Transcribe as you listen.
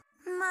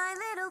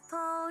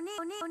Hello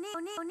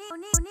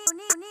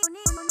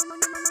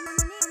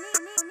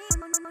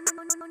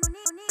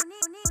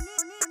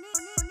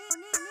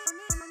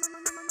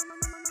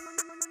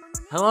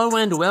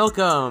and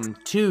welcome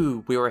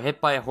to We Were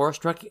Hit by a Horse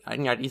Truck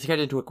and Got Easy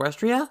Guided to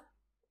Equestria.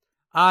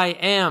 I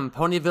am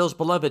Ponyville's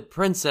beloved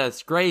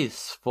princess,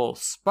 Graceful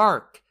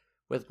Spark.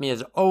 With me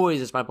as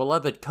always is my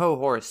beloved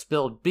co-horse,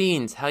 Spilled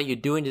Beans. How you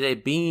doing today,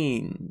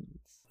 Beans?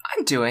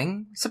 I'm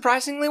doing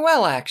surprisingly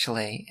well,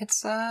 actually.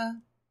 It's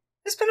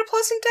been a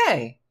pleasant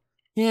day.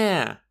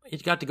 Yeah, you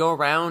got to go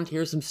around,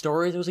 hear some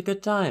stories. It was a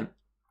good time.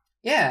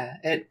 Yeah,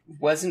 it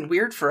wasn't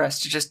weird for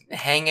us to just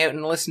hang out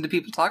and listen to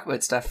people talk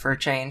about stuff for a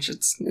change.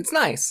 It's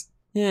nice.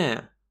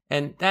 Yeah,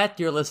 and that,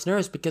 dear listener,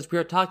 is because we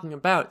are talking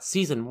about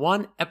Season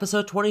 1,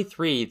 Episode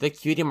 23, The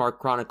Cutie Mark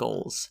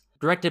Chronicles.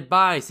 Directed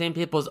by, same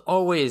people as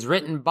always,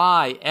 written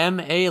by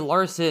M.A.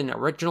 Larson,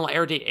 original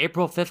air date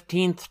April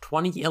 15th,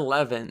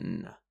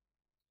 2011.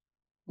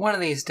 One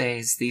of these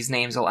days, these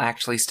names will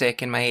actually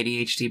stick in my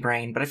ADHD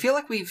brain, but I feel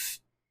like we've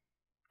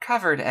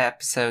covered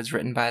episodes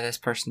written by this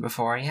person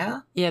before,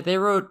 yeah? Yeah, they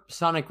wrote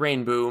Sonic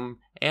Rainboom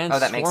and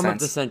Swarm of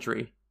the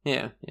Century.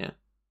 Yeah.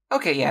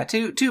 Okay, yeah,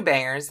 two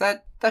bangers.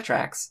 That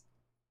tracks.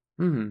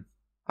 Mm-hmm.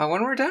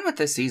 When we're done with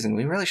this season,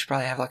 we really should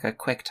probably have like a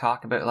quick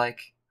talk about I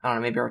don't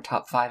know, maybe our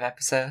top 5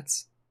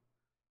 episodes.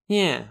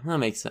 Yeah, that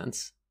makes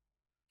sense.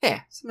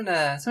 Yeah, something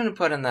to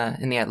put in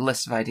the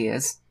list of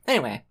ideas.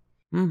 Anyway.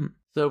 Mm-hmm.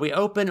 So we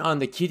open on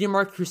the Cutie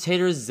Mark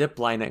Crusaders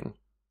ziplining.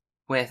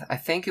 With, I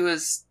think it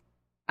was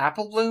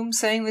Apple Bloom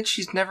saying that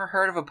she's never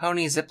heard of a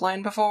pony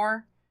zipline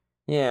before.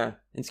 Yeah,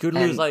 and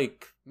Scootaloo's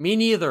like, me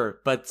neither,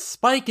 but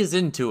Spike is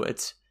into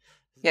it.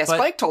 Yeah,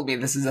 Spike told me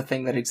this is a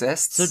thing that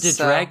exists. So did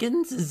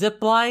dragons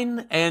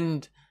zipline?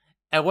 And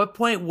at what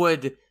point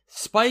would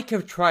Spike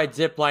have tried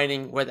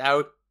ziplining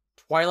without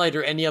Twilight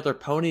or any other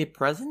pony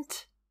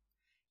present?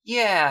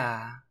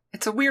 Yeah,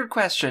 it's a weird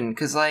question,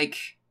 because,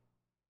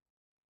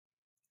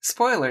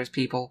 spoilers,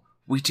 people,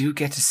 we do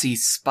get to see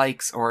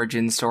Spike's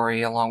origin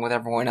story along with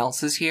everyone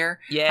else's here.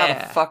 Yeah. How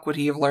the fuck would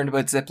he have learned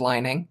about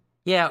ziplining?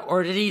 Yeah,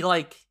 or did he,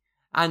 I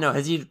don't know,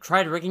 has he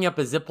tried rigging up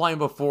a zipline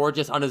before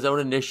just on his own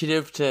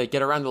initiative to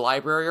get around the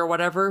library or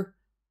whatever?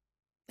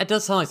 That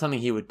does sound like something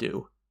he would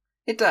do.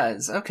 It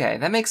does, okay,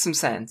 that makes some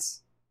sense.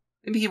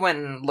 Maybe he went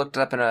and looked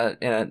it up in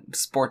a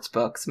sports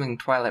book, something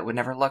Twilight would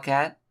never look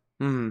at.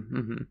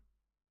 Mm-hmm.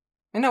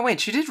 No, wait,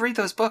 she did read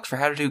those books for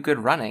how to do good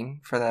running,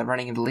 for the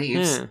running into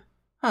leaves. Yeah.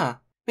 Huh.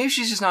 Maybe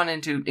she's just not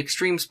into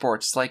extreme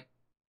sports, like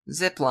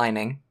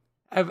ziplining.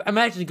 I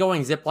imagine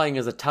going ziplining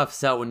is a tough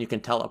sell when you can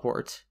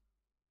teleport.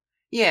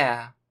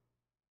 Yeah.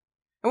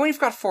 And when you've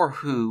got 4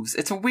 hooves,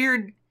 it's a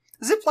weird...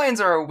 Ziplines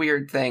are a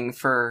weird thing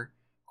for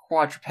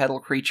quadrupedal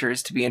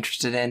creatures to be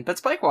interested in, but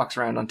Spike walks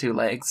around on 2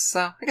 legs,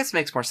 so I guess it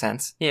makes more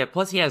sense. Yeah,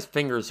 plus he has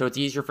fingers, so it's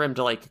easier for him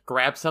to,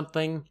 grab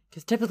something.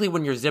 Because typically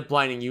when you're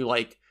ziplining, you,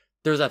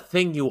 there's a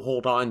thing you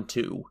hold on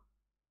to.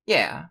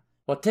 Yeah.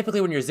 Well,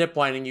 typically when you're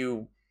ziplining,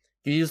 you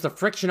use the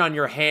friction on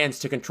your hands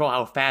to control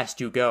how fast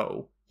you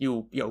go.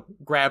 You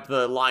grab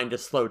the line to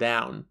slow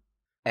down.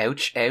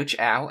 Ouch, ouch,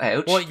 ow,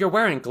 ouch. Well, you're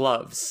wearing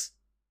gloves.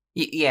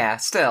 Yeah,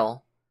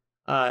 still.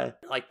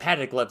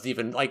 Padded gloves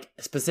even,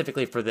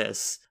 specifically for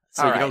this.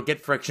 So All you don't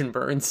get friction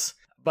burns.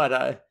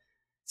 But,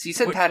 So you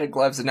said padded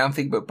gloves, and now I'm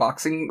thinking about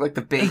boxing,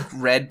 the big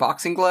red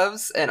boxing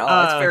gloves, and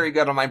it's very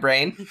good on my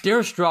brain.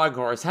 Dear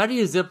Stronghorse, how do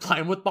you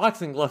zipline with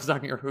boxing gloves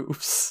on your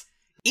hooves?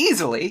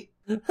 Easily.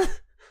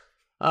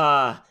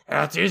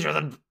 It's easier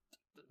than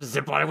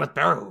ziplining with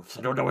bear hooves.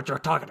 I don't know what you're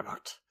talking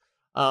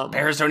about.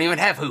 Bears don't even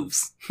have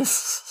hooves.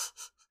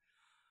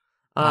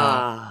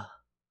 I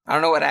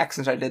don't know what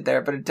accent I did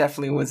there, but it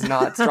definitely was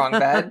not strong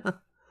bad.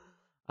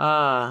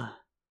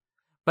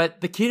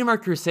 But the Cutie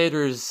Mark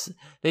Crusaders,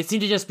 they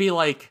seem to just be,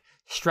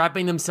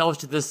 strapping themselves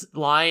to this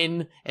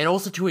line, and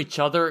also to each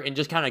other, and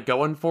just kind of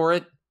going for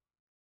it.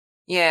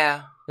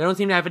 Yeah. They don't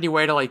seem to have any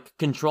way to,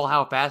 control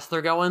how fast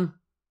they're going.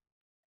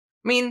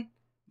 I mean,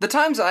 the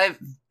times I've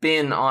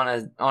been on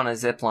a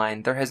zip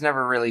line, there has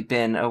never really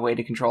been a way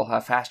to control how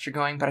fast you're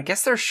going, but I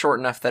guess they're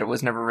short enough that it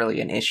was never really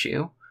an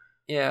issue.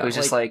 Yeah. It was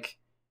just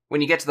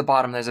when you get to the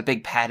bottom, there's a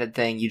big padded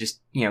thing you just,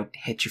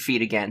 hit your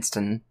feet against,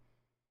 and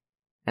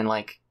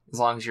as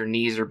long as your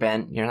knees are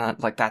bent, you're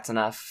not, that's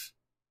enough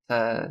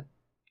to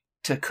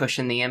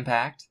cushion the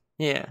impact.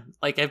 Yeah.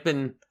 I've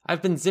been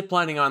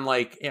ziplining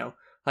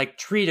on,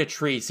 tree to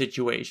tree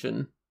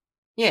situation.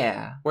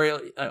 Yeah. Where,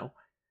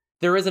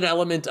 there is an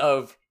element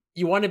of,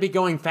 you want to be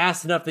going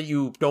fast enough that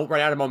you don't run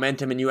out of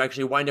momentum and you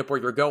actually wind up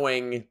where you're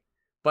going,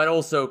 but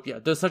also,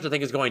 there's such a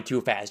thing as going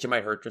too fast. You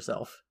might hurt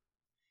yourself.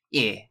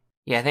 Yeah.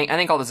 Yeah, I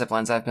think all the zip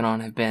lines I've been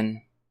on have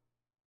been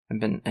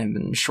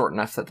short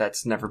enough that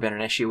that's never been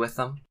an issue with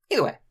them.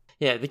 Either way.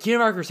 Yeah, the Cutie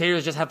Mark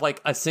Crusaders just have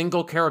a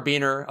single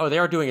carabiner. Oh, they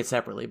are doing it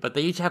separately, but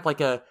they each have just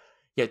a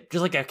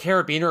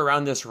carabiner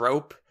around this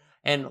rope.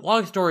 And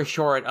long story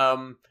short,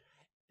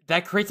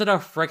 that creates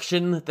enough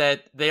friction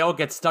that they all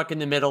get stuck in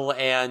the middle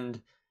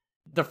and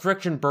the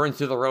friction burns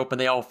through the rope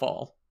and they all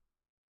fall.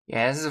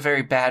 Yeah, this is a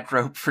very bad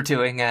rope for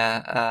doing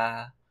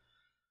a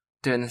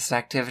doing this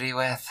activity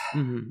with.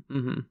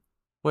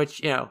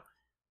 Which,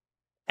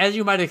 as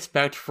you might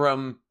expect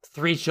from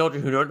 3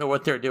 children who don't know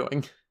what they're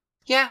doing.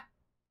 Yeah.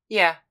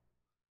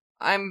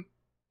 I'm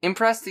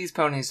impressed these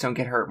ponies don't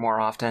get hurt more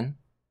often.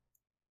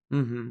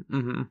 And,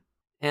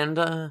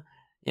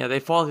 they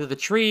fall through the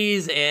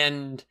trees,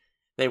 and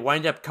they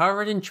wind up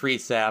covered in tree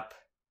sap.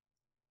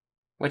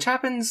 Which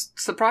happens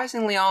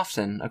surprisingly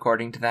often,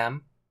 according to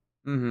them.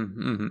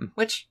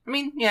 Which, I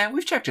mean, yeah,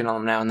 we've checked in on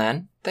them now and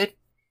then.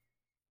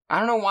 I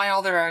don't know why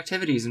all their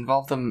activities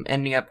involve them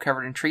ending up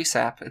covered in tree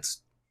sap.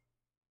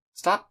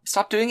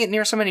 Stop doing it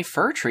near so many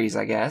fir trees,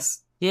 I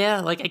guess.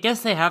 Yeah, I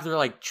guess they have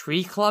their,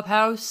 tree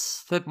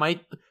clubhouse that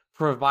might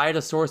provide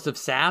a source of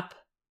sap.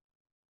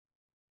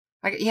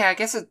 I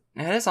guess it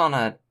is on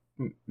a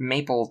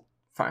maple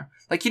farm.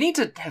 You need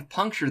to have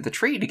punctured the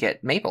tree to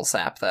get maple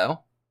sap,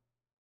 though.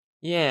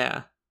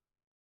 Yeah.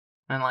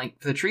 And,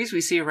 the trees we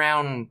see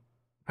around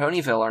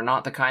Ponyville are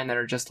not the kind that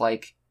are just,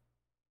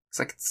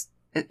 it's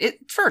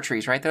fir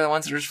trees, right? They're the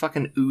ones that are just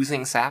fucking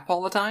oozing sap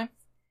all the time?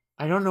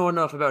 I don't know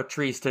enough about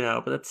trees to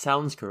know, but that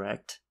sounds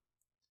correct.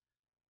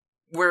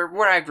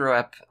 Where I grew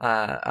up,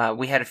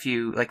 we had a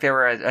few, there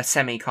were a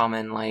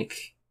semi-common,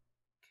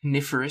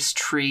 coniferous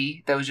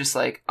tree that was just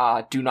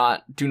do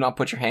not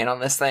put your hand on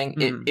this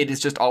thing. It is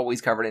just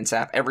always covered in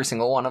sap, every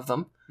single one of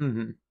them.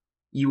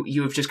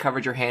 You have just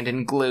covered your hand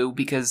in glue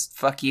because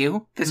fuck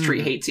you, this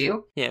tree hates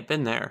you. Yeah,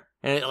 been there.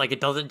 And it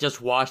doesn't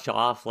just wash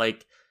off,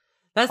 that's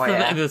the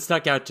thing that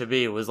stuck out to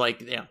me was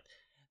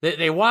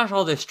they wash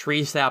all this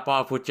tree sap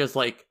off with just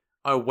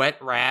a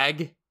wet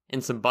rag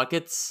and some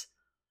buckets.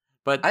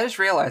 But I just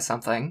realized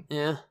something.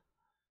 Yeah.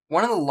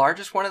 One of the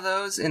largest one of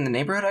those in the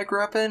neighborhood I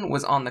grew up in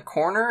was on the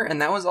corner,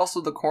 and that was also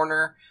the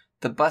corner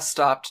the bus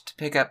stopped to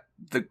pick up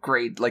the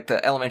grade,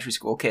 the elementary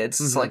school kids.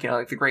 So,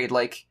 the grade,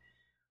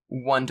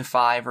 1 to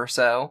 5 or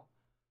so.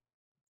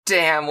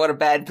 Damn, what a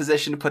bad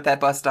position to put that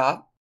bus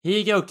stop. Here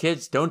you go,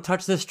 kids. Don't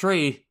touch this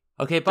tree.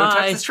 Okay, bye. Don't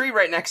touch this tree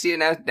right next to you.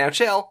 Now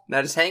chill.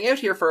 Now just hang out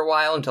here for a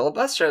while until a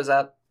bus shows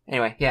up.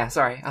 Anyway, yeah,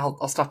 sorry.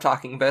 I'll stop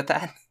talking about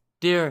that.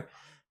 Dear,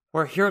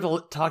 we're here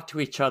to talk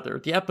to each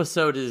other. The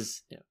episode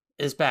is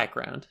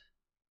background.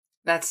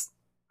 That's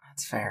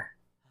fair.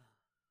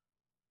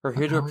 We're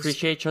here to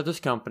appreciate each other's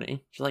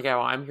company. Just like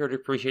how I'm here to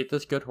appreciate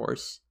this good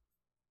horse.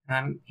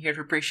 I'm here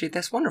to appreciate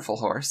this wonderful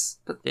horse.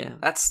 But yeah,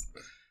 that's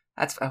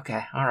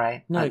okay. All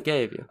right. No, I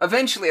gave you.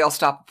 Eventually, I'll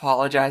stop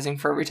apologizing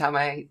for every time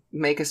I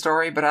make a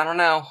story, but I don't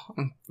know.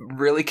 I'm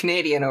really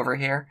Canadian over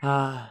here.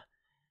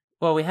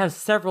 Well, we have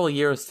several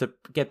years to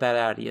get that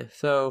out of you,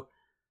 so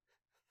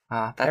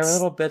every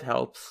little bit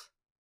helps.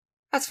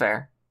 That's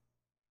fair.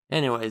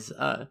 Anyways,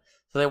 so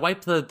they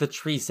wipe the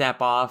tree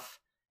sap off,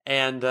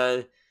 and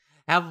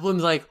Apple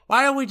Bloom's like,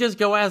 why don't we just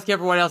go ask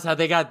everyone else how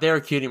they got their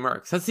cutie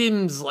marks? That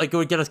seems like it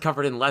would get us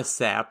covered in less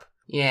sap.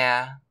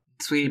 Yeah,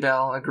 Sweetie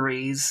Belle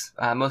agrees,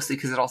 mostly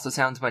because it also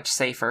sounds much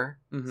safer.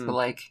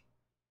 So,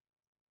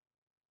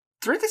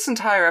 through this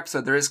entire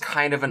episode, there is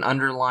kind of an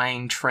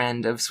underlying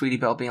trend of Sweetie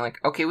Belle being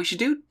like, okay, we should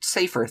do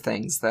safer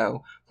things,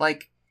 though.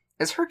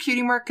 Is her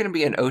cutie mark going to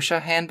be an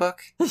OSHA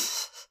handbook?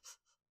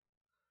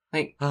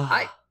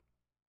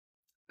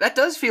 That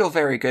does feel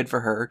very good for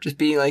her, just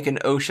being an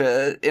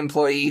OSHA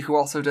employee who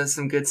also does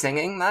some good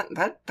singing.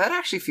 That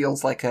actually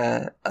feels like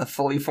a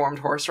fully formed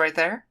horse right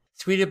there.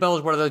 Sweetie Belle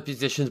is one of those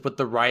musicians with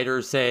the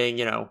writer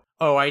saying,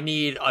 oh, I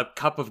need a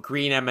cup of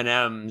green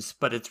M&Ms,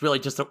 but it's really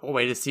just a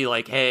way to see,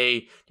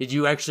 hey, did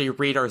you actually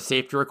read our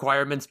safety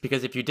requirements?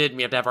 Because if you didn't,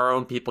 we have to have our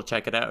own people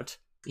check it out.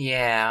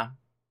 Yeah.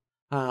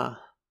 And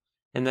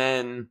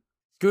then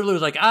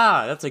Scootaloo's like,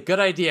 that's a good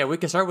idea. We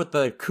can start with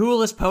the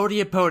coolest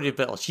pony at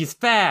Ponyville. She's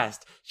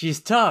fast. She's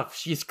tough.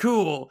 She's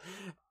cool.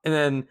 And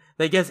then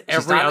they guess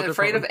every other... She's not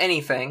afraid of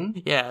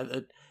anything. Yeah.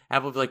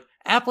 Apple's like,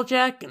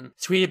 Applejack? And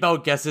Sweetie Belle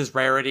guesses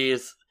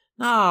rarities.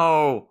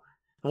 No.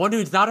 The one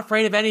who's not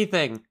afraid of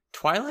anything.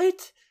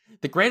 Twilight?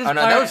 The greatest... Oh,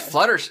 no, that was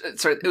Fluttershy.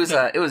 Sorry,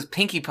 it was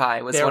Pinkie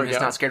Pie was the one who's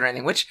not scared of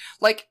anything. Which,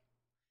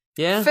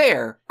 yeah?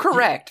 Fair.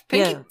 Correct.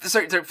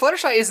 Sorry,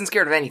 Fluttershy isn't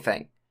scared of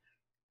anything.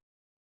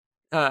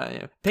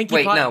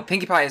 Pinkie Pie... no,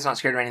 Pinkie Pie is not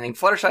scared of anything.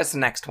 Fluttershy's the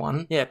next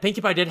one. Yeah, Pinkie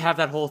Pie did have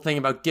that whole thing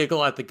about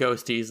giggle at the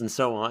ghosties and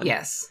so on.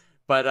 Yes.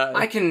 But,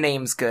 I can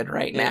names good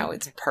right now.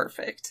 It's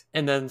perfect.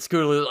 And then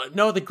Scootaloo's like,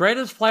 no, the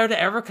greatest flyer to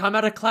ever come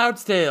out of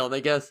Cloudsdale. And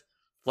they guess,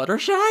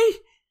 Fluttershy?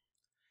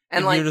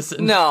 And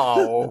unison.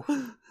 No.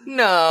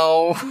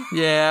 No.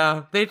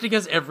 Yeah, they have to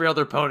guess every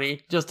other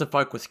pony just to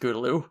fuck with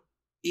Scootaloo.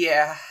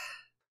 Yeah.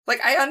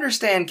 I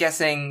understand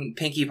guessing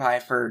Pinkie Pie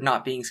for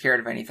not being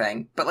scared of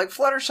anything, but,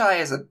 Fluttershy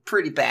is a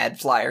pretty bad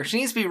flyer. She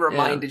needs to be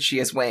reminded she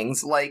has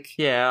wings.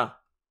 Yeah.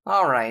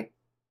 Alright.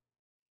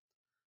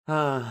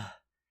 Oh,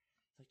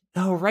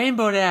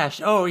 Rainbow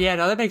Dash. Oh, yeah,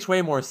 no, that makes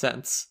way more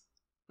sense.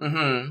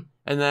 Mm-hmm.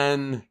 And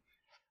then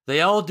they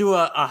all do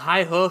a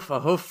high hoof, a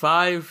hoof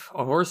 5,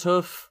 a horse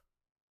hoof.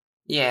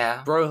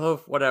 Yeah. Bro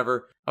hoof,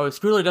 whatever. Oh,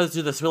 Scootaloo does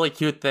do this really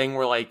cute thing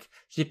where,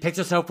 she picks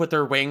herself with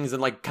her wings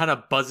and, kind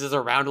of buzzes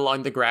around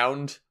along the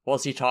ground while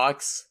she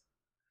talks.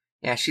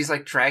 Yeah, she's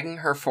like dragging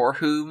her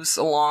forehooves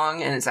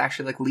along, and it's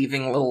actually like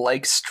leaving a little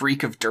like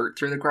streak of dirt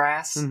through the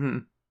grass. Mm-hmm.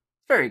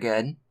 Very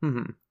good.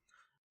 Mm-hmm.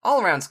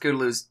 All around,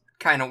 Scootaloo's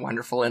kind of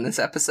wonderful in this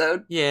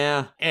episode.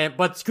 Yeah,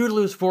 but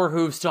Scootaloo's four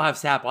hooves still have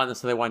sap on them,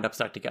 so they wind up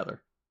stuck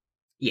together.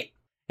 Yeah.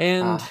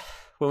 And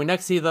when we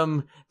next see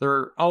them,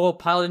 they're all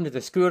piled into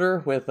the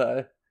scooter with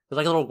there's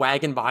like a little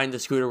wagon behind the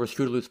scooter where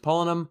Scootaloo's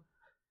pulling them.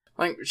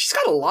 Like, she's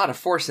got a lot of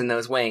force in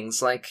those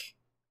wings. Like,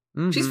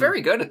 she's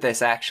very good at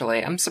this,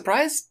 actually. I'm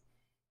surprised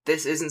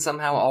this isn't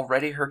somehow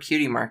already her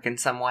cutie mark in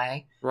some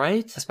way.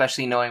 Right?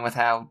 Especially knowing with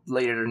how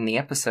later in the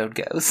episode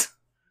goes.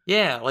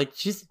 Yeah, like,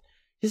 she's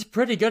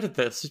pretty good at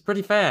this. She's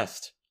pretty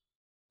fast.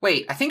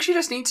 Wait, I think she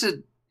just needs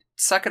to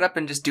suck it up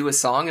and just do a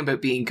song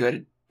about being good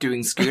at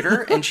doing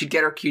scooter, and she'd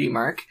get her cutie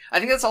mark. I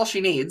think that's all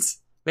she needs.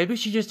 Maybe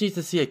she just needs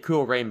to see a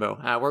cool rainbow.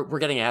 We're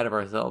getting ahead of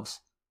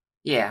ourselves.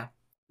 Yeah.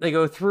 They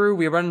go through,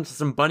 we run into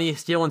some bunnies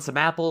stealing some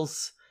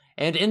apples,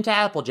 and into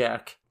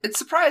Applejack. It's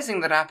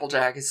surprising that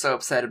Applejack is so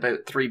upset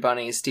about 3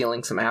 bunnies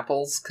stealing some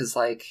apples, because,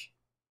 like,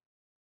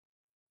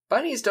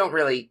 bunnies don't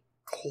really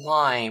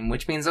climb,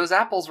 which means those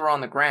apples were on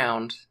the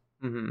ground.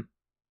 Mm-hmm.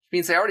 Which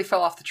means they already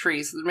fell off the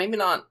tree, so they're maybe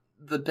not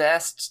the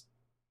best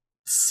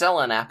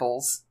selling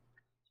apples.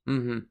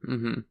 Mm-hmm,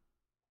 mm-hmm.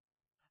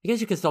 I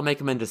guess you could still make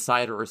them into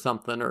cider or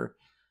something, or...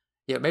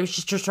 Yeah, maybe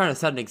she's just trying to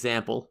set an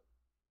example.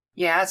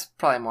 Yeah, that's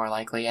probably more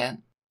likely, yeah.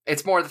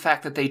 It's more the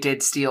fact that they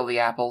did steal the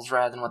apples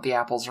rather than what the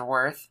apples are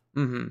worth.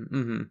 Mm-hmm,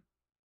 mm-hmm.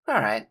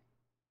 Alright.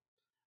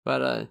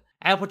 But,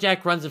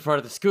 Applejack runs in front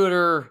of the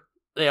scooter,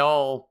 they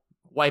all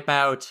wipe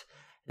out,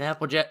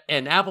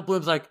 and Apple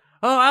Bloom's like,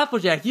 "Oh,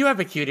 Applejack, you have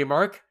a cutie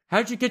mark.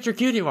 How'd you get your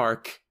cutie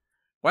mark?"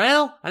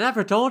 "Well, I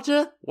never told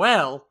you."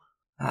 "Well."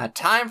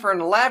 Time for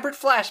an elaborate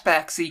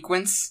flashback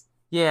sequence.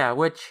 Yeah,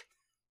 which...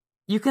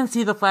 You can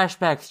see the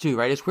flashbacks too,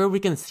 right? It's where we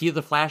can see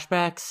the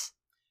flashbacks.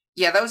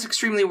 Yeah, that was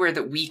extremely weird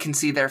that we can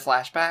see their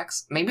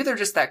flashbacks. Maybe they're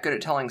just that good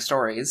at telling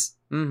stories.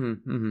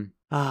 Mm-hmm, mm-hmm.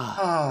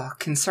 Oh,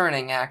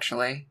 concerning,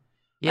 actually.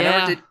 Yeah. I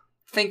never did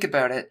think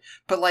about it.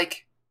 But,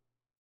 like,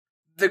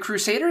 the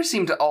Crusaders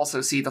seem to also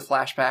see the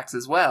flashbacks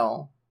as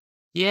well.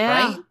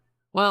 Yeah. Right?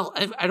 Well,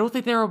 I don't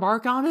think they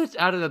remark on it.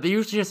 I don't know. They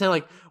usually just say,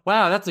 like,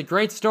 "Wow, that's a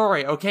great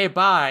story. Okay,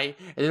 bye."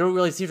 And they don't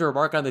really seem to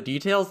remark on the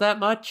details that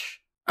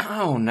much.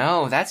 Oh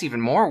no, that's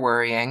even more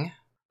worrying.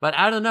 But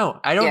I don't know.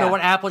 I don't know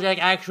what Applejack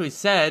actually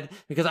said,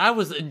 because I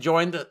was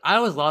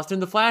lost in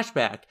the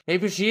flashback.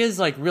 Maybe she is,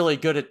 like, really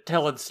good at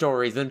telling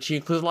stories, and she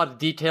includes a lot of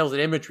details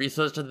and imagery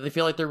so that they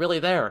feel like they're really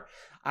there.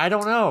 I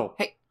don't know.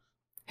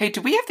 Hey,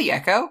 do we have the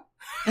echo?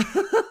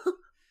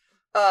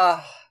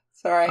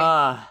 Sorry.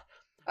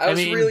 I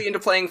was really into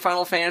playing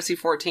Final Fantasy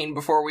XIV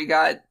before we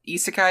got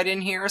Isekai'd in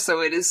here,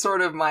 so it is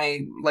sort of my,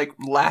 like,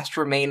 last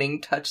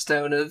remaining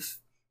touchstone of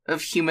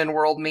human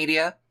world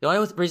media. The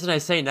only reason I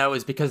say no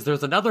is because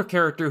there's another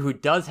character who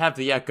does have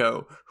the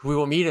echo, who we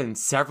will meet in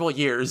several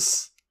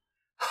years.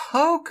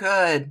 Oh,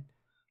 good.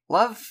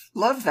 Love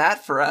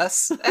that for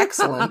us.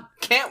 Excellent.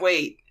 Can't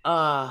wait.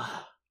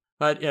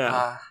 But,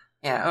 yeah.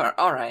 Yeah,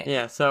 alright.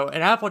 Yeah, so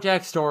in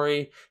Applejack's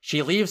story,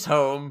 she leaves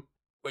home,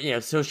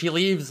 so she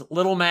leaves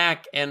Little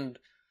Mac and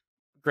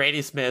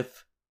Granny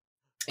Smith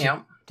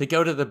to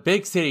go to the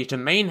big city, to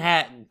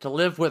Manhattan, to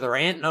live with her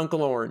Aunt and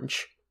Uncle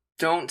Orange.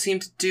 Don't seem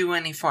to do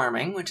any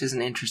farming, which is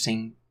an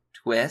interesting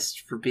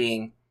twist for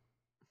being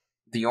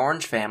the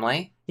Orange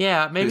family.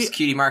 Yeah, maybe whose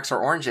cutie marks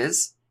are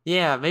oranges.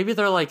 Yeah, maybe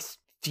they're like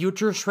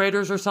future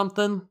traders or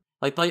something.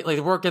 Like they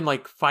work in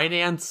like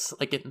finance,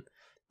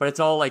 but it's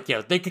all like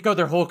they could go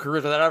their whole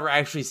career without ever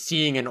actually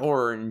seeing an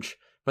orange,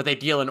 but they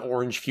deal in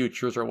orange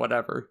futures or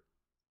whatever.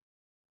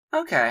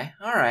 Okay,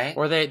 all right.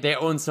 Or they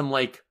own some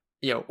like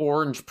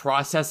orange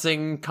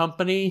processing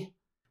company.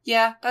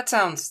 Yeah, that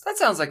sounds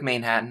like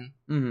Manhattan.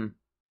 Mm-hmm.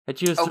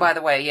 By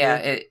the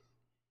way,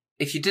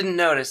 if you didn't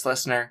notice,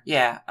 listener,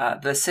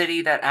 the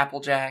city that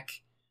Applejack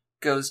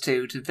goes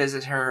to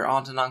visit her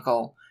aunt and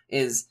uncle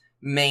is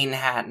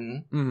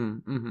Manhattan.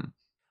 Mm-hmm, mm-hmm.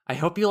 I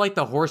hope you like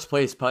the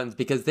horseplace puns,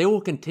 because they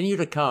will continue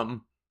to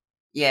come.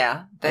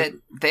 Yeah,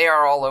 they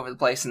are all over the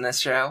place in this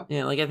show.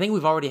 Yeah, I think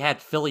we've already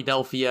had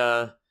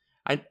Philadelphia.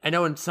 I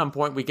know at some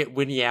point we get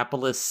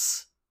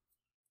Minneapolis.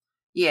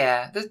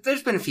 Yeah,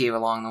 there's been a few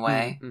along the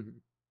way. Mm-hmm.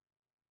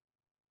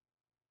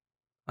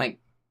 Like,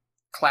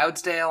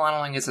 Cloudsdale, I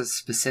don't think it's a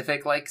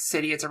specific,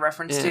 city it's a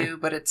reference to,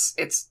 but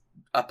it's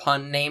a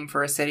pun name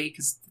for a city,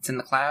 because it's in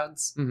the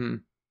clouds. Mm-hmm.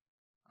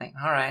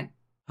 Alright.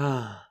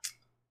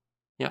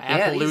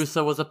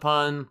 Appaloosa was a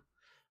pun.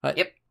 But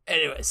yep.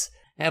 Anyways,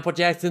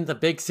 Applejack's in the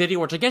big city,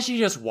 which I guess she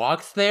just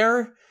walks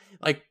there.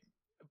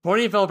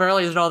 Ponyville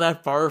apparently isn't all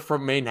that far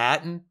from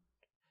Manhattan.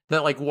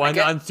 That, one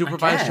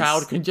unsupervised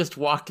child can just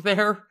walk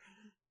there.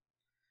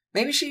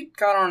 Maybe she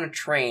got on a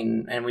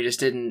train, and we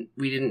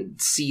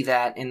didn't see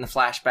that in the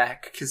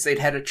flashback, because they'd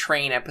had a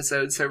train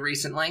episode so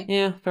recently.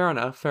 Yeah, fair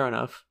enough.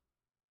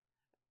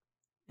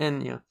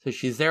 And, so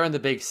she's there in the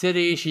big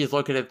city, she's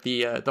looking at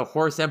the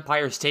Horse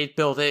Empire State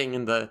Building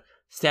and the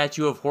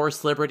Statue of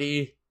Horse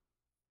Liberty.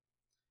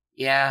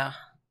 Yeah.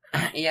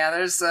 Yeah,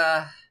 there's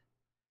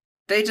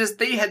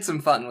They had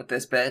some fun with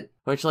this bit.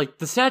 Which, like,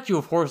 the Statue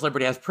of Horse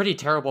Liberty has pretty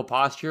terrible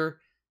posture.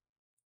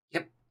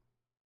 Yep.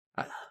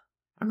 I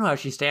don't know how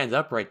she stands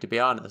upright, to be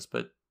honest,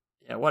 but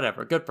yeah,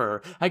 whatever. Good for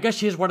her. I guess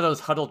she's one of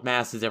those huddled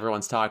masses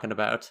everyone's talking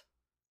about.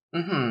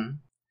 Mm-hmm.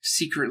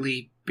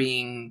 Secretly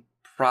being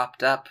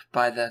propped up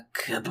by the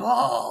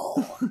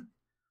cabal.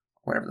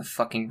 Whatever the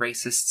fucking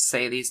racists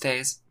say these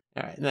days.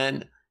 Alright,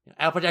 then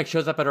Applejack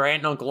shows up at her Aunt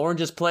and Uncle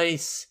Orange's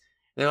place.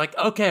 They're like,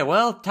 okay,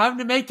 well, time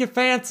to make it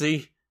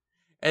fancy.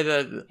 And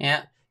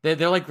then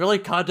they're like really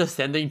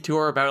condescending to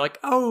her about like,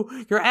 oh,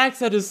 your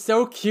accent is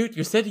so cute.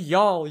 You said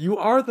y'all. You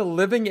are the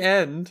living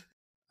end.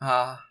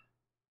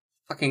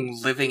 Fucking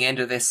living end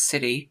of this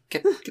city.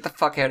 Get the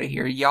fuck out of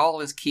here.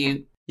 Y'all is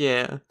cute.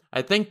 Yeah.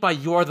 I think by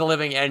you are the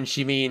living end,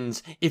 she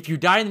means if you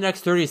die in the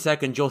next 30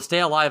 seconds, you'll stay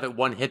alive at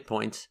 1 hit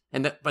point.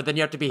 But then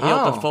you have to be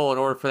healed to full in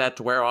order for that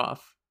to wear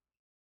off.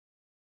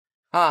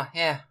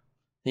 Yeah.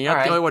 And you're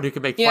not the only one who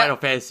can make Final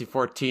Fantasy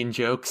XIV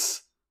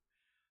jokes.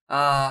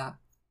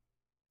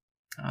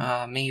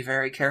 Me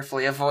very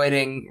carefully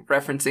avoiding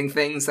referencing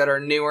things that are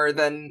newer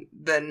than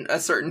a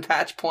certain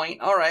patch point.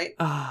 Alright.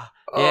 Oh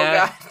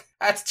god,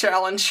 that's a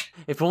challenge.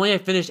 If only I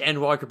finished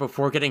Endwalker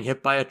before getting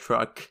hit by a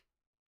truck.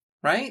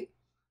 Right?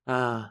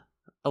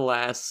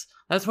 Alas.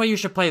 That's why you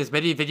should play as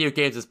many video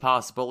games as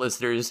possible,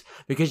 listeners,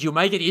 because you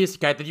might get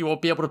isekai that you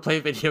won't be able to play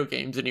video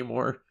games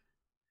anymore.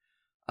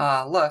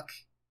 Look.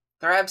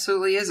 There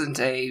absolutely isn't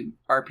a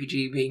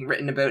RPG being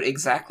written about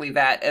exactly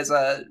that as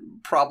a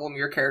problem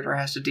your character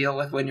has to deal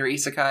with when you're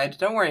isekai'd.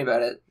 Don't worry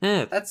about it.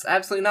 Yeah. That's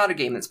absolutely not a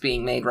game that's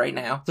being made right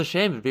now. It's a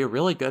shame. It'd be a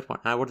really good one.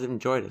 I would have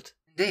enjoyed it.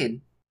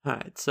 Indeed.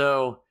 Alright,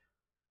 so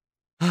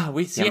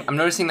we see. Yeah, I'm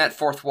noticing that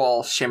fourth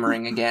wall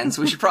shimmering again,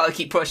 so we should probably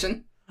keep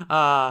pushing.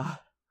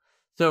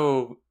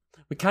 So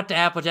we cut to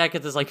Applejack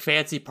at this like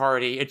fancy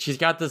party, and she's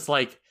got this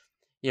like,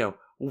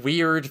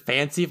 weird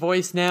fancy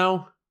voice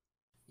now.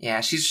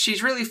 Yeah,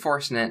 she's really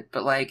forcing it,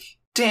 but like,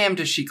 damn,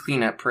 does she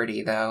clean up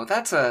pretty though?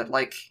 That's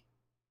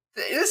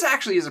this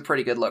actually is a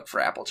pretty good look for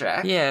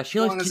Applejack. Yeah, as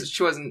long as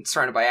she wasn't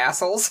surrounded by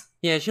assholes.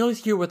 Yeah, she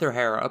looks cute with her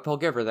hair up. I'll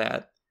give her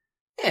that.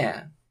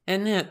 Yeah,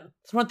 and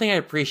it's one thing I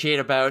appreciate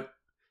about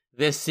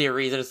this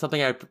series, and it's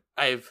something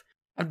I've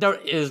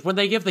noticed is when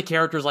they give the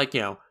characters like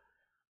a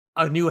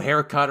new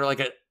haircut or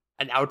like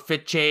an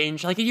outfit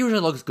change, like it usually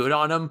looks good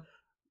on them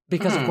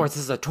because of course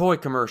this is a toy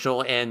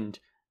commercial and.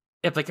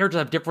 If the characters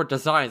have different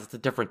designs, it's a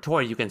different toy,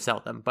 you can sell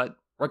them. But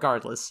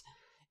regardless,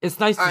 it's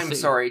nice to see. I'm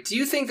sorry, do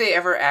you think they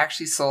ever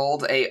actually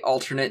sold a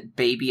alternate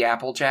Baby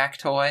Applejack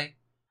toy?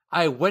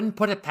 I wouldn't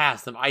put it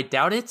past them. I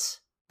doubt it.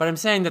 But I'm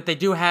saying that they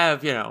do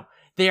have,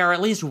 they are at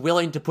least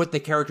willing to put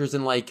the characters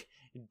in, like,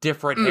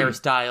 different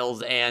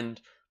hairstyles and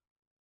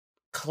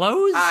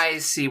clothes? I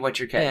see what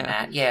you're getting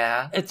at,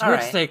 yeah. It's weird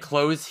to say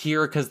clothes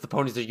here because the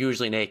ponies are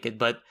usually naked,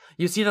 but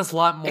you see this a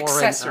lot more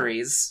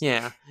accessories.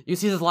 You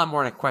see this a lot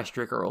more in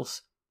Equestria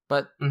Girls.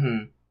 But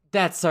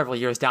that's several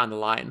years down the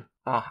line.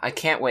 Oh, I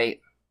can't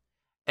wait.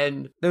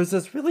 And there's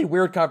this really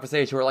weird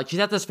conversation where, like, she's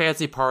at this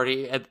fancy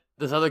party, and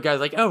this other guy's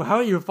like, oh, how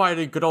are you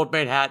finding good old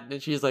Manhattan?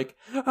 And she's like,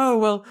 oh,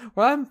 well,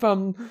 where I'm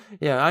from,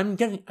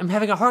 I'm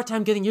having a hard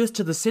time getting used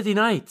to the city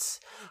nights.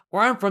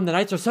 Where I'm from, the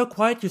nights are so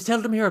quiet, you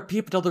seldom hear a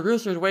peep until the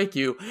roosters wake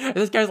you. And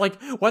this guy's like,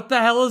 what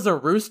the hell is a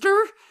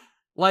rooster?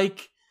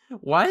 Like,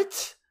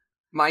 what?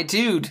 My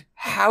dude,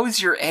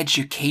 how's your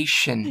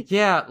education?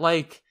 Yeah,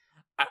 like...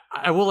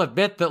 I will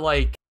admit that,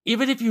 like,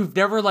 even if you've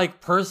never,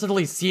 like,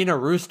 personally seen a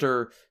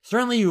rooster,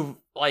 certainly you,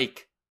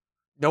 like,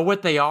 know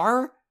what they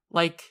are.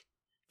 Like,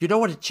 you know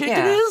what a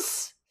chicken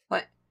is?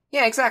 Like,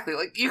 yeah, exactly.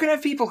 Like, you can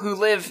have people who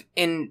live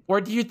in... Where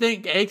do you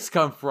think eggs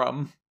come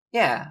from?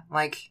 Yeah,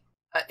 like,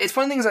 it's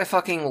one of the things I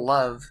fucking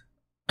love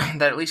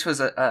that at least was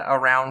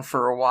around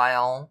for a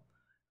while,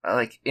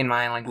 like, in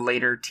my, like,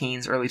 later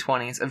teens, early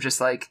 20s, of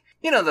just, like,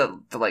 the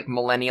like,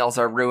 millennials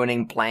are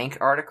ruining blank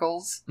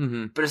articles.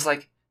 Mm-hmm. But it's,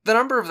 like, the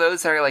number of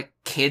those that are, like,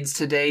 kids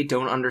today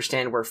don't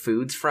understand where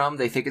food's from.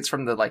 They think it's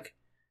from the, like,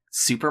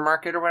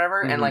 supermarket or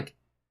whatever. And, like,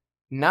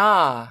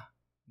 nah.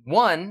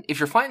 One, if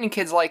you're finding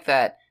kids like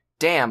that,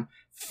 damn,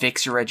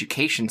 fix your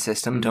education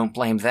system. Don't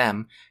blame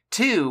them.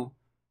 Two,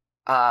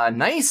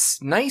 nice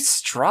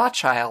straw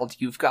child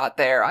you've got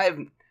there.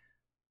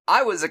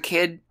 I was a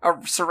kid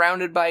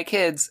surrounded by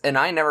kids, and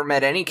I never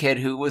met any kid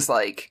who was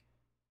like,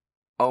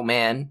 oh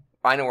man,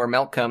 I know where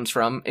milk comes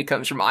from. It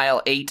comes from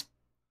aisle 8.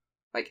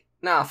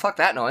 Nah, fuck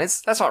that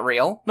noise. That's not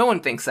real. No one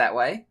thinks that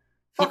way.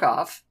 Fuck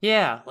off.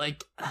 Yeah,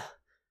 like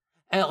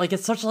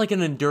it's such like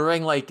an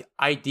enduring like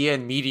idea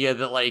in media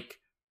that like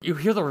you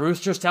hear the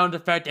rooster sound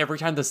effect every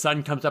time the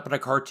sun comes up in a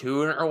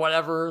cartoon or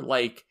whatever.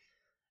 Like,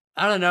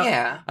 I don't know.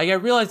 Yeah. Like, I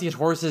realize these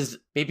horses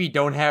maybe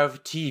don't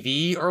have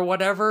TV or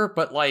whatever,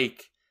 but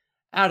like,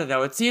 I don't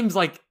know. It seems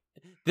like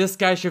this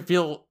guy should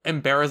feel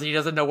embarrassed he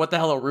doesn't know what the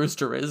hell a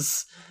rooster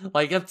is.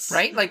 Like, it's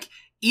right. Like.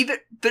 Either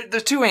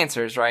there's two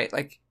answers, right?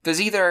 Like,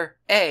 there's either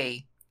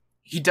A,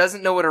 he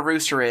doesn't know what a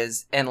rooster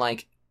is, and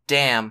like,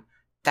 damn,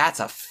 that's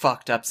a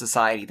fucked up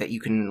society that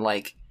you can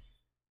like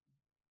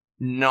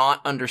not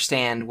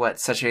understand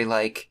what such a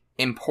like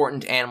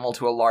important animal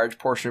to a large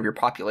portion of your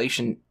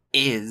population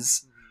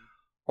is,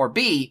 or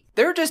B,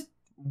 they're just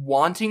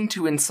wanting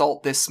to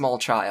insult this small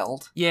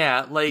child.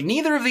 Yeah, like...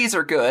 Neither of these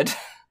are good.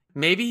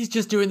 Maybe he's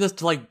just doing this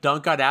to, like,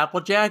 dunk on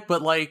Applejack,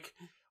 but, like,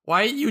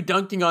 why are you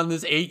dunking on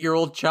this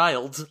 8-year-old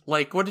child?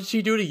 Like, what did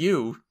she do to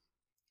you?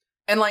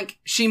 And, like,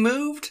 she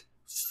moved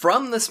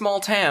from the small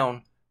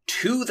town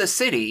to the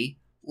city.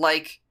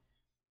 Like,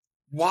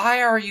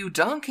 why are you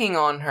dunking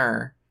on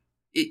her?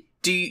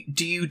 Do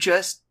you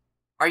just...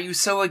 Are you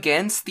so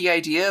against the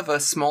idea of a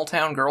small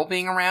town girl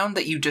being around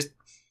that you just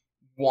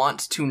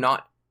want to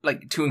not,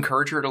 like, to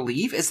encourage her to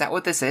leave? Is that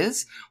what this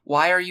is?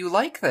 Why are you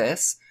like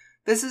this?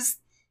 This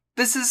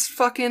is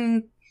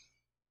fucking...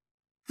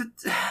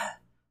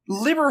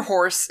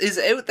 Liverhorse is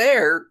out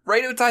there,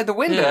 right outside the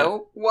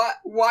window. Yeah.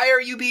 Why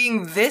are you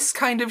being this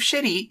kind of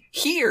shitty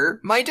here,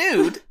 my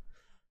dude?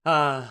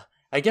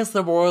 I guess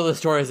the moral of the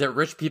story is that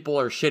rich people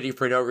are shitty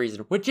for no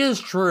reason, which is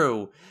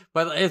true,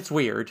 but it's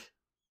weird.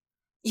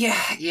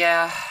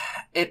 Yeah.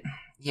 But,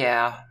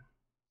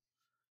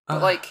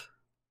 like,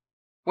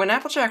 when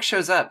Applejack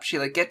shows up, she,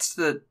 like, gets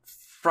to the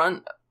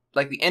front,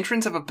 like, the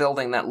entrance of a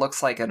building that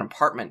looks like an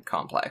apartment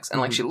complex, and,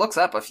 like, she looks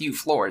up a few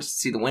floors to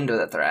see the window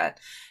that they're at,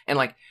 and,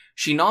 like,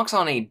 she knocks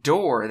on a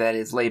door that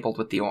is labeled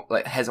with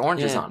has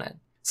oranges on it.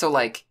 So,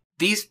 like,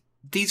 these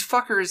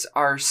fuckers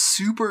are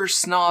super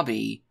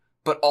snobby,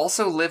 but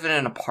also live in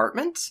an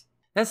apartment?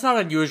 That's not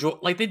unusual.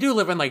 Like, they do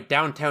live in, like,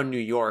 downtown New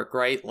York,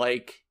 right?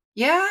 Like...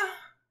 Yeah?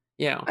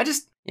 Yeah.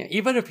 Yeah,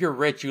 even if you're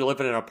rich, you live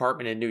in an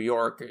apartment in New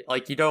York.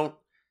 Like, you don't...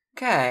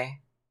 Okay.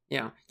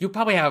 Yeah. You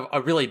probably have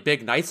a really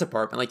big, nice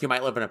apartment. Like, you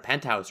might live in a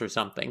penthouse or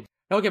something.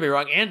 Don't get me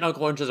wrong, Aunt and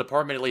Uncle Orange's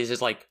apartment, at least,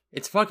 is, like,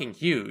 it's fucking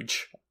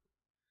huge.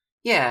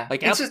 Yeah.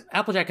 Like,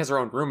 Applejack has her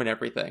own room and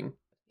everything.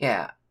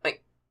 Yeah.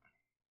 Like,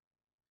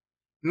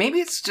 maybe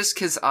it's just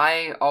because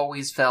I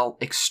always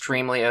felt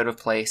extremely out of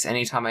place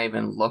anytime I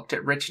even looked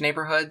at rich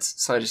neighborhoods,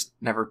 so I just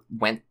never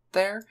went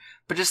there.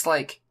 But just,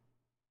 like,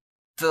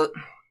 the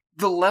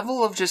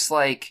level of just,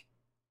 like,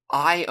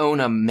 I own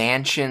a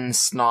mansion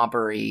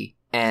snobbery,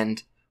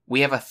 and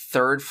we have a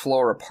 3rd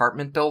floor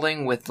apartment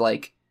building with,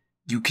 like,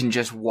 you can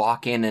just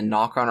walk in and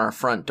knock on our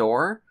front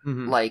door.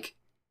 Mm-hmm. Like,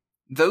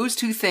 those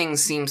two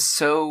things seem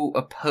so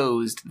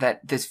opposed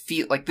that this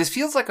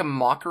feels like a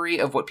mockery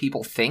of what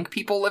people think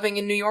people living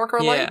in New York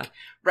are like,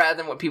 rather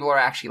than what people are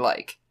actually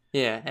like.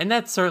 Yeah, and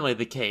that's certainly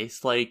the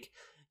case. Like,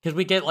 because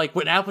we get, like,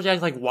 when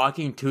Applejack's, like,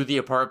 walking to the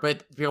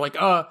apartment, you're like,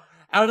 oh,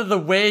 out of the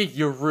way,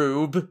 you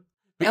rube.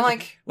 And,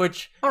 like,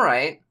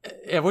 alright.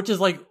 Yeah, which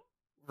is, like,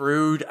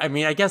 rude. I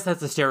mean, I guess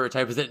that's the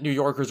stereotype, is that New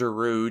Yorkers are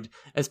rude.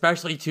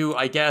 Especially to,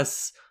 I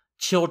guess,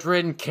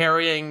 children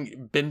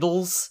carrying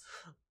bindles.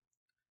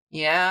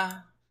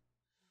 Yeah.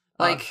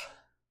 Like,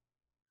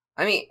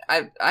 I mean,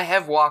 I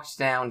have walked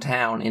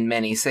downtown in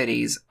many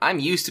cities. I'm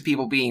used to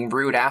people being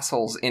rude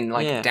assholes in,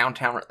 like,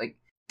 downtown. Like,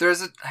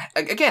 there's a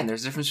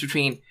difference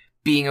between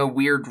being a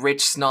weird,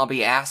 rich,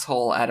 snobby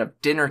asshole at a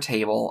dinner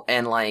table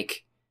and,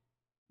 like,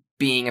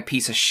 being a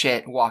piece of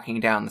shit walking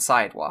down the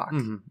sidewalk.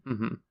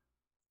 Mm-hmm.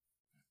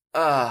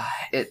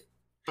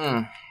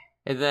 And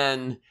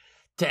then,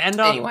 to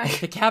end off,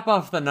 to cap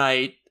off the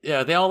night,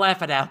 they all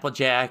laugh at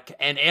Applejack,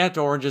 and Aunt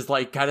Orange is,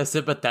 like, kind of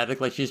sympathetic,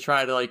 like, she's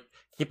trying to, like,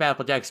 keep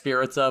Applejack's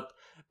spirits up.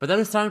 But then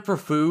it's time for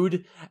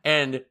food,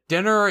 and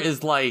dinner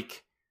is,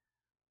 like,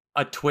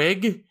 a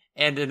twig,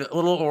 and a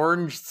little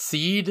orange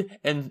seed,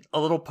 and a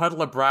little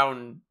puddle of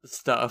brown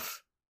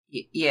stuff.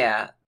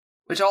 Yeah.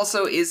 Which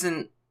also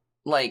isn't,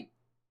 like,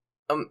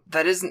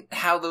 that isn't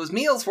how those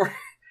meals work.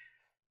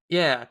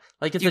 Yeah,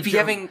 like it's you'd be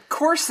having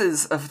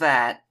courses of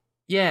that.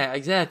 Yeah,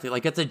 exactly.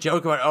 Like it's a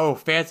joke about, oh,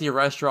 fancy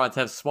restaurants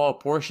have small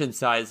portion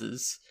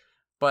sizes,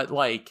 but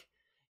like,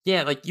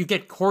 yeah, like you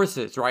get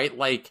courses, right?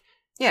 Like,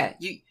 yeah,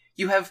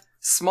 you have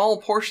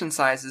small portion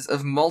sizes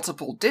of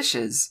multiple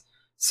dishes,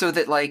 so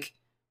that, like,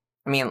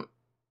 I mean,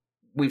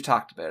 we've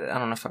talked about it. I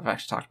don't know if I've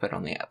actually talked about it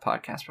on the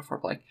podcast before,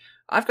 but, like,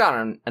 I've got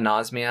an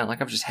anosmia.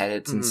 Like, I've just had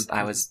it since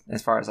I was,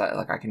 as far as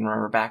I can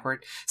remember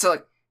backward. So,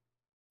 like,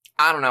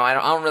 I don't know. I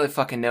don't really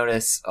fucking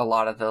notice a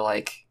lot of the,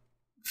 like,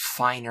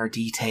 finer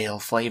detail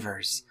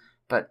flavors.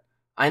 But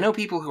I know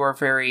people who are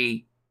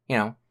very, you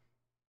know,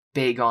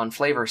 big on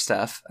flavor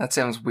stuff. That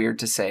sounds weird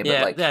to say,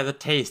 but, like... Yeah, the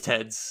taste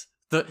heads.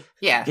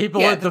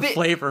 People with the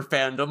flavor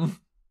fandom.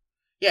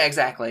 Yeah,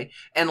 exactly.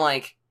 And,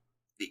 like,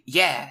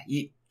 yeah,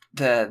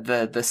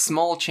 the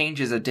small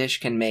changes a dish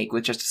can make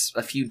with just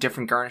a few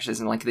different garnishes,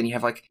 and, like, then you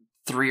have, like,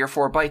 3 or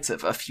 4 bites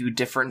of a few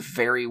different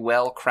very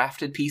well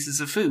crafted pieces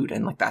of food,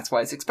 and, like, that's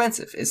why it's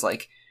expensive. Is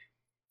like,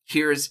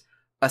 here's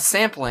a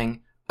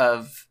sampling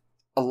of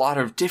a lot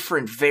of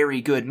different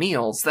very good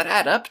meals that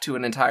add up to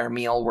an entire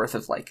meal worth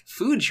of, like,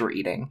 food you're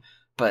eating,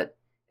 but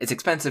it's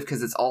expensive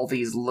because it's all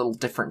these little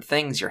different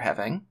things you're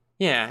having.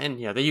 Yeah, and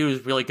they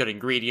use really good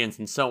ingredients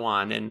and so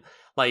on, and,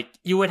 like,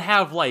 you would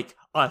have, like,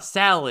 a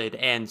salad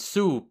and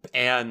soup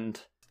and...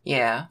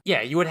 Yeah,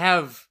 you would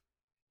have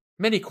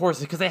many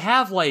courses, because they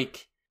have,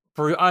 like,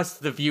 for us,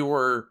 the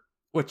viewer,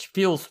 which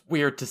feels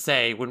weird to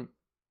say when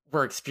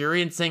we're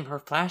experiencing her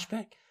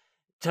flashback,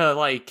 to,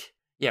 like,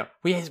 yeah,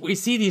 we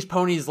see these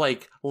ponies,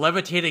 like,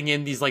 levitating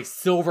in these, like,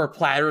 silver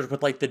platters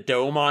with, like, the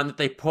dome on that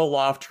they pull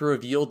off to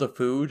reveal the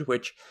food,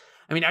 which,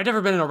 I mean, I've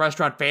never been in a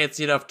restaurant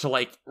fancy enough to,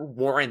 like,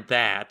 warrant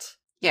that.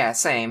 Yeah,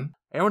 same.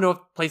 I don't know if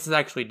places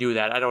actually do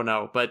that, I don't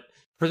know, but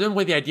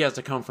presumably the idea has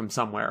to come from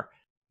somewhere.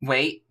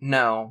 Wait,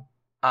 no.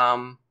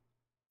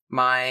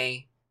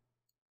 My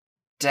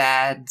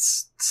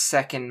dad's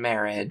second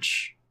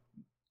marriage,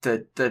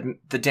 the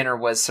dinner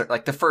was,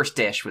 like, the first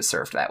dish was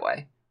served that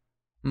way.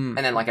 Mm. And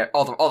then, like,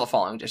 all the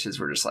following dishes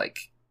were just, like,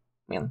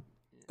 I mean,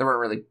 there weren't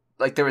really,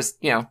 like, there was,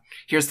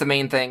 here's the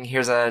main thing,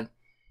 here's a,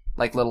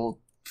 like, little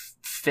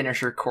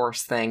finisher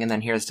course thing, and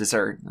then here's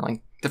dessert.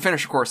 Like, the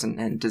finisher course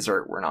and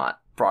dessert were not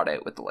brought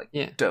out with the,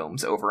 like,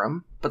 domes over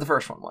them, but the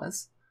first one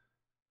was.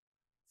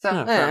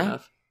 So, fair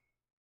enough.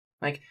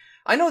 Like,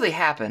 I know they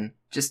happen,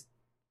 just,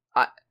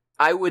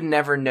 I would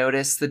never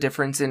notice the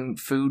difference in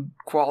food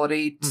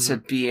quality to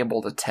be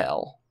able to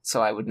tell,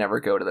 so I would never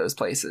go to those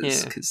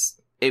places,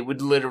 because it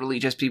would literally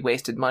just be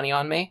wasted money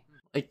on me.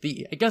 Like,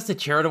 I guess the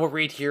charitable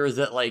read here is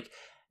that, like,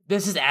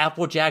 this is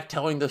Applejack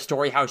telling the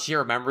story how she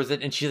remembers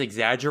it, and she's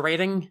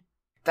exaggerating.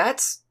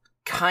 That's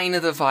kind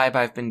of the vibe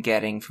I've been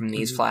getting from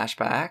these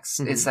flashbacks,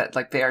 is that,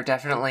 like, they are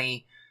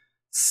definitely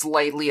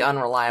slightly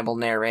unreliable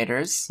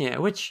narrators. Yeah,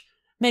 which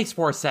makes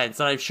more sense,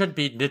 and I shouldn't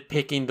be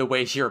nitpicking the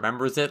way she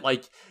remembers it.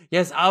 Like,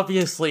 yes,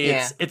 obviously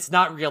it's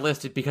not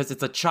realistic because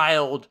it's a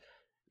child.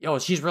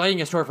 She's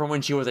relating a story from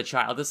when she was a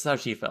child. This is how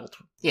she felt.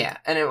 Yeah,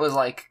 and it was,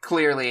 like,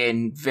 clearly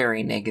a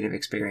very negative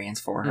experience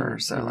for her,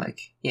 so,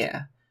 like,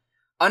 yeah.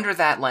 Under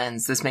that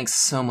lens, this makes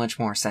so much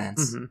more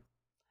sense.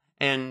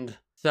 And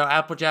so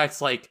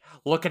Applejack's, like,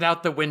 looking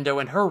out the window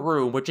in her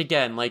room, which,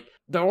 again, like,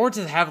 the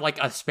Oranges have,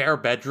 like, a spare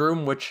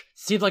bedroom, which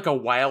seems like a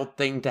wild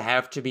thing to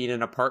have to be in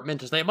an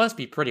apartment, so they must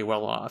be pretty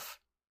well off.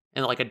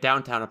 In, like, a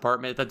downtown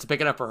apartment that's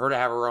big enough for her to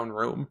have her own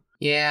room.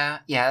 Yeah,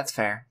 that's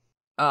fair.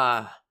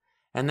 And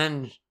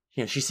then,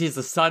 she sees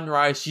the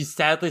sunrise, she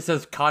sadly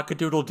says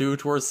cock-a-doodle-doo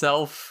to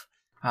herself.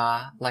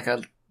 Like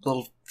a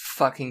little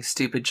fucking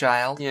stupid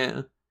child.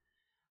 Yeah.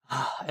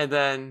 And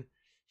then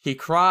she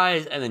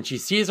cries, and then she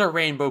sees her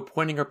rainbow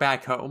pointing her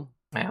back home.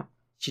 Yeah.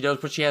 She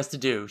knows what she has to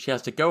do. She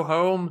has to go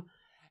home,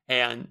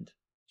 and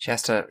she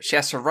has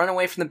to run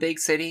away from the big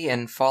city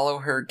and follow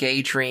her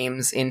gay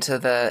dreams into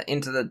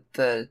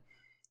the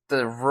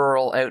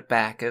rural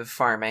outback of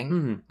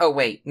farming. Oh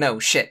wait, no,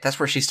 shit, that's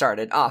where she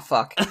started.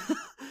 Fuck.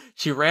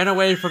 She ran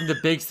away from the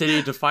big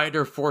city to find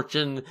her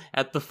fortune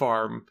at the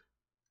farm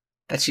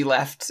that she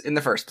left in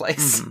the first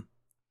place.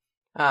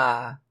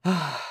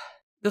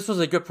 This was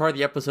a good part of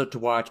the episode to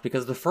watch,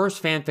 because the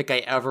first fanfic I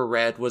ever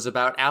read was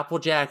about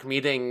Applejack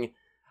meeting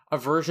a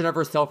version of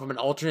herself from an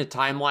alternate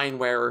timeline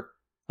where,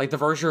 like, the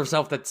version of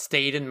herself that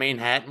stayed in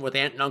Manhattan with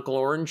Aunt and Uncle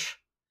Orange.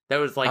 That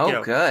was,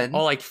 like, good.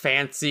 All, like,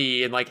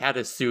 fancy and, like, had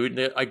a suit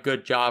and a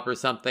good job or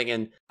something.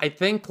 And I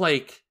think,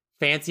 like,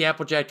 fancy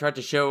Applejack tried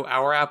to show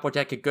our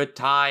Applejack a good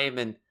time,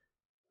 and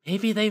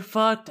maybe they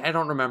fucked? I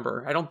don't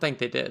remember. I don't think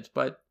they did,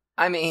 but...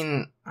 I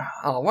mean,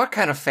 what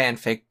kind of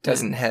fanfic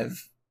doesn't have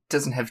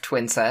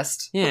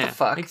twincest? Yeah, what the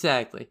fuck?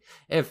 Exactly.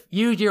 If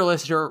you, dear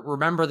listener,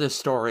 remember this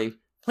story,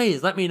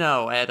 please let me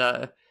know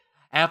at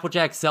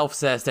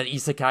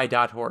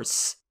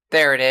applejackselfcest@isekai.horse.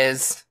 There it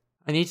is.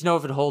 I need to know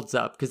if it holds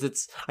up,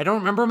 because I don't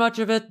remember much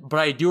of it, but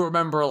I do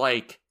remember,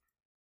 like,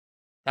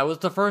 that was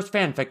the first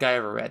fanfic I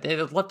ever read.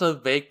 It left a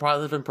vague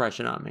positive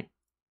impression on me.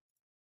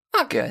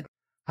 Oh, good.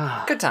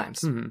 Good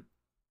times.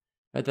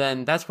 But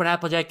then that's when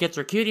Applejack gets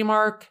her cutie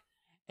mark,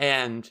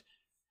 and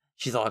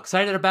she's all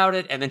excited about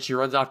it, and then she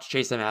runs off to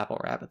chase some apple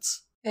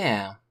rabbits.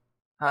 Yeah.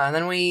 And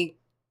then we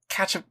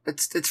catch up.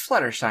 It's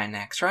Fluttershy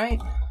next,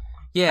 right?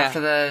 Yeah.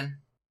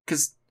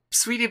 Because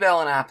Sweetie Belle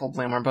and Apple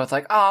Bloom are both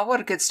like, "Oh, what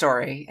a good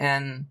story,"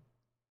 and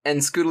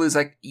Scootaloo's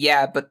like,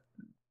 "Yeah, but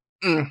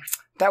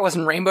that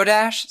wasn't Rainbow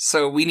Dash,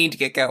 so we need to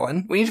get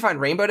going. We need to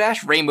find Rainbow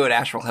Dash. Rainbow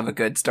Dash will have a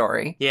good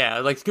story." Yeah,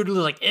 like Scootaloo's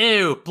like,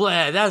 "Ew,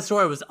 blah, that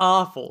story was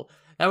awful.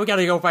 Now we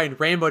gotta go find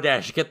Rainbow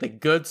Dash to get the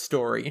good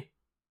story."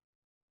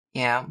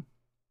 Yeah.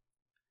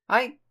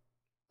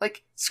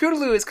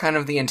 Scootaloo is kind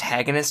of the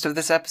antagonist of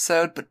this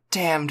episode, but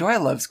damn, do I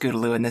love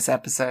Scootaloo in this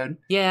episode.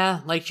 Yeah,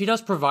 like, she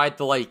does provide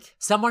the, like,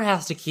 someone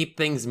has to keep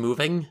things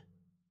moving.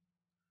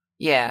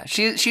 Yeah,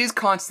 she's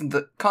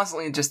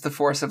constantly just the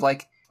force of,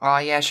 like, "Oh,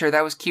 yeah, sure,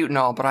 that was cute and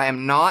all, but I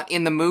am not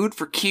in the mood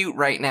for cute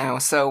right now,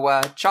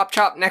 so, chop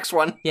chop, next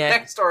one. Yeah.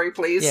 Next story,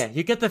 please." Yeah,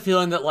 you get the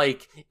feeling that,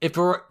 like, if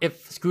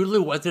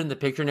Scootaloo wasn't in the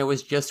picture and it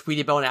was just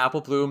Sweetie Belle and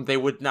Apple Bloom, they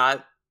would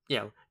not,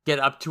 get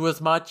up to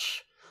as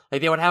much. Like,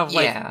 they would have,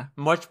 like,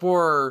 much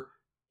more,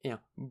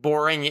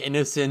 boring,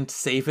 innocent,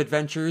 safe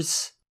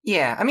adventures.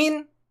 Yeah, I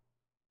mean,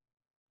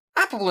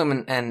 Apple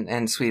Bloom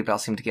and Sweetie Belle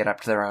seem to get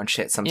up to their own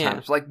shit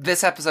sometimes. Yeah. Like,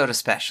 this episode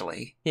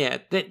especially. Yeah,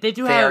 they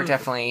do They are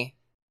definitely...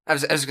 I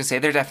was gonna say,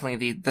 they're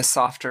definitely the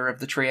softer of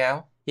the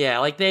trio. Yeah,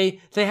 like, they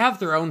have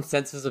their own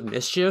senses of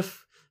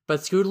mischief,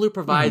 but Scootaloo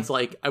provides,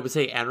 like, I would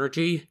say,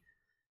 energy.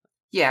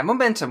 Yeah,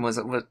 momentum was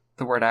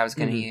the word I was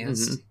gonna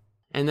use.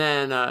 And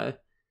then,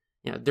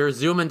 they're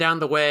zooming down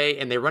the way,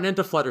 and they run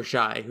into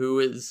Fluttershy, who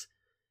is,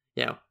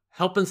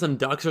 helping some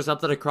ducks or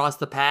something across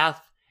the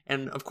path,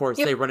 and of course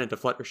they run into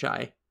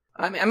Fluttershy.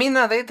 I mean,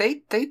 no,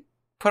 they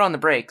put on the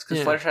brakes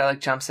because Fluttershy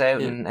like jumps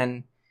out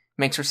and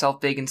makes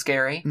herself big and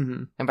scary,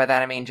 and by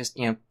that I mean just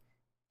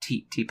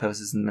T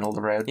poses in the middle of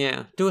the road.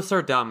 Yeah, to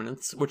assert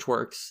dominance, which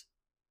works.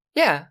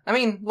 Yeah, I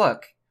mean,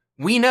 look,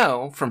 we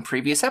know from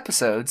previous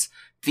episodes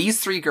these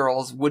three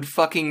girls would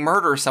fucking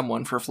murder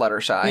someone for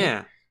Fluttershy.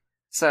 Yeah.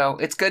 So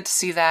it's good to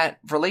see that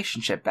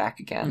relationship back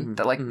again.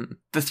 That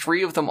the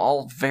three of them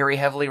all very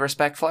heavily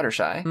respect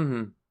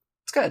Fluttershy.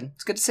 It's good.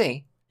 It's good to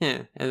see.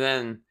 Yeah, and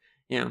then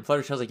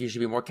Fluttershy's like, you should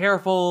be more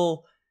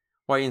careful.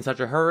 Why are you in such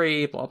a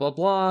hurry? Blah blah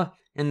blah.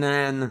 And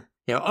then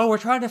oh, we're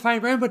trying to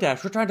find Rainbow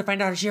Dash. We're trying to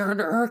find out if she earned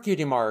her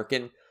cutie mark.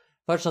 And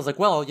Fluttershy's like,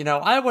 well,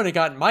 I would have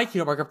gotten my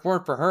cutie mark if it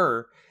weren't for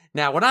her.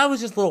 Now, when I was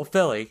just little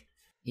Philly.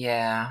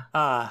 Yeah.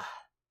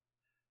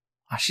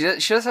 She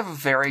does have a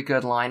very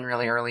good line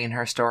really early in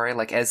her story,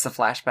 like as the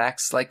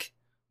flashbacks like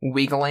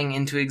wiggling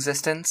into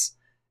existence,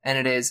 and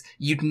it is,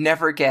 you'd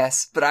never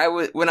guess, but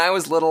when I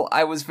was little,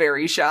 I was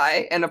very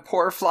shy and a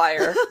poor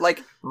flyer.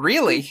 Like,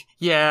 really?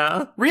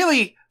 Yeah.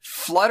 Really?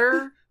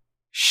 Flutter?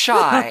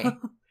 Shy?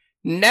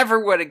 Never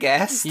would have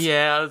guessed.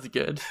 Yeah, that's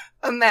good.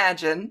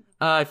 Imagine.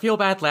 I feel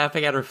bad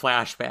laughing at her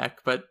flashback,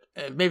 but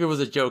maybe it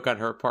was a joke on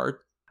her part.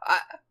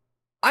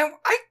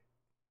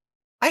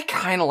 I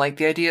kind of like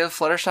the idea of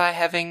Fluttershy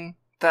having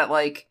that,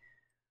 like,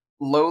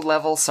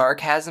 low-level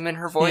sarcasm in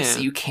her voice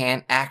that you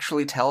can't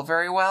actually tell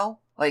very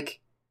well. Like,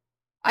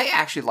 I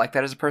actually like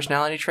that as a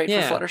personality trait for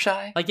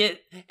Fluttershy. Like,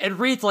 it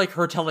reads like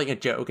her telling a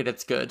joke, and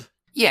it's good.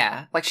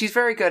 Yeah, like, she's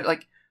very good.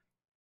 Like,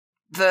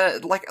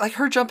 like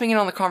her jumping in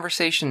on the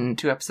conversation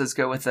 2 episodes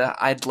ago with the,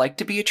 I'd like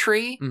to be a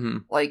tree.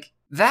 Like,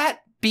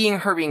 that being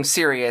her being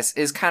serious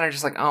is kind of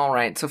just like, all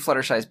right, so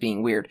Fluttershy's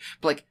being weird.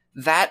 But, like,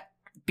 that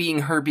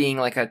being her being,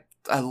 like, a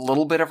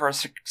little bit of a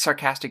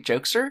sarcastic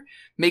jokester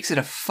makes it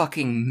a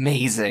fucking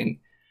amazing.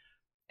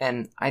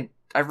 And I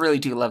really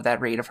do love that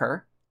read of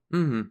her.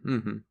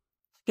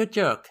 Good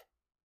joke.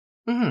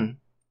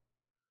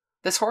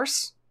 This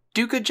horse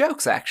do good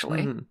jokes,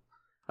 actually.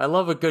 I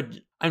love a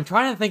good... I'm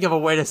trying to think of a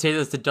way to say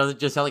this that doesn't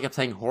just sound like I'm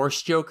saying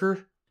horse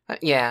joker.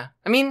 Yeah.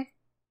 I mean,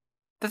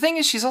 the thing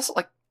is, she's also,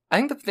 like... I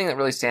think the thing that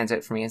really stands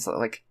out for me is that,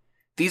 like,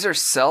 these are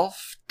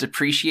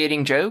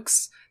self-depreciating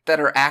jokes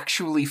that are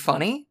actually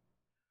funny.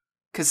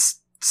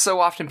 Because so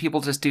often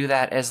people just do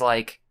that as,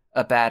 like,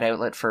 a bad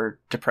outlet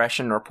for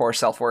depression or poor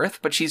self-worth.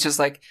 But she's just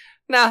like,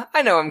 nah,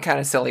 I know I'm kind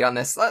of silly on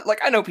this. Like,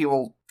 I know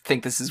people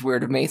think this is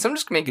weird of me, so I'm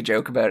just gonna make a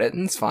joke about it,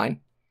 and it's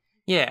fine.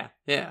 Yeah,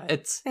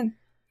 it's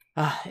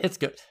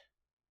good.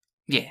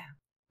 Yeah,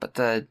 but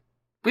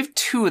we have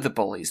 2 of the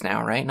bullies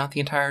now, right? Not the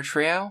entire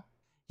trio?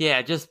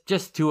 Yeah, just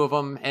 2 of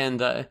them,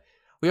 and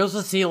we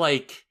also see,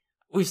 like,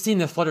 we've seen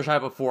this Fluttershy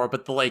before,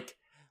 but the, like,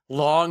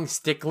 long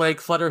stick leg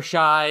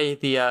Fluttershy,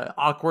 the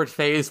awkward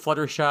phase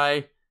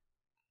Fluttershy.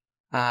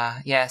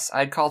 Yes,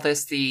 I'd call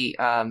this the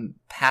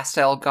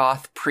pastel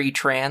goth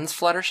pre-trans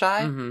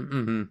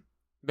Fluttershy.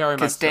 Very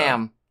much so.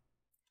 Damn,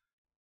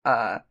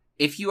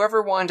 if you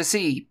ever wanted to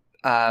see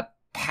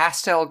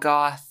pastel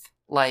goth,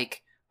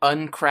 like,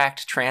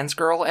 uncracked trans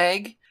girl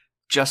egg,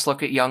 just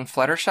look at young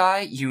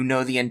Fluttershy, you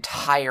know the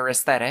entire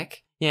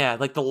aesthetic. Yeah,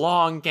 like the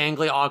long,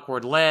 gangly,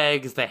 awkward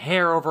legs, the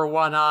hair over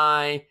one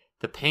eye,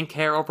 the pink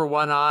hair over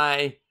one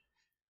eye.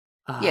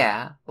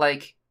 Yeah,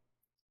 like,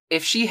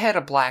 if she had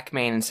a black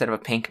mane instead of a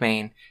pink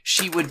mane,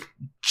 she would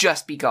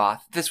just be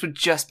goth. This would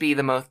just be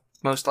the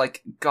most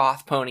like,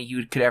 goth pony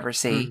you could ever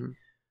see.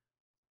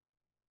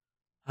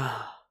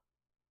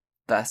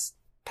 Thus,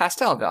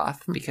 pastel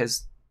goth,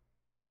 because...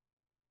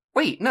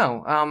 Wait,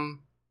 no,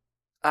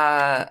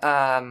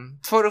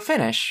 photo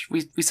finish.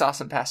 We saw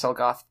some pastel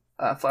goth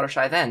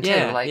Fluttershy then, too.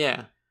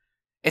 Yeah.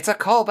 It's a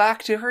callback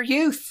to her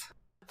youth.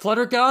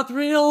 Fluttergoth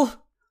real?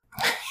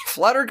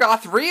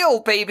 Fluttergoth real,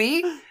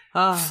 baby!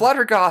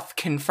 Fluttergoth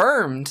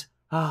confirmed.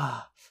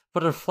 But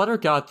if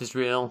Fluttergoth is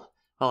real,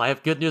 well, I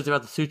have good news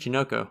about the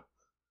Tsuchinoko.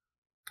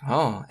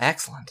 Oh,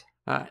 excellent.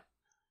 Alright.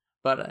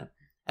 But,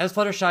 as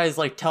Fluttershy is,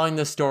 like, telling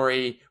the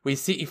story, we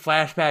see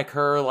flashback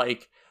her,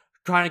 like,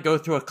 trying to go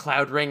through a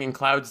cloud ring in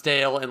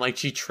Cloudsdale, and, like,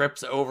 she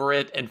trips over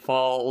it and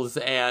falls,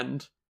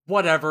 and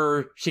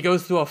whatever. She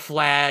goes through a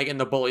flag, and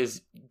the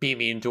bullies be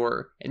mean to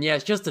her. And yeah,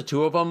 it's just the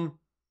 2 of them.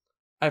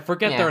 I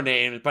forget their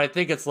names, but I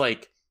think it's,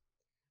 like...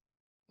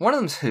 One of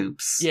them's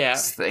Hoops. Yeah.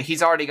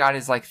 He's already got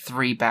his, like,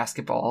 3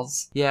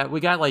 basketballs. Yeah, we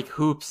got, like,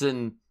 Hoops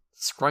and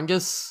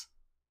Scrungus.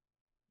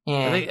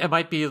 Yeah. I think it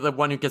might be the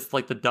one who gets,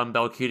 like, the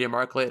dumbbell cutie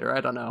mark later.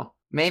 I don't know.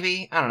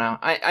 Maybe? I don't know.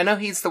 I know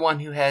he's the one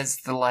who has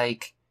the,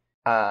 like,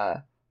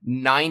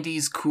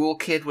 90s cool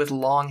kid with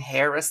long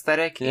hair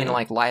aesthetic in,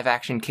 like,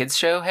 live-action kids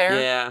show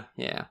hair.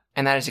 Yeah.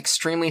 And that is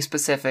extremely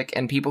specific,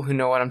 and people who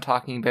know what I'm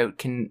talking about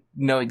can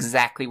know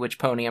exactly which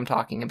pony I'm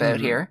talking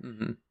about here.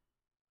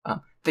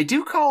 They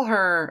do call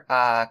her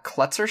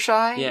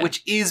Klutzershy,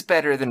 which is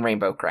better than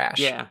Rainbow Crash.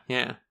 Yeah.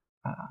 And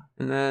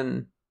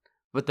then...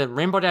 But then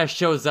Rainbow Dash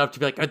shows up to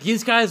be like, are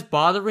these guys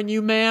bothering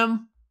you,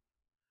 ma'am?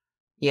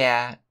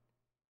 Yeah.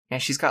 Yeah,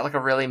 she's got like a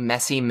really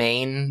messy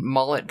mane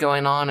mullet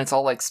going on. It's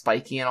all like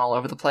spiky and all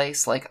over the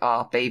place. Like,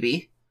 aw,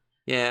 baby.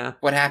 Yeah.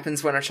 What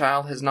happens when a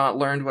child has not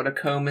learned what a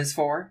comb is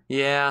for?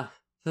 Yeah.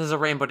 This is a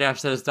Rainbow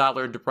Dash that has not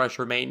learned to brush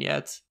her mane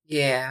yet.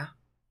 Yeah.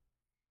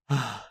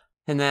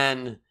 And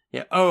then,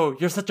 yeah, oh,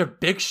 you're such a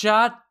big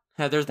shot?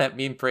 There's that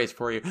meme phrase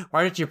for you.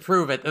 Why didn't you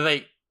prove it? And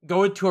they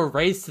go into a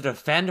race to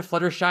defend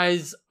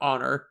Fluttershy's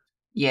honor.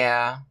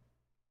 Yeah.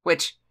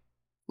 Which,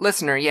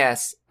 listener,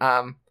 yes,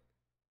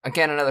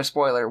 again, another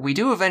spoiler. We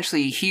do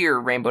eventually hear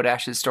Rainbow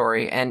Dash's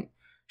story, and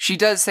she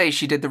does say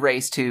she did the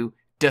race to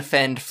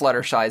defend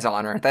Fluttershy's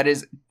honor. That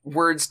is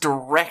words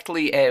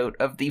directly out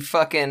of the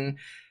fucking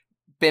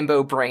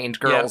bimbo-brained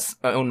girl's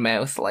own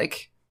mouth.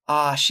 Like,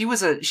 she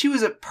was a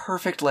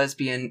perfect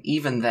lesbian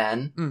even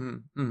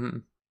then.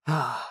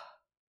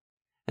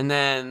 And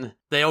then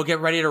they all get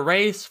ready to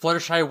race.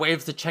 Fluttershy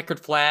waves the checkered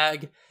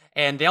flag,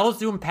 and they all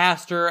zoom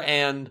past her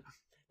and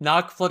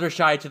knock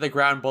Fluttershy to the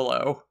ground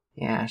below.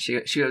 Yeah, she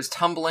goes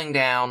tumbling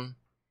down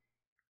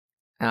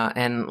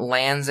and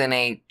lands in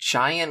a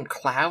giant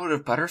cloud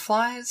of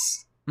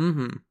butterflies.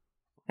 Mm-hmm.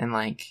 And,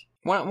 like,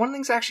 one of the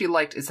things I actually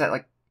liked is that,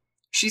 like,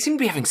 she seemed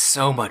to be having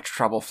so much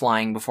trouble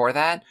flying before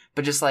that,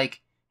 but just,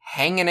 like,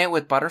 hanging out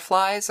with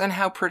butterflies and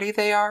how pretty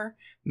they are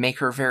make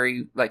her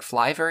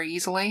fly very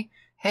easily.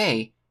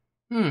 Hey,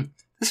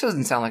 this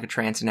doesn't sound like a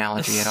trance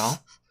analogy at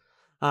all.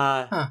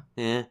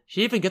 Yeah.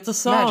 She even gets a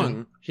song.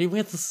 Imagine. She even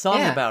gets a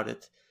song about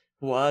it.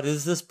 What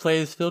is this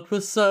place filled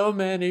with so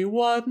many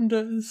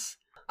wonders?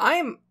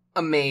 I'm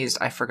amazed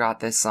I forgot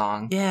this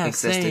song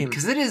existed. Same.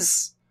 Because it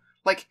is,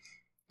 like,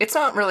 it's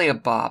not really a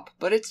bop,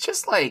 but it's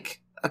just,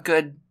 like,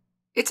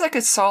 it's like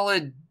a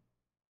solid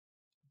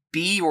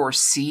B or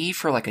C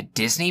for, like, a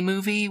Disney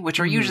movie, which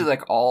are usually,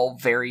 like, all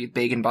very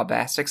big and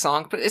bombastic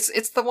songs, but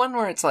it's the one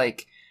where it's,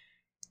 like,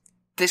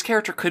 this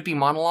character could be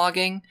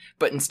monologuing,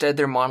 but instead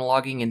they're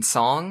monologuing in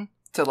song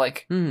to,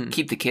 like,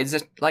 keep the kids,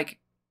 like,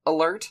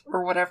 alert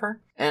or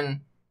whatever.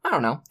 And I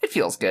don't know, it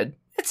feels good.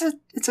 It's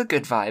a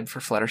good vibe for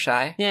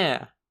Fluttershy.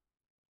 Yeah.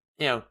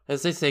 You know,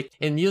 as they say,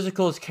 in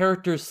musicals,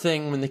 characters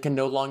sing when they can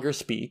no longer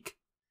speak.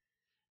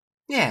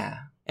 Yeah.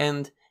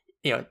 And,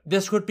 you know,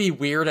 this would be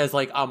weird as,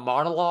 like, a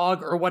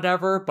monologue or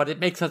whatever, but it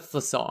makes sense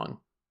the song.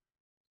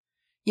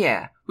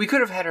 Yeah. We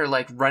could have had her,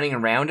 like, running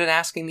around and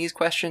asking these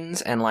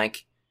questions and,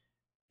 like,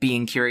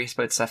 being curious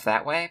about stuff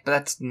that way, but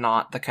that's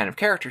not the kind of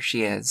character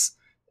she is.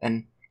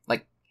 And,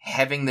 like,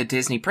 having the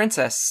Disney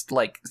princess,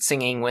 like,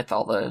 singing with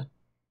all the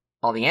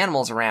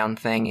animals around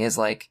thing is,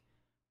 like,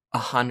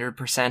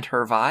 100%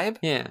 her vibe.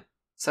 Yeah.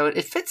 So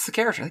it fits the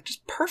character, like,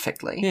 just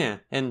perfectly. Yeah,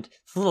 and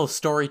the little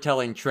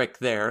storytelling trick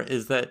there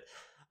is that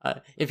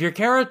if your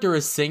character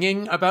is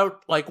singing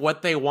about, like,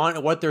 what they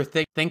want, what they're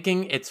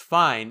thinking, it's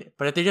fine.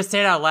 But if they just say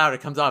it out loud,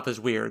 it comes off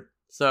as weird.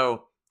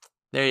 So,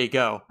 there you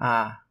go.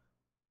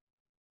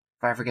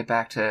 If I ever get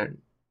back to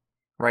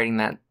writing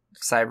that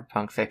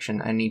cyberpunk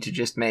fiction, I need to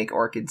just make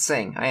Orchid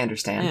sing. I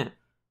understand.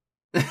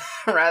 Yeah.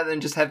 Rather than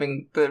just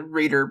having the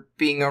reader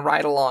being a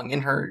ride-along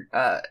in her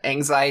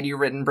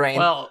anxiety-ridden brain.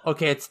 Well,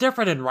 okay, it's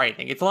different in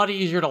writing. It's a lot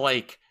easier to,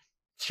 like,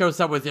 show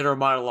someone's inner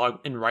monologue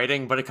in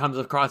writing, but it comes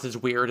across as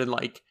weird in,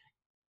 like,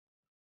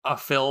 a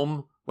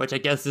film, which I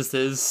guess this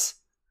is.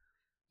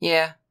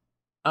 Yeah.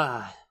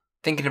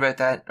 Thinking about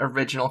that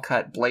original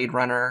cut Blade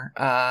Runner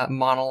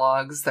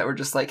monologues that were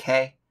just like,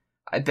 hey,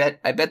 I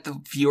bet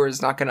the viewer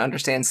is not going to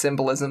understand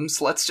symbolisms.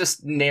 So let's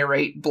just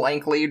narrate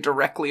blankly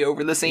directly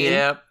over the scene.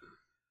 Yep.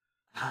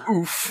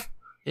 Oof.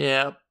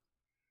 Yep.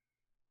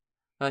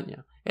 But,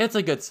 yeah, it's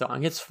a good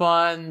song. It's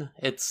fun.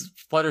 It's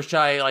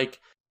Fluttershy, like,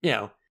 you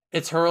know,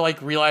 it's her,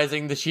 like,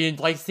 realizing that she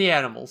likes the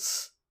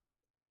animals.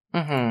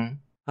 Mm-hmm.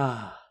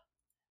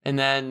 And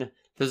then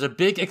there's a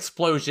big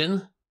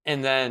explosion,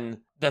 and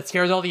then that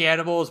scares all the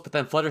animals, but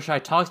then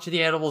Fluttershy talks to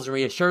the animals and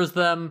reassures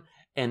them,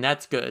 and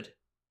that's good.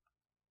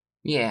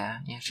 Yeah,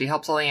 she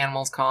helps all the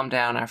animals calm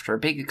down after a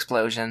big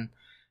explosion,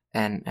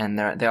 and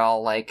they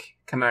all, like,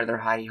 come out of their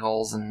hidey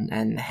holes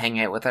and hang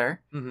out with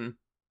her. Mm-hmm.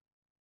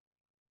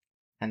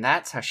 And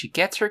that's how she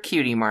gets her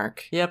cutie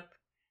mark. Yep.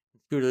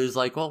 Scooter's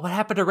like, well, what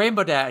happened to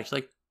Rainbow Dash?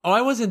 Like, oh,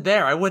 I wasn't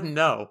there. I wouldn't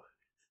know.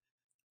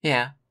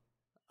 Yeah.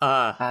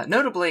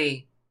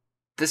 Notably,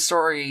 this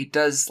story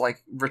does,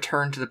 like,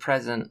 return to the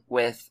present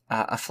with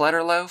a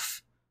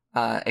Flutterloaf,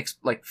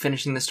 like,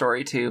 finishing the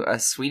story to a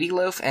Sweetie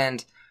Loaf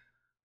and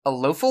a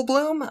Loafle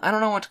Bloom? I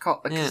don't know what to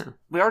call it. Yeah.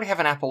 We already have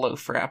an apple loaf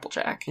for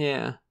Applejack.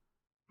 Yeah.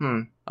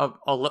 A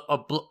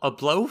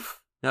bloaf?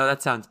 No,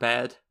 that sounds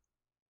bad.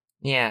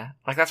 Yeah.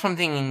 Like, that's what I'm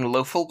thinking,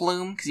 Loafle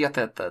Bloom, because you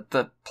got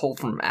the pull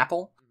from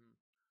apple.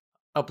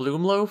 A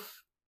bloom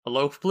loaf? A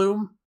loaf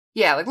bloom?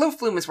 Yeah, like, Loaf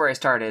Bloom is where I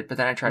started, but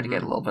then I tried to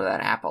get a little bit of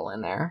that apple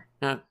in there.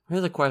 Now,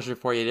 here's a question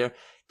for you, dear.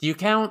 Do you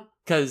count,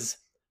 because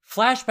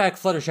Flashback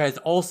Fluttershy is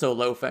also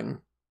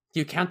loafing. Do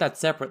you count that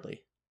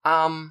separately?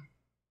 I'm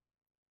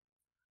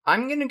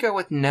gonna go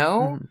with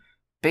no,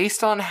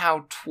 based on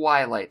how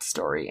Twilight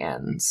Story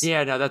ends.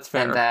 Yeah, no, that's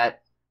fair. And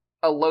that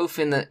a loaf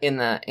in the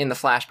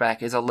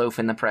flashback is a loaf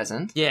in the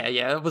present. Yeah,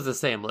 it was the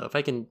same loaf.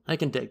 I can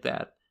dig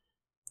that.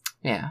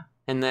 Yeah.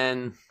 And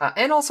then...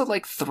 and also,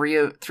 like, three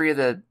of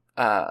the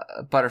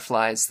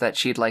butterflies that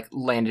she'd, like,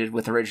 landed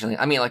with originally.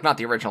 I mean, like, not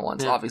the original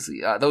ones,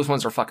 obviously. Those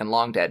ones are fucking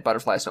long dead.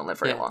 Butterflies don't live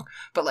very long.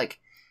 But, like,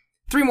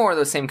 3 more of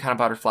those same kind of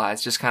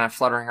butterflies just kind of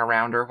fluttering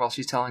around her while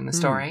she's telling the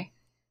story.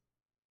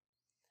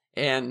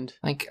 And...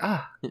 like,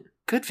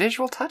 good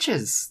visual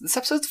touches. This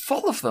episode's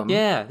full of them.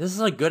 Yeah, this is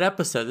a good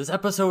episode. This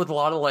episode with a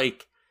lot of,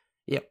 like,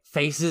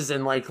 faces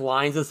and, like,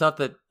 lines and stuff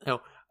that,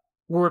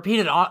 were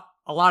repeated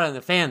a lot in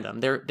the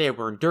fandom. They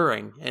were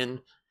enduring.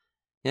 And,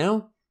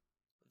 I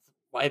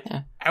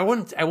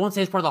won't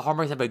say it's part of the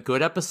hallmarks of a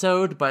good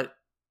episode, but,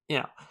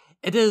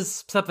 it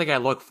is something I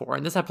look for.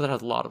 And this episode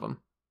has a lot of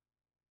them.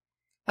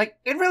 Like,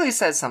 it really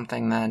says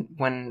something that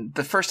when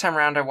the first time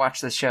around I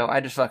watched this show,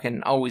 I just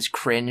fucking always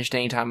cringed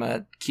anytime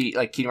a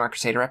Cutie Mark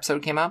Crusader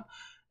episode came out.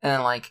 And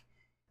then, like,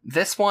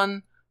 this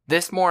one,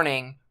 this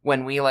morning,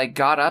 when we, like,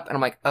 got up, and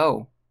I'm like,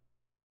 oh,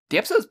 the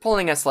episode's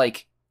pulling us,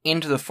 like,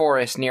 into the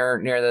forest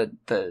near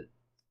the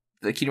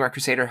Cutie Mark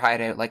Crusader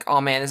hideout. Like,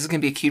 oh man, this is gonna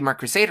be a Cutie Mark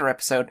Crusader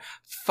episode.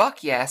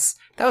 Fuck yes.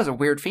 That was a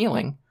weird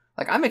feeling.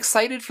 Like, I'm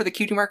excited for the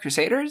Cutie Mark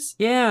Crusaders.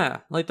 Yeah,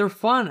 like, they're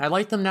fun. I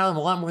like them now a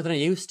lot more than I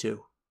used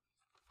to.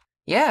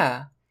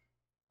 Yeah.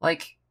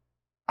 Like,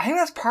 I think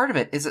that's part of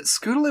it, is that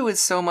Scootaloo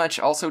is so much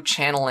also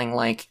channeling,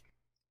 like,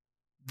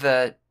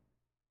 the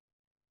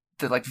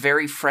like,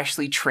 very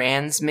freshly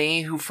trans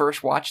me who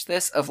first watched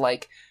this, of,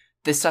 like,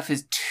 this stuff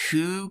is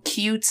too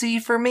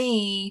cutesy for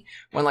me.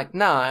 When, like,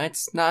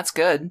 it's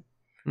good.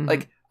 Mm-hmm.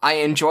 Like, I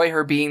enjoy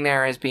her being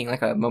there as being,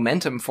 like, a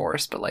momentum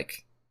force, but,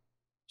 like,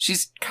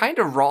 she's kind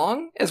of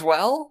wrong as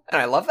well,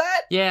 and I love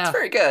that. Yeah. It's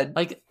very good.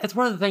 Like, it's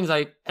one of the things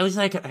I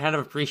kind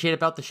of appreciate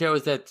about the show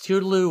is that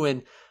Scootaloo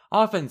and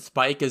often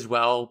Spike as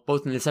well,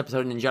 both in this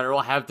episode and in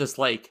general, have this,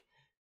 like,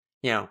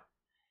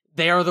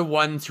 they are the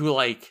ones who,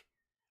 like,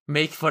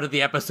 make fun of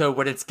the episode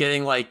when it's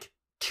getting, like,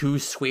 too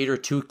sweet or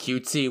too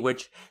cutesy,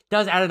 which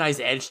does add a nice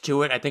edge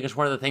to it. I think it's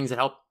one of the things that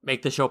helped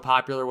make the show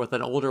popular with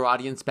an older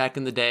audience back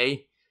in the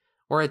day,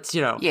 where it's,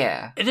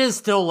 it is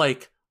still,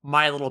 like,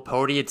 My Little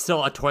Pony. It's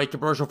still a toy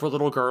commercial for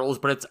little girls,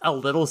 but it's a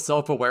little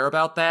self-aware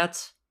about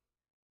that.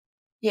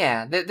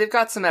 Yeah, they've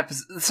got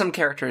some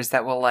characters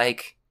that will,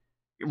 like,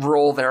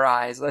 roll their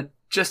eyes at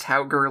just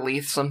how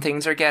girly some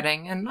things are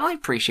getting, and I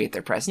appreciate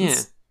their presence.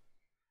 Yeah.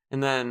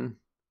 And then,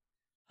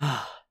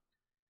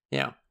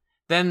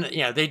 then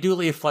they do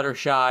leave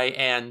Fluttershy,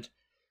 and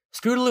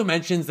Scootaloo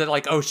mentions that,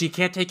 like, she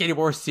can't take any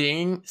more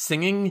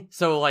singing,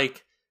 so,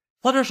 like,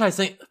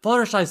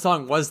 Fluttershy's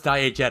song was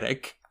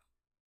diegetic.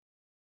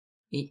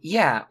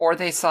 Yeah, or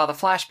they saw the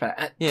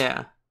flashback.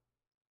 Yeah.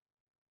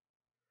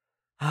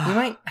 We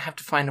might have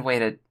to find a way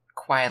to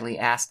quietly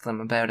ask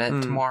them about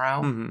it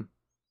tomorrow. Mm-hmm.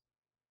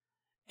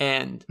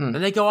 And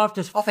then they go off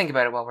to... I'll think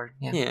about it while we're...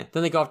 Yeah,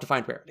 then they go off to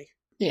find Rarity.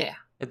 Yeah.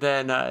 And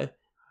then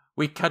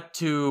we cut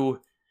to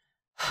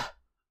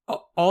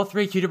all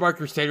 3 Cutie Mark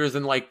Crusaders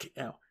in, like,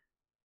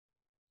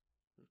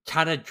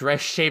 kind of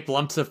dress-shaped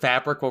lumps of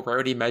fabric while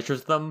Rarity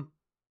measures them.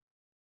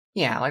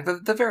 Yeah, like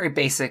the very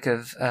basic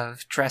of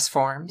dress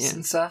forms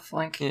and stuff.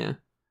 Like,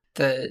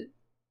 the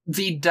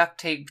duct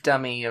tape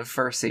dummy of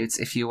fursuits,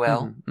 if you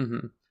will.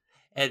 Mm-hmm.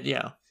 And,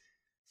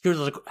 Scootaloo's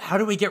like, how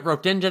do we get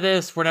roped into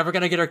this? We're never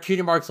going to get our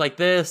cutie marks like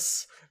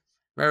this.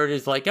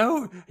 Rarity's like,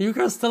 oh, are you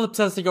guys still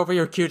obsessing over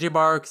your cutie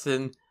marks?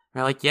 And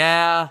they're like,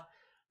 yeah.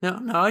 No,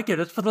 I get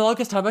it. For the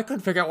longest time, I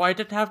couldn't figure out why I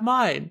didn't have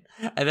mine.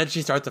 And then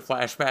she starts a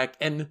flashback.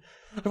 And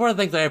one of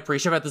the things I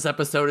appreciate about this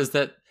episode is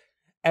that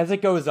as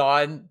it goes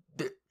on,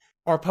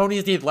 our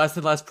ponies need less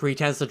and less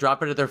pretense to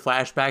drop into their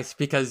flashbacks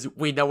because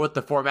we know what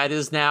the format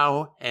is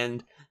now,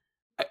 and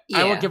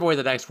I won't give away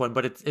the next one,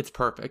 but it's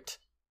perfect.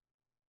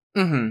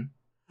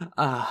 Mm-hmm.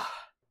 I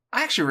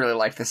actually really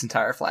like this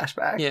entire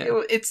flashback.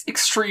 Yeah. It's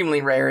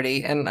extremely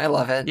Rarity, and I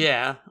love it.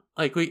 Yeah.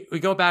 Like, we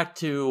go back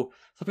to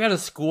some kind of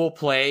school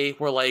play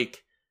where,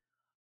 like,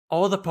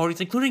 all the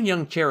ponies, including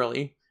young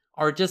Cheerilee,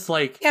 are just,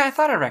 like... Yeah, I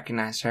thought I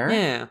recognized her.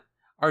 Yeah.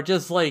 Are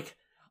just, like...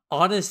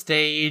 on a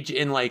stage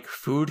in, like,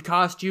 food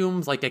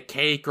costumes, like a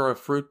cake or a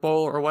fruit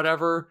bowl or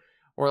whatever,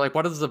 or, like,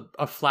 what is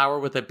a flower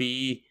with a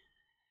bee,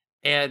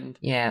 and...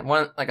 Yeah,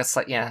 one, like a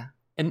slight, yeah.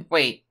 And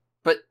wait,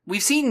 but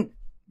we've seen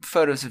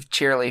photos of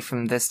Cheerilee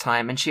from this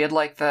time, and she had,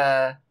 like,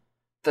 the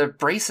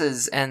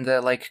braces and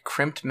the, like,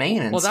 crimped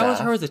mane and stuff. Well, that was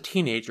her as a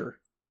teenager.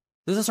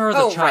 This is her as a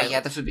child. Oh, right,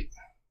 yeah, this would be...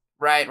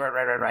 Right.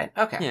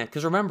 Okay. Yeah,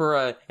 because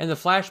remember, in the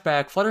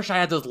flashback, Fluttershy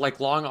had those, like,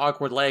 long,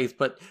 awkward legs,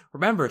 but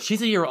remember,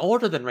 she's a year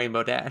older than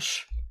Rainbow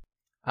Dash.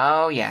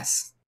 Oh,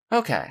 yes.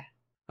 Okay.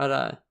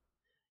 But,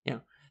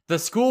 the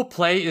school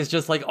play is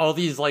just, like, all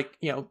these, like,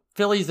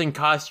 fillies in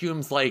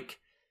costumes, like,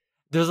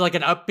 there's, like,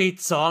 an upbeat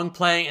song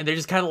playing, and they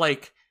just kind of,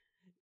 like,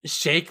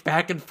 shake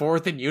back and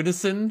forth in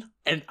unison,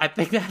 and I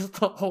think that's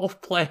the whole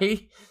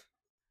play.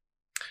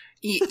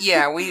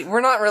 Yeah, we're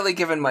not really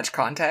given much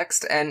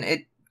context, and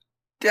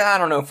I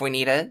don't know if we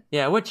need it.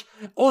 Yeah, which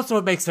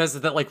also makes sense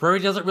that, like,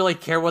 Rarity doesn't really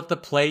care what the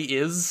play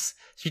is,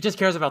 she just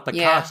cares about the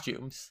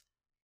costumes.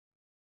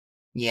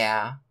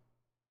 Yeah.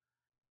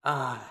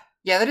 Yeah,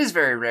 that is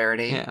very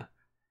Rarity. Yeah.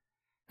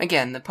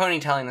 Again, the pony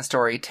telling the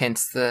story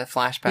tints the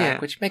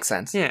flashback, which makes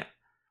sense. Yeah,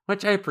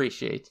 which I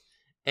appreciate.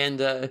 And,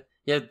 the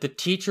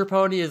teacher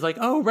pony is like,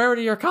 oh,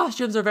 Rarity, your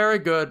costumes are very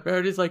good.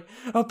 Rarity's like,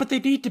 oh, but they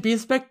need to be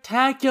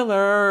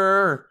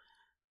spectacular.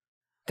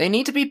 They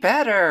need to be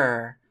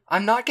better.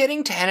 I'm not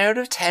getting 10 out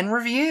of 10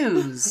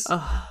 reviews.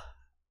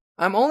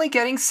 I'm only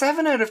getting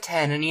 7 out of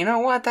 10, and you know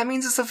what? That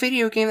means it's a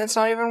video game that's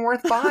not even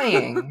worth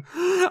buying.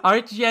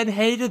 IGN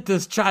hated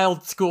this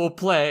child school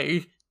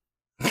play.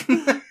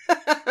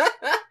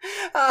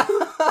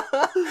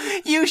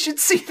 You should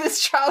see this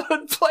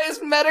childhood play's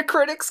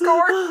Metacritic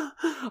score.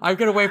 I'm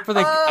gonna wait for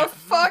the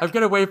fuck. I'm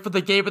gonna wait for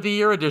the Game of the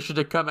Year edition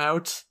to come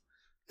out.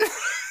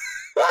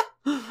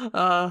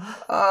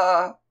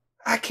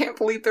 I can't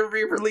believe they're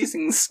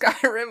re-releasing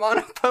Skyrim on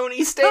a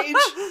pony stage.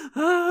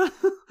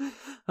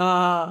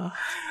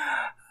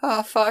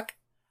 Fuck.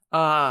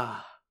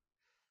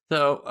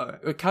 So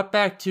we cut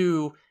back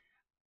to,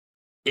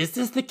 is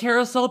this the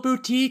Carousel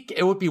Boutique?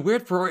 It would be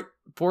weird for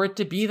it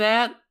to be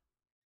that,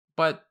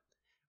 but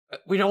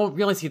we don't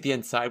really see the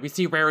inside. We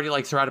see Rarity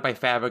like surrounded by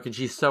fabric and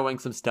she's sewing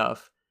some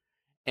stuff.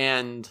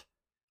 And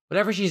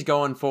whatever she's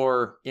going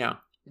for,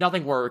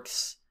 nothing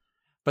works.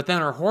 But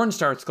then her horn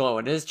starts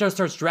glowing and it just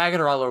starts dragging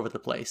her all over the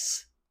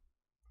place.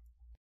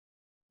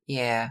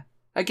 Yeah.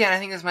 Again, I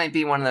think this might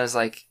be one of those,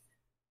 like,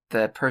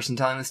 the person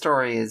telling the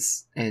story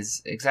is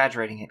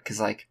exaggerating it, because,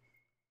 like,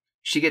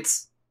 she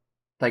gets,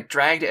 like,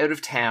 dragged out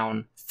of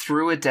town,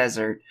 through a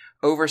desert,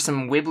 over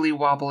some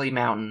wibbly-wobbly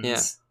mountains.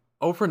 Yeah.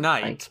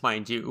 Overnight,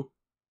 mind you.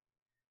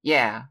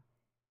 Yeah.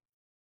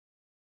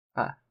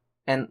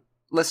 And,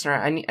 listener,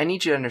 I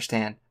need you to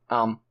understand,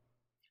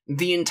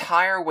 the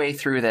entire way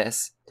through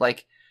this,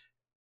 like,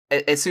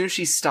 as soon as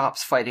she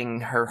stops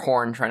fighting her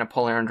horn trying to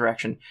pull her in a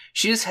direction,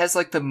 she just has,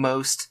 like, the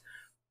most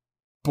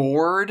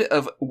bored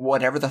of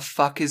whatever the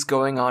fuck is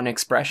going on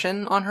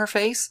expression on her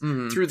face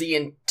through the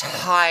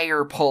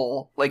entire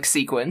pull, like,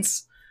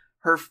 sequence.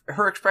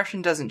 Her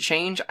expression doesn't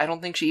change. I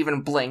don't think she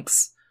even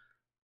blinks.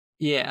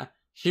 Yeah.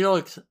 She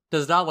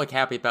does not look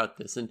happy about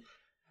this. And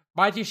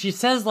mind you, she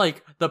says,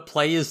 like, the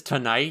play is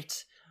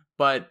tonight,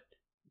 but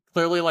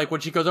clearly, like,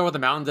 when she goes over the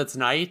mountains, it's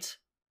night.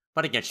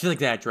 But again, she's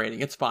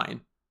exaggerating. It's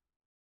fine.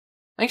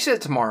 I think she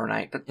said tomorrow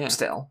night, but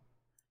still.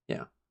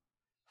 Yeah.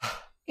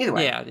 Either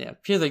way. Yeah.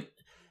 She's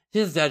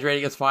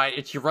exaggerating, it's fine.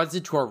 And she runs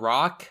into a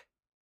rock,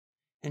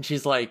 and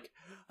she's like,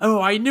 oh,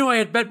 I knew I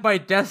had met my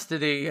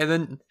destiny. And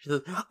then she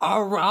says,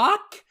 a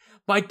rock?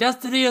 My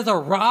destiny is a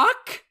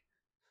rock?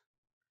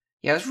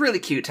 Yeah, it was really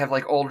cute to have,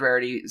 like, old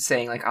Rarity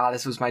saying, like,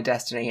 this was my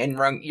destiny,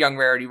 and young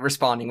Rarity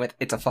responding with,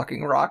 it's a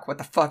fucking rock. What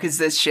the fuck is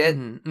this shit?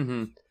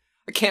 I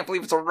can't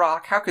believe it's a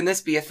rock. How can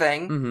this be a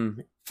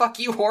thing? Fuck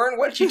you, Horn.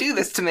 What did you do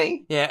this to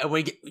me? Yeah,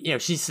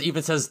 and she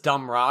even says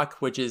dumb rock,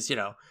 which is,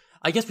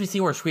 I guess we see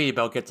where Sweetie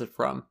Belle gets it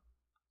from.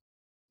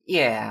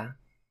 Yeah.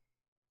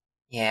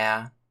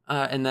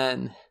 And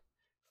then,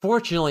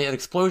 fortunately, an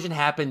explosion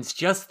happens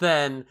just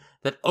then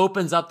that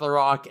opens up the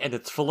rock, and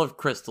it's full of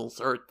crystals,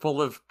 or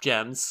full of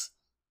gems.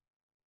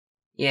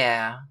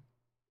 Yeah.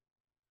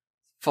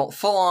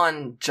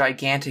 Full-on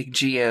gigantic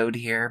geode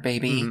here,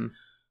 baby.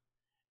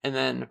 And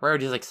then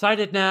Rarity's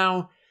excited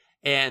now,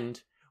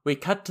 and we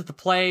cut to the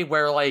play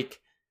where, like,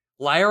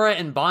 Lyra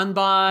and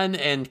Bonbon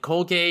and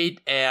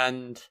Colgate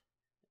and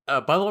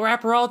Bubble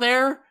Wrap are all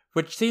there,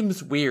 which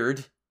seems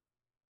weird.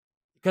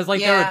 Because,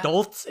 like, they're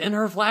adults in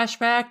her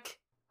flashback.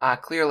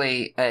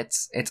 Clearly,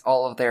 it's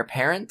all of their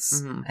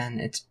parents,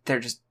 and they're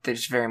just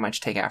very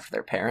much take after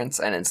their parents,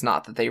 and it's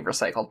not that they've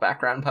recycled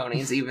background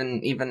ponies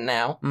even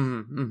now.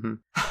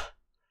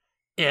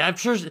 Yeah, I'm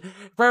sure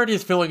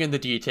Rarity's filling in the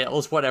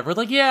details, whatever.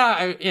 Like,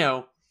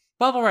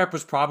 Bubble Wrap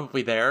was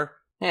probably there.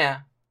 Yeah.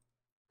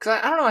 Because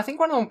I don't know, I think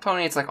one of the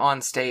ponies, like,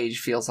 on stage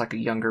feels like a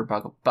younger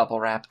Bubble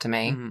Wrap to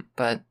me,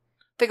 but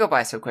they go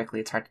by so quickly,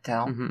 it's hard to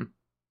tell.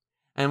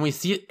 And we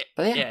see,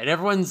 and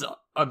everyone's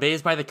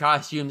amazed by the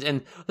costumes,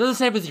 and they're the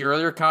same as the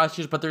earlier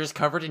costumes, but they're just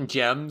covered in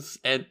gems,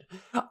 and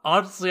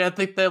honestly, I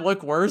think they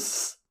look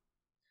worse.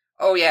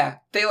 Oh yeah,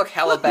 they look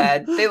hella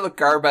bad. They look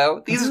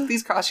garbo.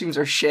 These costumes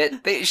are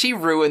shit. She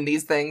ruined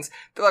these things.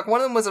 They're like,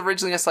 one of them was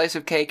originally a slice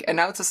of cake, and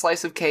now it's a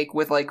slice of cake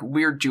with, like,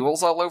 weird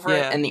jewels all over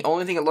it, and the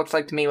only thing it looked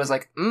like to me was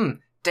like,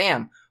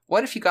 damn,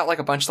 what if you got, like,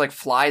 a bunch of, like,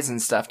 flies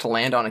and stuff to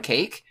land on a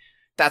cake?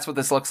 That's what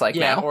this looks like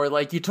now. Yeah, or,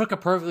 like, you took a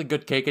perfectly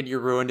good cake and you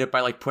ruined it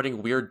by, like,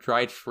 putting weird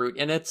dried fruit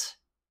in it.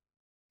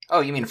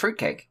 Oh, you mean a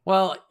fruitcake?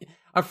 Well,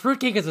 a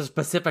fruitcake is a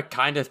specific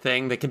kind of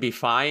thing that can be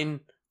fine.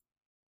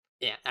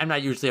 Yeah, I'm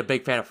not usually a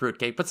big fan of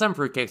fruitcake, but some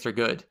fruitcakes are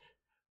good.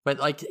 But,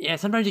 like,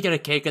 sometimes you get a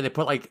cake and they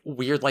put, like,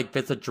 weird, like,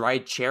 bits of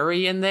dried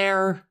cherry in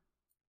there.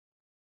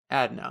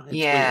 I don't know. It's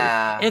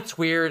weird. It's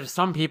weird.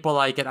 Some people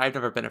like it. I've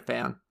never been a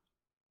fan.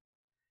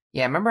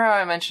 Yeah, remember how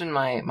I mentioned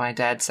my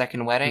dad's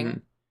second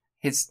wedding?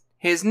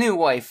 His new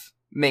wife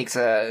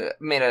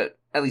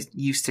at least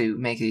used to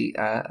make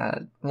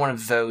one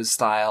of those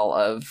style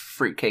of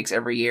fruitcakes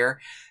every year.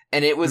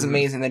 And it was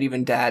amazing that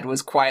even Dad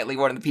was quietly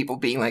one of the people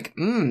being like,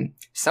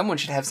 someone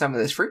should have some of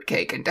this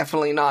fruitcake, and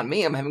definitely not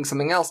me. I'm having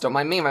something else. Don't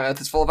mind me. My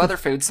mouth is full of other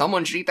food.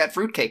 Someone should eat that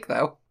fruitcake,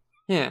 though.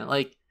 Yeah,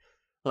 like,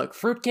 Look,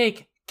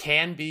 fruitcake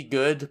can be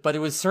good, but it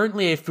was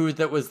certainly a food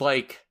that was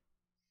like,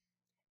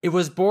 it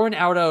was born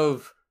out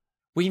of,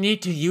 we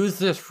need to use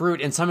this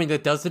fruit in something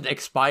that doesn't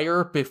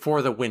expire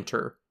before the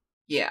winter.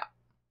 Yeah.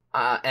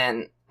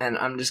 And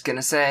I'm just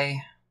gonna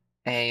say,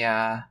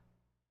 a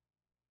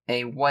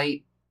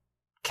white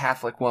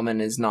Catholic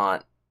woman is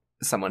not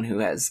someone who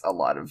has a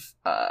lot of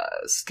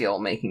skill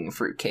making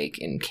fruitcake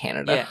in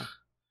Canada.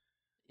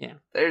 Yeah.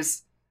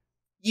 There's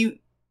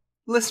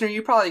listener,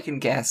 you probably can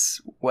guess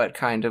what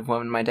kind of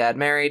woman my dad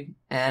married,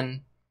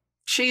 and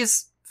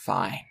she's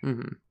fine.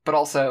 Mm-hmm. But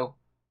also,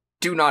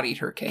 do not eat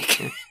her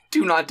cake.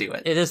 Do not do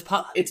it. It's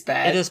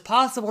bad. It is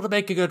possible to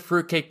make a good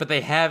fruitcake, but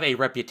they have a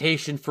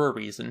reputation for a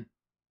reason.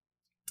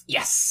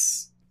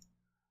 Yes.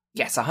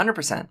 Yes,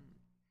 100%.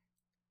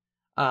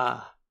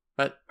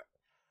 But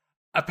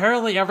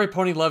apparently every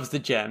pony loves the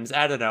gems.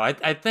 I don't know.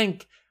 I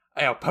think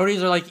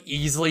ponies are like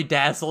easily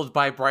dazzled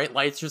by bright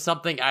lights or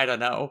something. I don't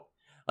know.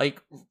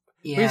 Like,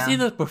 we've seen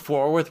this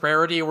before with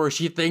Rarity, where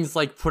she thinks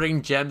like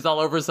putting gems all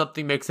over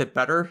something makes it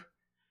better.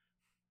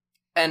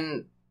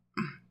 And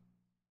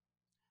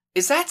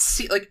is that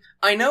like,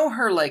 I know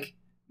her like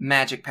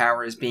magic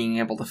power is being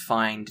able to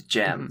find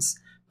gems,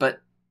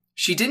 but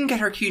she didn't get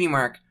her cutie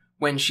mark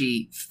when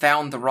she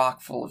found the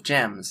rock full of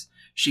gems.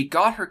 She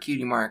got her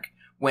cutie mark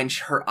when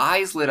her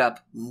eyes lit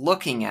up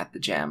looking at the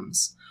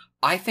gems.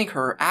 I think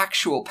her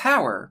actual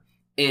power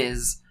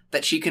is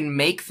that she can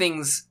make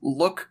things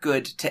look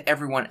good to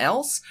everyone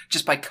else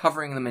just by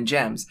covering them in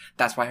gems.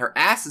 That's why her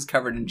ass is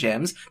covered in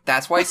gems.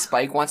 That's why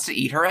Spike wants to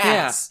eat her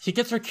ass. Yeah, she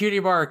gets her cutie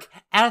mark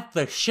at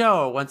the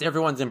show once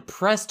everyone's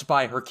impressed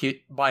by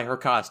her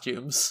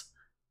costumes.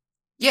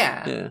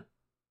 Yeah.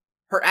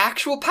 Her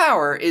actual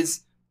power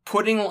is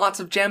putting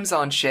lots of gems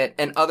on shit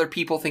and other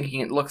people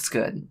thinking it looks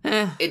good.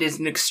 It is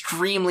an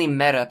extremely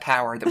meta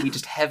power that we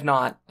just have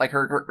not, like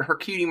her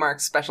cutie mark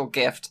special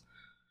gift.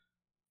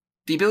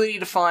 The ability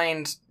to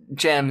find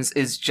gems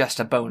is just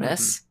a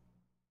bonus.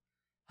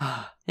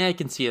 Yeah, I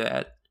can see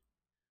that.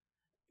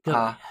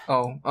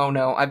 Oh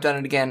no, I've done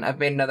it again. I've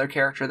made another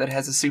character that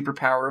has a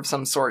superpower of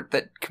some sort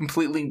that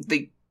completely,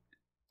 they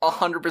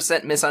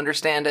 100%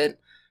 misunderstand it,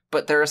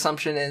 but their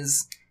assumption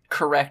is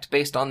correct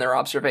based on their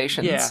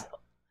observations.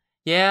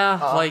 Yeah,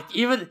 like,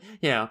 even,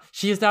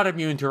 she is not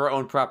immune to her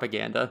own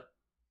propaganda.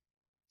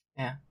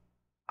 Yeah.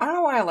 I don't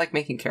know why I like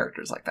making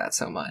characters like that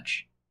so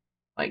much.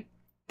 Like,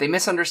 they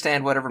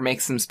misunderstand whatever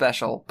makes them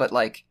special, but,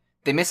 like,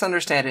 they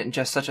misunderstand it in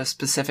just such a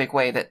specific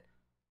way that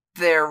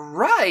they're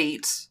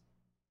right,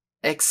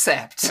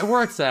 except... It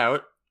works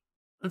out.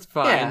 It's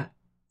fine.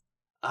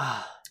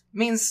 Yeah. It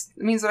means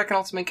that I can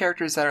also make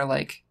characters that are,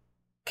 like,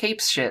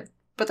 capes shit,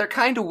 but they're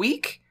kind of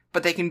weak,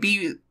 but they can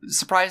be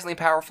surprisingly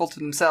powerful to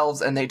themselves,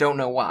 and they don't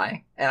know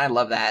why. And I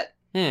love that.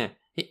 Yeah.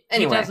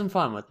 Anyway. Have some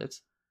fun with it.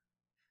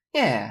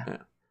 Yeah.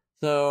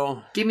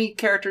 So... give me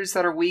characters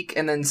that are weak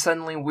and then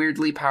suddenly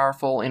weirdly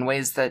powerful in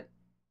ways that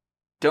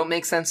don't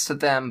make sense to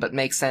them, but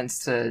make sense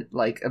to,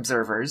 like,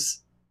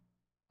 observers.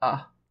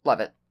 Love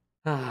it.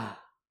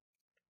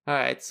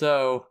 Alright,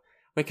 so...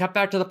 we cut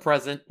back to the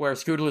present, where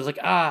Scootaloo's like,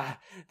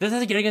 this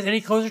isn't getting us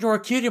any closer to our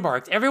cutie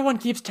marks. Everyone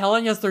keeps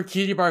telling us their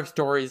cutie mark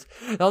stories.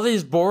 All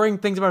these boring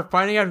things about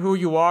finding out who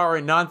you are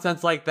and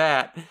nonsense like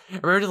that.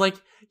 And we're just like,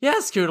 yeah,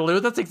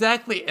 Scootaloo, that's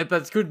exactly it.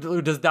 But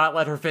Scootaloo does not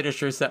let her finish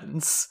her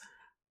sentence.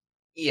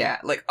 Yeah,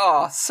 like,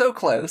 so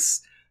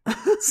close.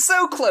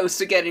 So close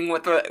to getting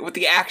what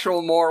the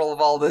actual moral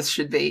of all this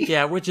should be.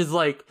 Yeah, which is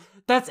like,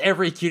 that's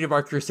every Cutie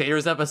Mark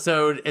Crusaders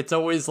episode. It's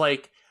always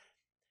like,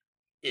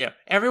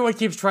 everyone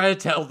keeps trying to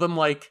tell them,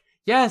 like,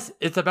 yes,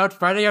 it's about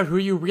finding out who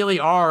you really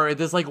are, and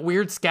this, like,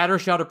 weird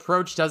scattershot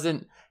approach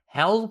doesn't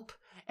help,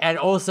 and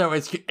also,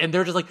 and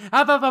they're just like,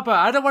 I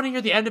don't want to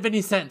hear the end of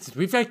any sentences,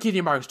 we've got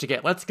cutie marks to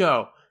get, let's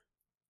go.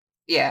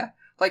 Yeah,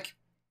 like,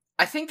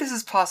 I think this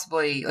is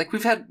possibly, like,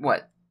 we've had,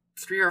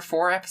 3 or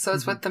 4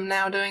 episodes with them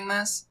now doing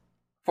this?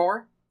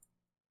 4?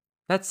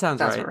 That sounds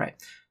right.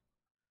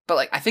 But,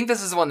 like, I think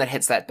this is the one that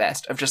hits that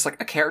best, of just,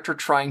 like, a character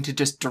trying to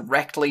just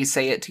directly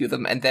say it to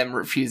them and them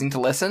refusing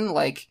to listen.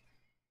 Like,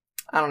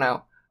 I don't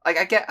know. Like,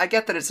 I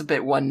get that it's a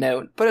bit one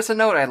note, but it's a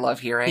note I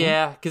love hearing.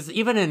 Yeah, because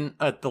even in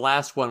the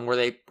last one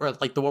the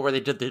one where they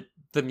did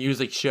the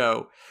music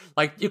show,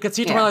 like, you could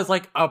see Twilight's,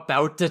 like,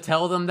 about to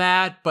tell them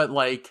that, but,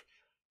 like,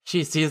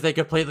 she sees they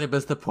completely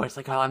missed the point. It's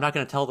like, I'm not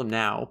going to tell them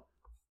now.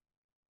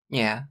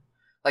 Yeah.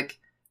 Like,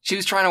 she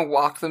was trying to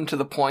walk them to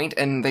the point,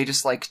 and they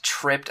just, like,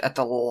 tripped at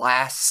the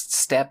last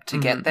step to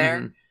get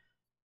there.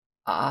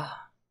 And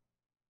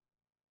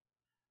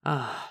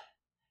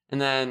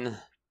then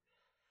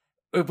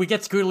we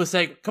get Scootaloo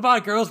saying, come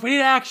on, girls, we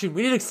need action,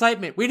 we need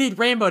excitement, we need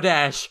Rainbow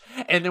Dash.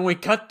 And then we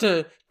cut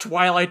to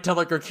Twilight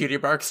telling her cutie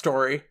mark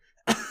story.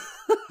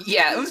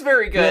 Yeah, it was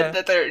very good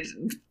that the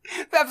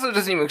episode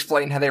doesn't even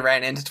explain how they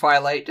ran into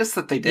Twilight, just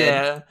that they did.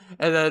 Yeah,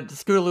 and then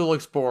Scootaloo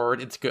looks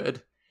bored, it's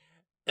good.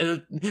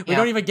 We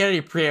don't even get any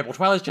preamble.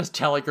 Twilight's just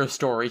telling her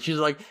story. She's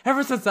like,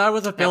 ever since I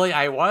was a filly,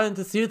 I wanted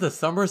to see the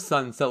summer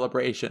sun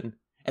celebration.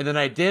 And then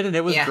I did, and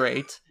it was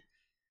great.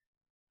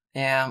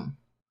 Yeah.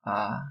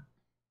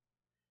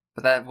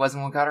 But that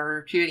wasn't what got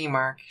her cutie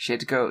mark. She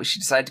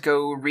decided to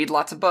go read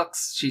lots of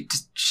books.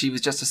 She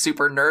was just a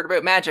super nerd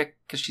about magic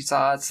because she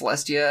saw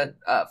Celestia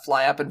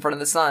fly up in front of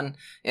the sun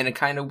in a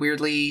kind of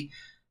weirdly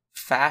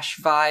Fash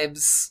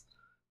vibes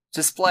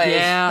display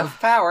of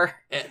power.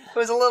 It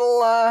was a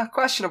little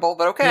questionable,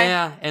 but okay.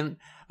 Yeah, and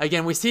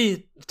again, we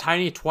see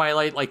tiny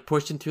Twilight, like,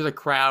 pushing through the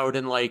crowd,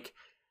 and, like,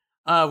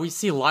 we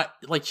see, like,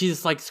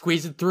 she's, like,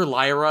 squeezing through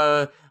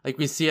Lyra. Like,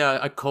 we see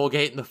a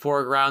Colgate in the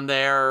foreground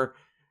there.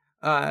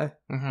 Yeah,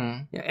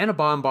 and a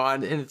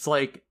bonbon, and it's,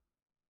 like,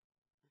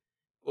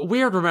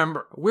 weird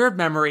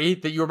memory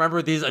that you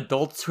remember these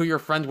adults who you're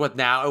friends with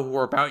now who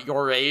are about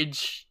your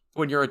age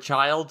when you're a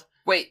child.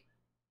 Wait,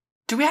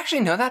 do we actually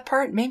know that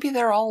part? Maybe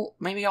all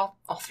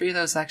three of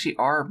those actually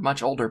are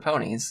much older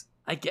ponies.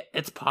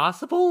 It's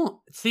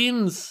possible. It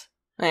seems,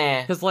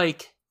 because,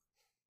 like,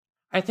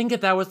 I think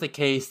if that was the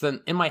case,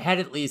 then in my head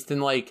at least, then,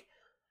 like,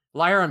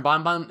 Lyra and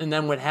Bonbon and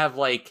them would have,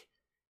 like,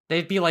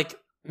 they'd be like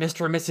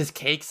Mr. and Mrs.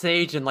 Cake's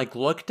age and, like,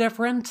 look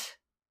different.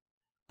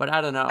 But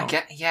I don't know.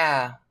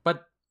 Yeah.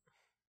 But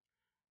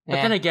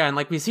then again,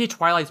 like, we see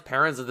Twilight's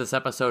parents in this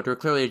episode who are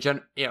clearly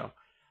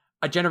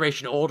a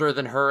generation older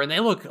than her, and they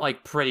look,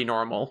 like, pretty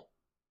normal.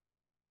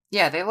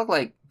 Yeah, they look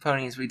like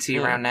ponies we'd see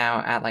around now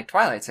at, like,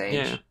 Twilight's age.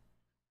 Yeah.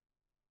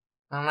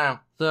 I don't know.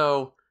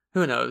 So,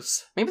 who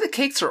knows? Maybe the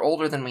Cakes are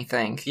older than we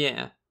think.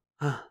 Yeah.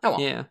 Oh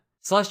well. Yeah.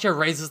 Celestia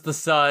raises the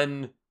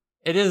sun.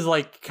 It is,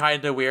 like,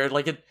 kind of weird.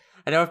 Like,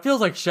 I know it feels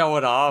like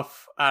showing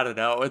off. I don't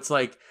know. It's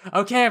like,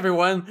 okay,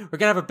 everyone, we're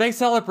gonna have a big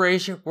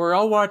celebration. We're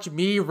all watch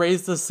me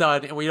raise the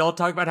sun, and we all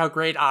talk about how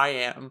great I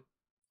am.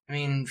 I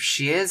mean,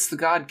 she is the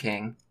God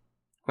King.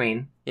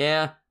 Queen.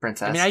 Yeah.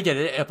 Princess. I mean, I get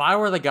it. If I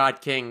were the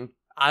God King,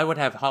 I would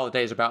have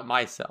holidays about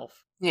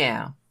myself.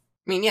 Yeah.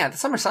 I mean, yeah, the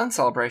Summer Sun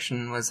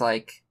celebration was,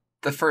 like,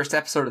 the first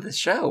episode of this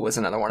show was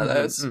another one of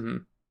those.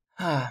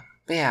 But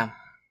yeah.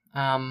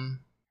 And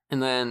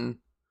then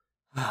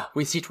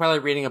we see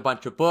Twilight reading a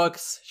bunch of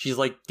books. She's,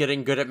 like,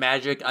 getting good at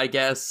magic, I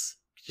guess.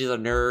 She's a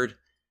nerd.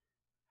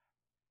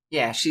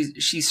 Yeah,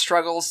 she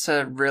struggles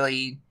to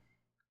really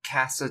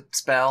cast a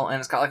spell, and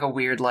it's got, like, a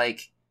weird,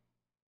 like,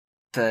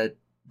 the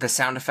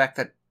sound effect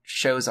that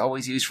shows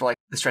always used for, like,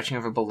 the stretching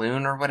of a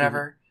balloon or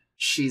whatever.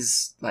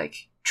 She's,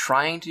 like,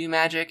 trying to do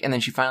magic, and then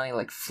she finally,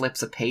 like,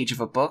 flips a page of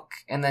a book,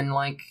 and then,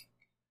 like,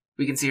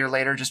 we can see her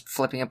later just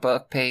flipping a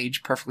book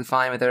page perfectly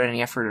fine without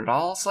any effort at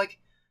all. It's like,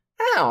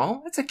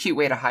 oh, that's a cute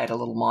way to hide a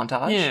little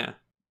montage. Yeah.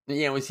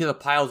 Yeah, we see the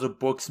piles of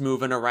books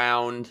moving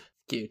around.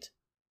 Cute.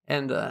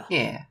 And,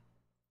 yeah.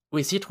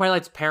 We see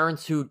Twilight's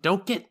parents who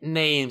don't get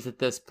names at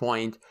this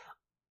point.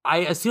 I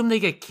assume they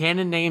get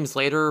canon names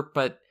later,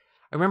 but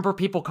I remember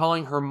people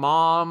calling her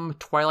mom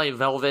Twilight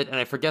Velvet, and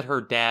I forget her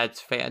dad's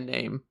fan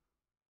name.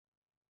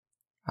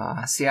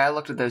 See, I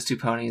looked at those two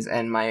ponies,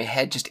 and my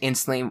head just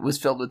instantly was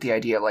filled with the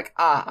idea of, like,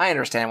 I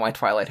understand why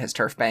Twilight has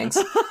turf bangs.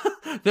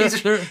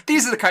 These are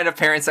the kind of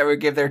parents that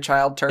would give their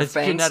child turf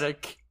bangs. It's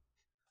genetic.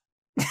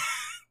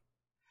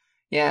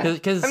 Yeah.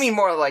 I mean,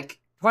 more like,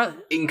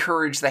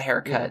 encourage the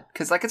haircut.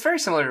 Because, like, it's very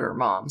similar to her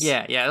mom's.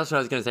 Yeah, that's what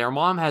I was going to say. Her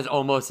mom has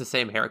almost the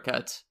same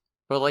haircut,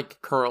 but,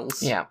 like,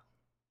 curls. Yeah.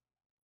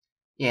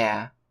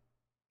 Yeah.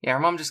 Yeah, her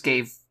mom just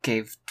gave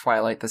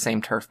Twilight the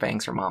same turf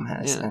bangs her mom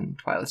has, and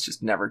Twilight's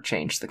just never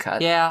changed the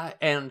cut. Yeah,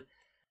 and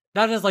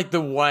that is, like,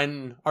 the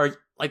one,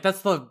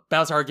 that's the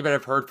best argument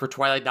I've heard for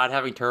Twilight not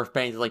having turf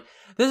bangs. Like,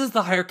 this is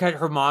the haircut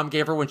her mom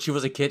gave her when she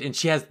was a kid, and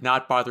she has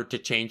not bothered to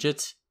change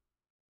it.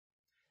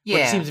 Yeah.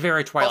 Which seems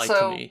very Twilight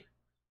to me.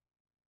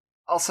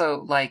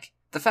 Also, like,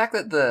 the fact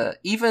that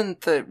even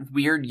the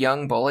weird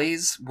young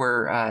bullies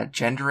were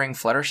gendering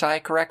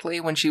Fluttershy correctly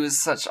when she was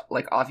such,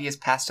 like, obvious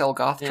pastel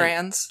goth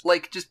trans,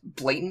 like, just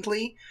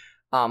blatantly.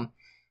 I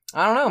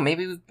don't know,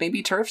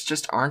 maybe TERFs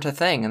just aren't a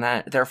thing, and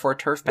that therefore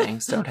TERF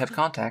bangs don't have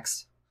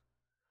context.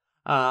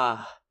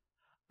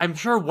 I'm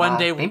sure one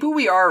day... Maybe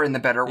we are in the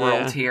better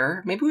world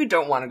here. Maybe we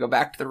don't want to go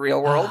back to the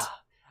real world.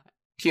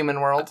 Human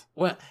world.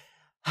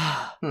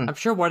 I'm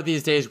sure one of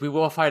these days we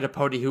will find a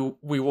pony who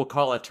we will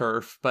call a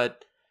TERF,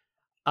 but...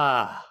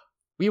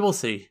 we will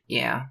see.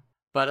 Yeah.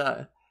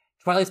 But,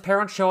 Twilight's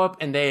parents show up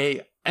and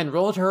they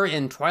enrolled her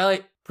in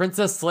Twilight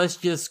Princess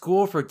Celestia's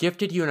School for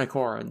Gifted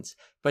Unicorns,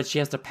 but she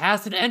has to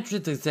pass an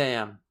entrance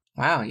exam.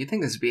 Wow, you'd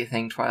think this would be a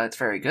thing Twilight's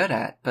very good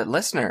at, but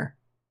listener,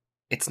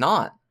 it's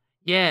not.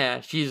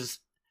 Yeah, she's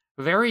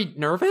very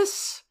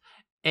nervous,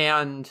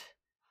 and...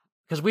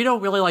 because we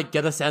don't really, like,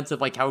 get a sense of,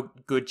 like, how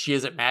good she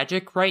is at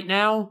magic right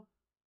now.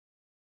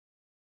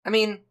 I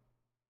mean...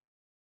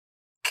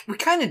 we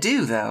kind of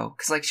do, though,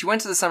 because, like, she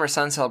went to the Summer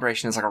Sun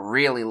celebration as, like, a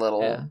really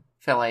little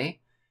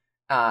filly,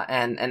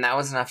 and that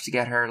was enough to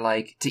get her,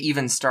 like, to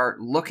even start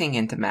looking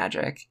into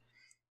magic,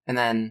 and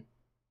then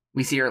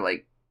we see her,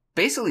 like,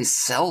 basically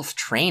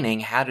self-training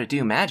how to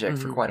do magic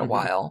for quite a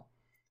while,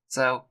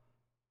 so,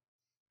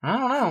 I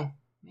don't know,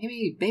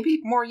 maybe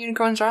more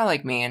unicorns are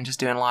like me and just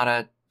doing a lot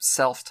of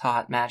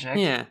self-taught magic.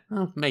 Yeah,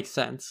 well, makes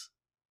sense.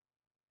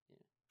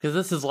 Because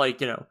this is, like,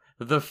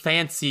 the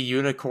fancy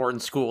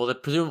unicorn school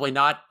that presumably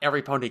not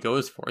every pony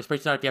goes for,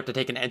 especially not if you have to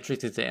take an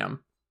entrance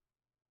exam.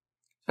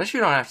 Especially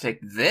you don't have to take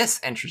this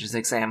entrance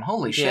exam.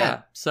 Holy shit.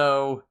 Yeah,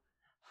 so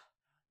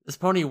this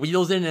pony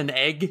wheels in an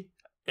egg.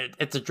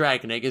 It's a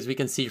dragon egg, as we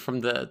can see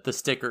from the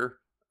sticker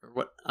or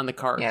what on the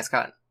card. Yeah, it's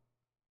got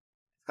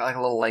like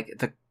a little, like,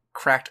 the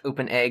cracked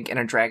open egg and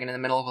a dragon in the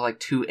middle with, like,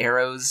 2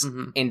 arrows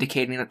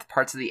indicating that the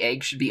parts of the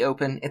egg should be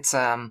open. It's,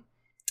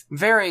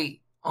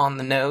 very on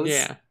the nose.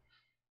 Yeah.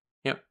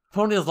 Yeah.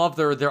 Ponies love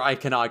their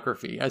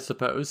iconography, I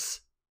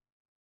suppose.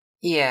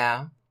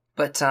 Yeah,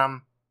 but,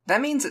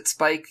 that means that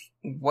Spike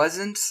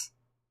wasn't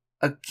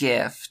a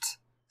gift.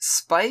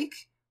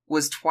 Spike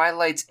was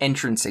Twilight's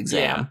entrance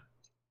exam.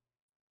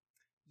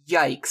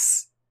 Yeah.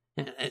 Yikes.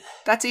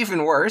 That's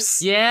even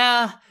worse.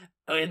 Yeah.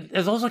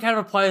 It also kind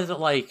of implies that,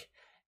 like,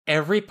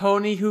 every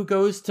pony who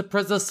goes to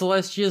Princess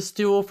Celestia's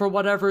duel for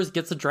whatever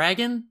gets a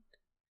dragon?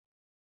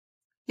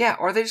 Yeah,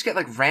 or they just get,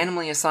 like,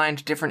 randomly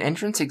assigned different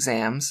entrance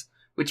exams,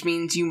 which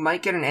means you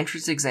might get an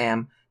entrance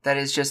exam that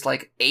is just,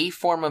 like, a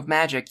form of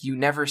magic you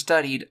never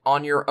studied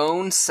on your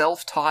own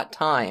self-taught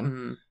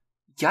time.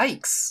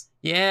 Yikes.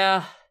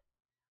 Yeah.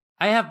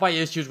 I have my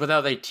issues with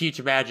how they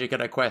teach magic at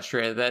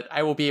Equestria that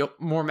I will be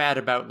more mad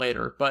about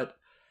later, but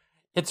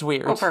it's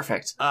weird. Oh,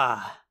 perfect.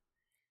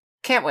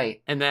 Can't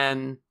wait. And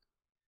then...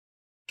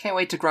 Can't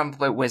wait to grumble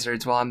about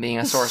wizards while I'm being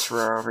a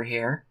sorcerer over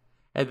here.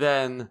 And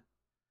then,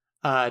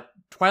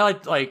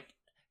 Twilight, like,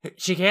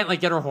 she can't,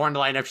 like, get her horn to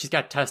line up. She's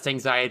got test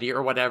anxiety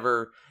or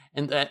whatever.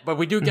 But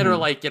we do get her,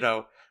 like,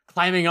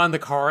 climbing on the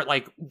cart,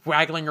 like,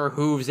 waggling her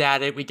hooves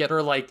at it. We get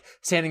her, like,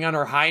 standing on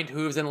her hind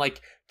hooves and,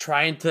 like,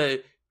 trying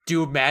to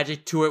do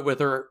magic to it with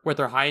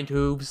her hind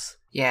hooves.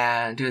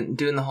 Yeah,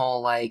 doing the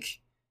whole, like,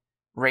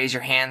 raise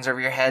your hands over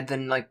your head,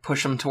 then, like,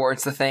 push them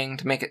towards the thing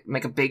to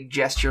make a big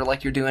gesture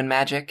like you're doing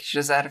magic. She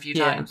does that a few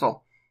times.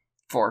 Well,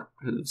 4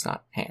 hooves,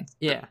 not hands.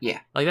 Yeah. Yeah.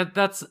 Like,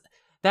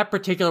 that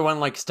particular one,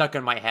 like, stuck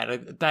in my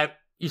head. That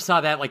you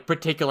saw that, like,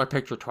 particular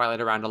picture of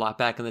Twilight around a lot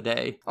back in the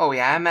day. Oh,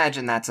 yeah, I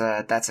imagine that's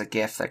a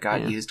gif that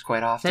got used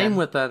quite often. Same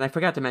with, and I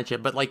forgot to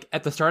mention, but, like,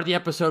 at the start of the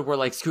episode where,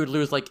 like,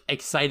 Scootaloo's, like,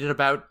 excited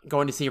about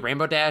going to see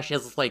Rainbow Dash, he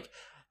has this, like,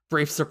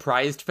 brief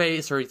surprised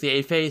face, or the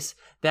A face,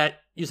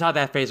 that you saw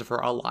that face of her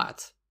a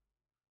lot.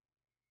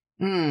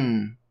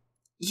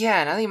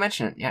 Yeah, now that you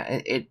mention it,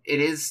 yeah, it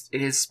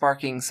is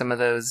sparking some of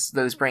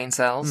those brain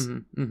cells.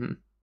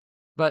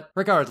 But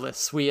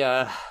regardless,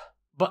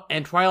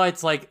 and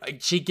Twilight's like,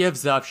 she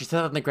gives up, she sits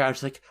on the ground,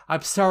 she's like,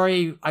 I'm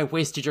sorry I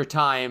wasted your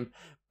time,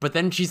 but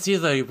then she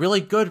sees a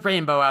really good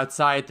rainbow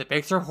outside that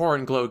makes her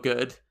horn glow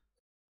good.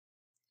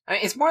 I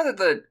mean, it's more that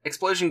the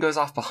explosion goes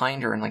off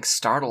behind her and, like,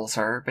 startles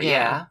her, but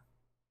yeah.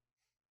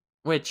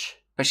 But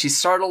she's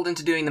startled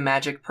into doing the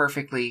magic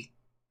perfectly,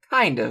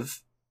 kind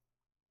of.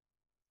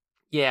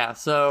 Yeah,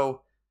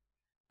 so,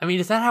 I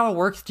mean, is that how it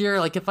works, dear?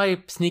 Like, if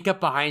I sneak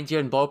up behind you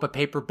and blow up a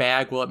paper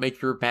bag, will it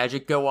make your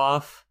magic go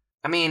off?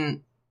 I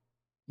mean,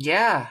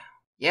 yeah,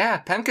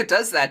 Pemka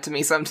does that to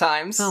me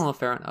sometimes. Oh, well,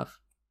 fair enough.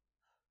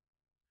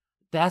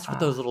 That's what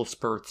those little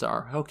spurts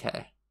are.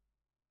 Okay.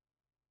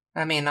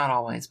 I mean, not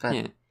always, but...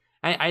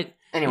 Yeah.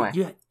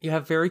 Anyway. You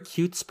have very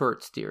cute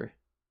spurts, dear.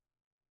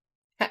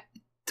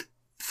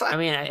 I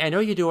mean, I know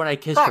you do when I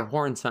kiss your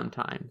horn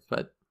sometimes,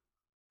 but...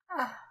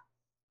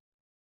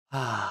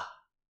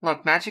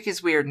 Look, magic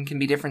is weird and can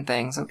be different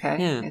things, okay?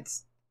 Yeah.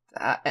 It's...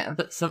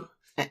 anyway.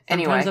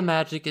 Sometimes the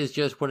magic is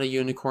just when a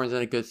unicorn's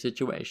in a good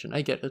situation.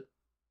 I get it.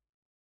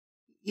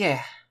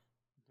 Yeah.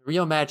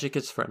 Real magic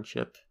is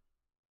friendship.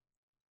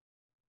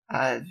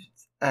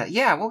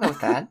 Yeah, we'll go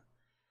with that.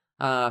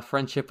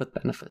 Friendship with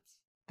benefits.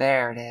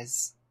 There it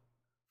is.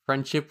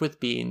 Friendship with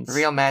beans.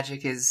 Real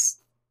magic is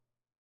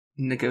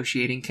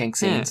negotiating kink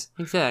scenes.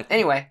 Yeah, exactly.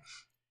 Anyway.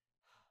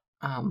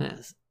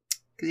 Yes.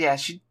 Yeah,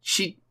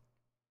 she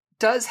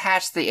does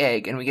hatch the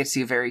egg, and we get to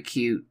see a very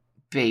cute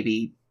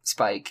baby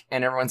Spike,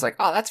 and everyone's like,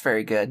 oh, that's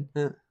very good.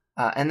 Yeah.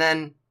 And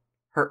then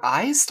her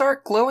eyes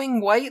start glowing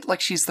white like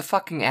she's the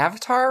fucking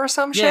Avatar or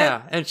some shit.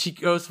 Yeah, and she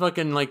goes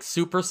fucking, like,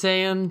 Super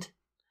Saiyan,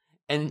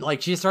 and,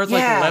 like, she starts,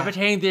 like,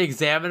 levitating the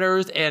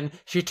examiners, and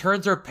she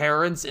turns her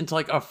parents into,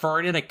 like, a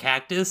fern and a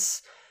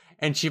cactus,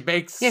 and she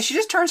makes... Yeah, she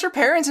just turns her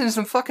parents into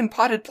some fucking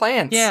potted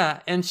plants. Yeah,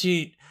 and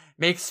she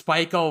makes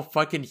Spike all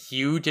fucking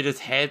huge, and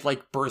his head,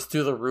 like, bursts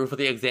through the roof of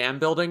the exam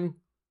building.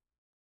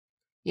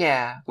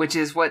 Yeah, which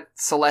is what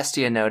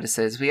Celestia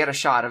notices. We had a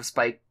shot of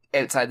Spike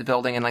outside the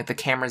building and, like, the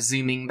camera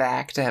zooming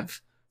back to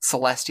have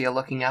Celestia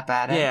looking up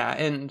at it. Yeah,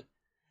 and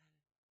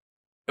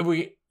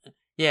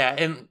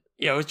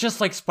it's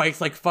just like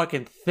Spike's, like,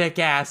 fucking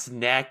thick-ass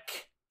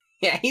neck.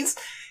 Yeah,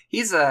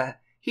 he's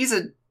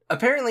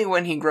apparently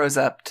when he grows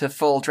up to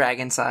full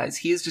dragon size,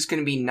 he is just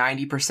going to be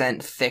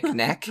 90% thick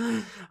neck.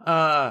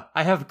 I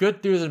have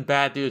good news and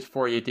bad news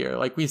for you, dear.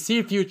 Like, we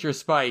see future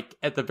Spike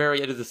at the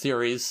very end of the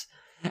series,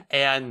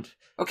 and...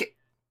 Okay.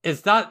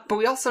 It's not... But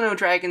we also know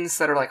dragons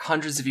that are, like,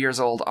 hundreds of years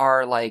old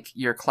are, like,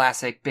 your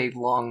classic big,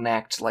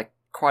 long-necked, like,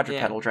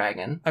 quadrupedal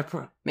dragon.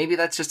 Maybe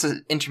that's just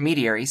an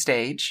intermediary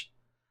stage.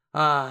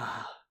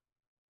 I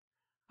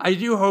I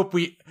do hope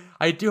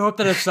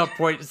that at some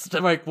point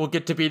Spike will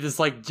get to be this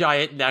like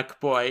giant neck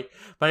boy.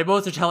 But I'm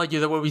also telling you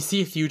that when we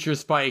see future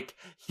Spike,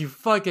 he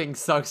fucking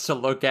sucks to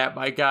look at,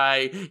 my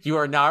guy. You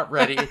are not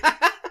ready.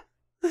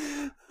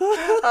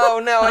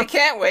 Oh no, I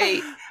can't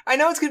wait. I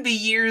know it's gonna be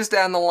years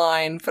down the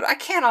line, but I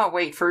cannot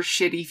wait for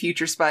shitty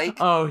future Spike.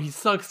 Oh, he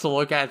sucks to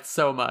look at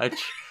so much.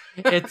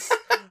 It's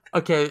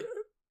okay.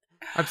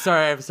 I'm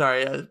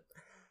sorry.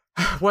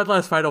 One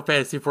last Final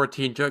Fantasy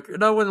 14 joke.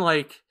 No one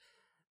like,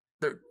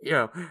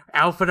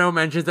 Alphino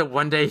mentions that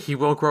one day he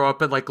will grow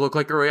up and like look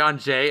like Urion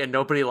J, and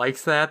nobody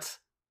likes that.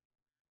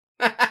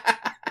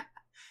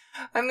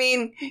 I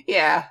mean,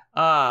 yeah.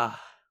 I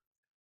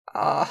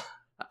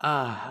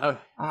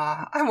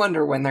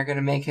wonder when they're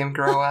gonna make him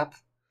grow up.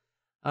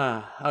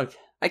 Okay.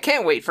 I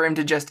can't wait for him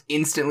to just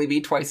instantly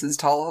be twice as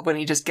tall when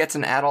he just gets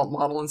an adult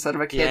model instead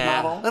of a kid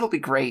model. It'll be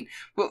great.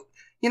 Well,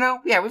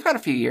 we've got a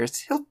few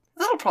years.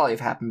 That'll probably have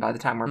happened by the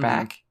time we're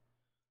back.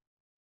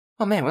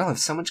 Oh man, we'll have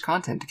so much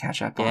content to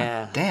catch up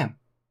on. Damn.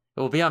 It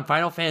will be on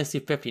Final Fantasy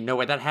 50. No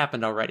way, that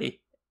happened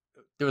already.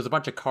 There was a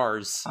bunch of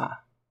cars.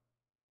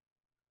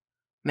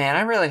 Man,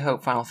 I really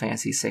hope Final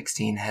Fantasy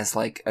 16 has,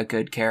 like, a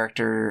good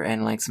character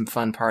and, like, some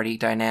fun party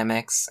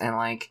dynamics and,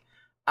 like,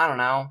 I don't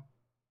know.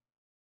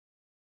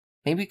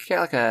 Maybe we could get,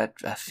 like, a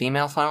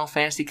female Final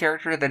Fantasy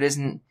character that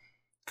isn't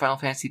Final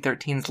Fantasy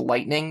 13's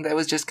Lightning that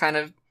was just kind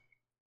of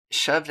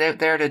shoved out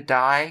there to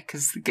die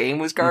because the game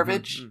was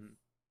garbage.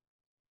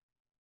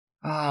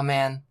 Oh,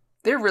 man.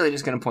 They're really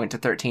just going to point to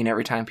 13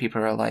 every time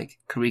people are like,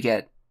 could we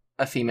get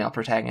a female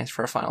protagonist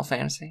for a Final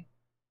Fantasy?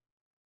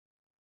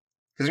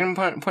 Because they're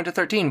going to point to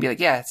 13 and be like,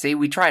 yeah, see,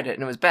 we tried it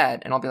and it was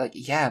bad. And I'll be like,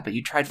 yeah, but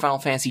you tried Final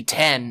Fantasy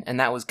 10 and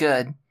that was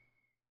good.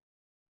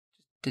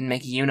 Didn't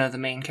make Yuna the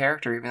main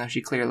character, even though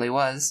she clearly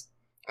was.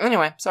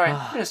 Anyway, sorry,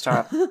 I'm going to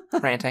stop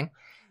ranting.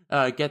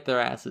 Get their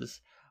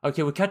asses.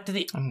 Okay, we cut to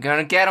the... I'm going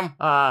to get them.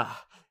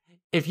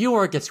 If you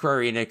work at Square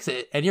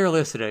Enix and you're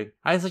listening,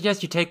 I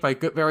suggest you take my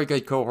very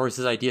good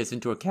co-horse's ideas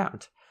into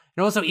account.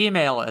 And also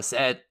email us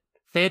at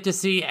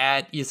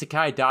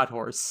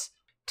fantasy@isekai.horse.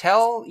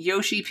 Tell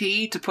Yoshi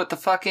P to put the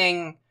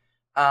fucking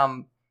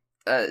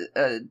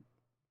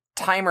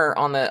timer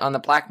on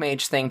the Black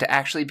Mage thing to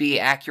actually be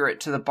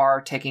accurate to the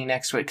bar ticking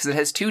next to it, because it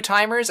has two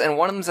timers, and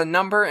one of them's a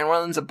number and one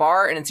of them's a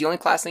bar, and it's the only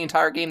class in the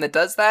entire game that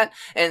does that,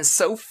 and it's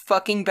so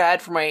fucking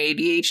bad for my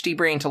ADHD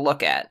brain to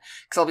look at,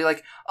 because I'll be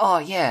like, oh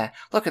yeah,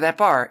 look at that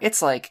bar,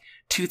 it's like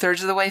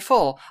 2/3 of the way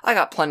full, I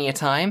got plenty of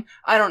time,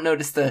 I don't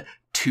notice the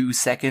 2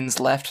 seconds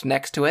left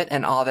next to it,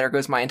 and there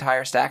goes my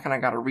entire stack, and I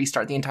gotta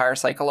restart the entire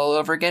cycle all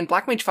over again.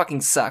 Black Mage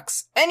fucking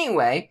sucks.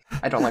 Anyway,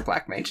 I don't like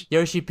Black Mage.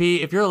 Yoshi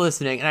P, if you're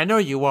listening, and I know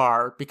you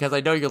are, because I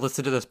know you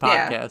listen to this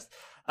podcast,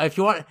 if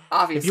you want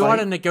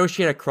to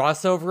negotiate a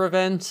crossover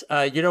event,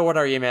 you know what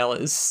our email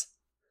is.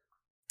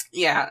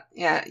 Yeah,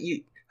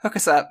 you hook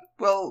us up.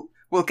 We'll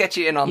get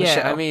you in on the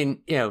show. I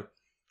mean,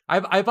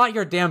 I bought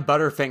your damn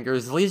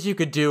Butterfingers. The least you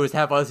could do is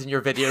have us in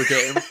your video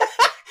game.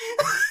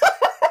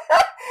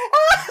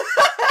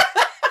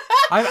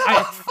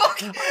 Fuck!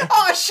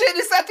 Oh shit!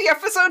 Is that the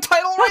episode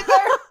title right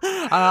there?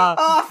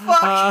 Oh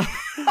fuck!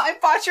 I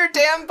bought your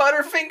damn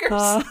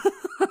Butterfingers.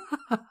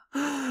 What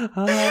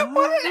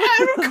an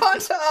out of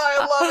context! Oh, I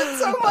love it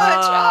so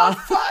much. Oh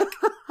fuck!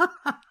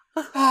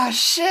 Oh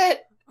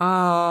shit!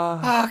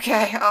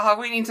 Okay.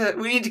 We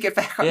need to get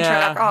back on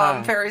track.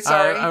 I'm very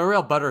sorry. I'm a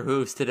real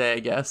butterhooves today, I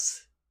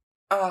guess.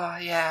 Oh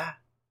yeah.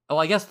 Well,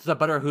 I guess the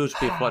butterhooves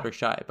be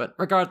Fluttershy, but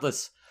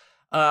regardless,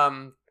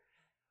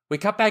 we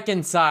cut back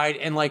inside,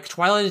 and, like,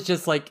 Twilight is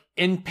just, like,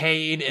 in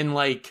pain and,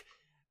 like,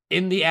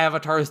 in the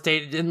avatar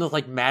state, in the,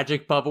 like,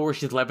 magic bubble where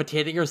she's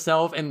levitating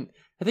herself, and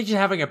I think she's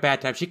having a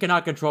bad time. She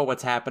cannot control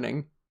what's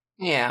happening.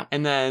 Yeah.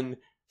 And then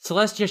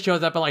Celestia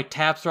shows up and, like,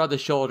 taps her on the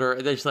shoulder,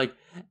 and then she's like,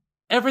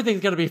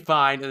 everything's gonna be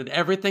fine, and then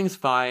everything's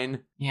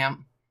fine. Yeah.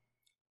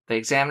 The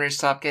examiners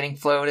stop getting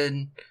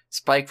floated,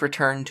 Spike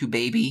returned to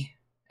baby,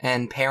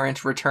 and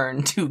parent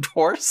returned to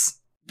horse.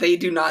 They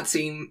do not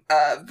seem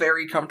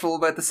very comfortable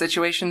about the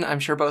situation. I'm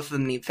sure both of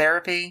them need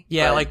therapy.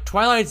 Yeah, but... like,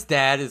 Twilight's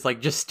dad is,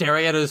 like, just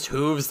staring at his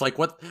hooves, like,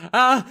 what?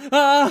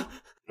 Yeah,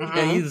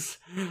 he's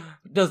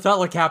does not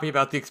look happy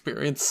about the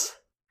experience.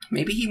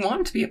 Maybe he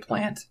wanted to be a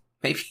plant.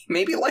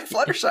 Maybe like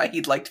Fluttershy,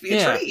 he'd like to be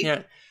a tree.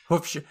 Yeah,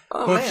 hoof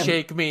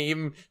shake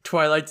meme,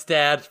 Twilight's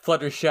dad,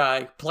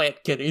 Fluttershy,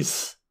 plant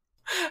kitties.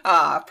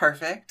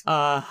 Perfect.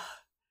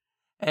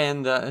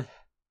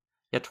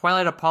 Yeah,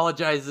 Twilight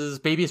apologizes,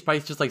 Baby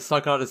Spike's just, like,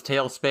 sucking on his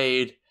tail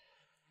spade.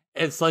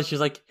 And so she's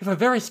like, you have a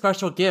very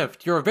special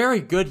gift. You're a very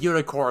good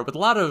unicorn with a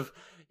lot of,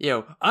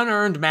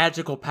 unearned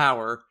magical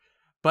power.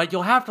 But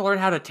you'll have to learn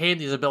how to tame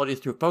these abilities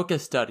through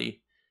focus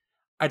study.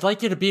 I'd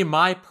like you to be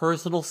my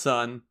personal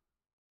son.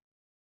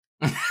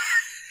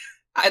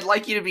 I'd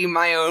like you to be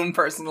my own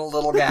personal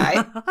little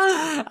guy.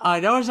 I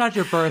know it's not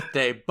your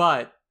birthday,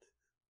 but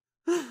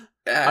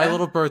my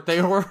little birthday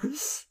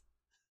horse.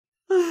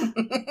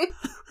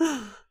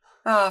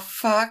 Oh,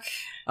 fuck.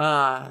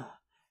 And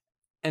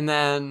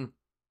then,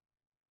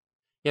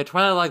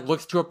 Twilight, like,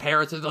 looks to her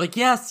parents and they're like,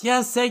 yes,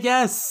 say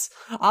yes,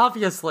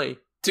 obviously.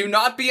 Do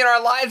not be in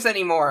our lives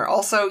anymore.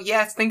 Also,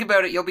 yes, think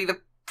about it. You'll be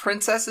the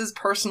princess's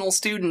personal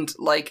student.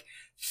 Like,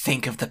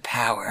 think of the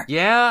power.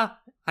 Yeah,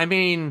 I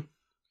mean,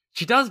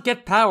 she does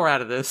get power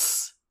out of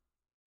this.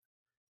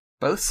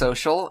 Both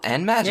social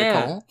and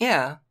magical.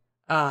 Yeah.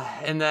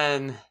 And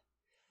then,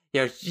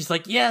 she's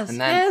like, yes, And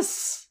then-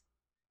 yes.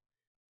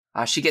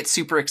 She gets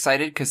super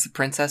excited because the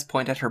princess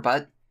point at her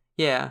butt.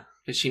 Yeah.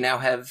 Does she now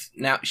have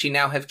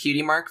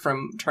cutie mark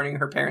from turning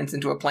her parents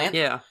into a plant?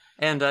 Yeah.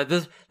 And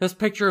this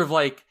picture of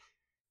like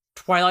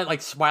Twilight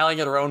like smiling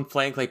at her own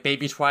flank, like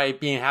baby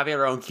Twilight having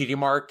her own cutie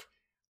mark.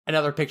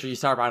 Another picture you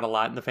saw around a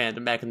lot in the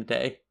fandom back in the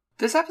day.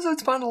 This episode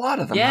spawned a lot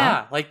of them.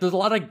 Yeah, huh? like there's a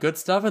lot of good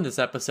stuff in this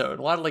episode.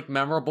 A lot of like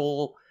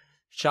memorable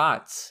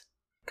shots.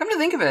 Come to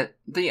think of it,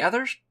 the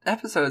other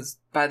episodes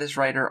by this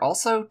writer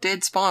also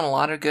did spawn a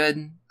lot of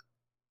good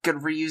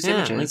reused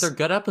images. I think they're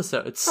good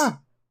episodes. Huh.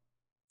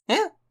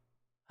 Yeah.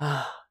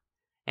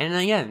 And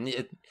again,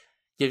 it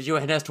gives you a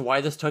hint as to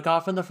why this took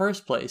off in the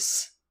first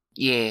place.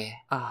 Yeah.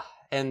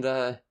 And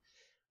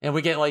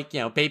we get like,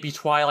 baby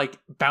Twilight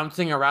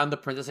bouncing around the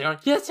princess going,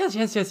 yes, yes,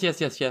 yes, yes, yes,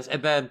 yes, yes.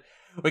 And then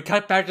we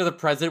cut back to the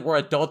present where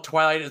adult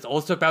Twilight is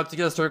also bouncing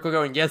in a circle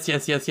going, yes,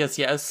 yes, yes, yes,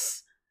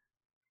 yes.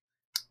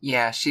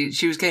 Yeah,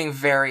 she was getting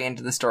very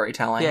into the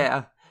storytelling.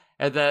 Yeah.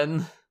 And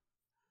then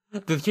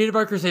the cutie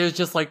mark crusaders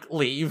just like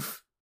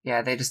leave.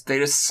 Yeah, they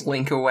just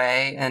slink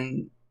away,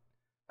 and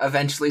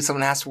eventually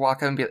someone has to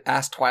walk up and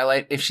ask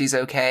Twilight if she's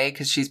okay,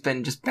 because she's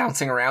been just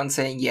bouncing around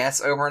saying yes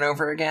over and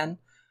over again.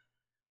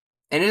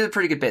 And it is a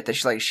pretty good bit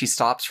that she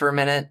stops for a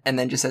minute and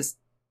then just says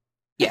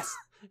yes.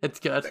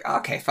 It's good. Like,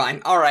 okay,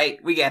 fine. All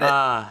right, we get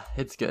it.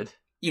 It's good.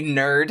 You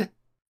nerd.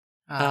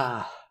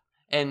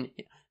 And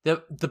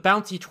the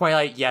bouncy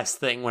Twilight yes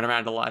thing went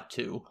around a lot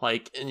too.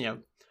 Like,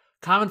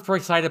 common for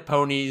excited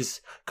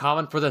ponies,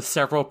 common for the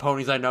several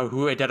ponies I know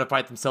who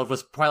identified themselves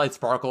with Twilight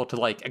Sparkle to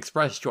like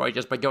express joy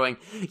just by going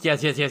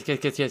yes, yes, yes, yes,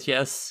 yes, yes,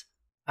 yes.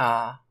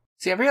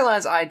 See, I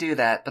realize I do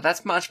that, but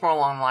that's much more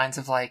along the lines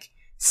of like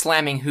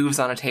slamming hooves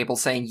on a table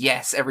saying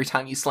yes every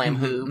time you slam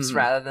hooves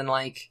rather than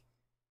like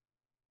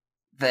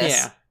this.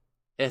 Yeah.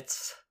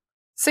 It's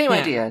same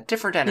idea,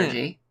 different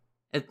energy.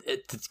 Yeah.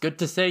 It's good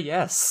to say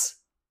yes.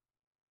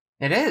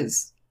 It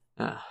is.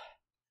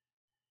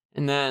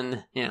 And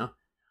then,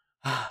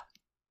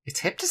 it's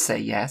hip to say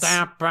yes.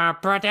 There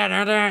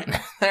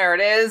There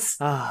it is.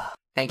 Thank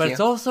you. But it's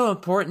also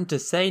important to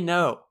say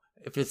no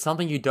if it's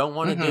something you don't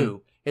want to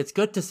do. It's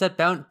good to set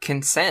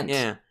consent.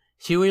 Yeah.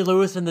 Huey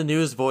Lewis in the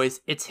News voice,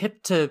 it's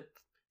hip to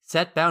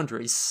set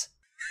boundaries.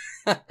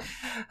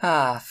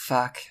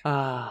 Fuck.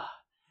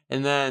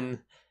 And then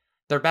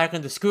they're back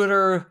on the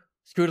scooter.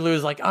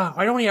 Scootaloo's like,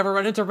 why don't we ever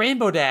run into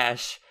Rainbow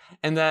Dash?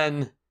 And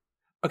then,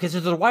 okay, so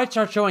the wide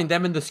start showing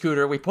them in the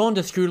scooter. We pull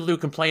into Scootaloo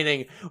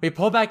complaining. We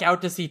pull back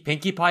out to see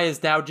Pinkie Pie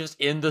is now just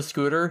in the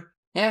scooter.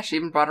 Yeah, she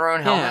even brought her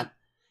own helmet.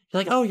 She's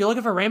like, oh, you're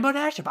looking for Rainbow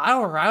Dash? If I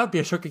were her, I would be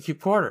a Sugar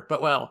Cube Corner.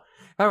 But, well,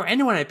 if I were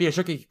anyone, I'd be a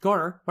Sugar Cube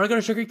Corner. Want to go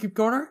to Sugar Cube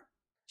Corner?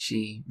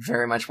 She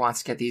very much wants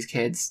to get these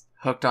kids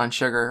hooked on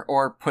sugar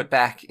or put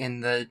back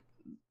in the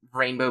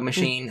rainbow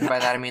machine. By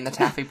that I mean the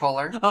taffy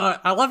puller.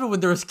 I love it when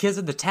there's kids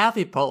in the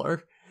taffy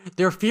puller.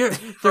 Their fear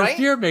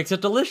makes it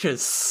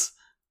delicious.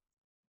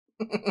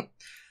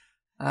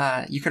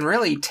 You can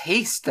really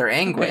taste their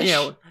anguish.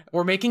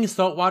 We're making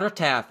saltwater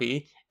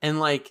taffy, and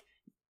like,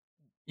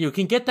 you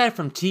can get that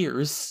from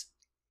tears.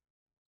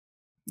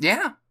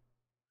 Yeah.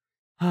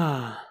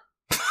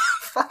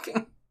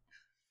 Fucking.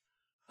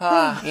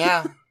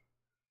 Yeah.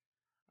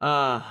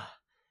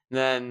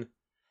 Then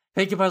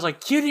Pinkie Pie's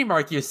like, cutie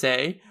mark, you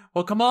say?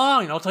 Well, come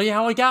on, I'll tell you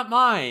how I got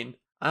mine.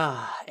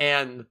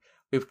 And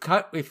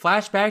we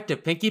flash back to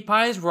Pinkie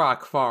Pie's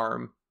rock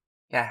farm.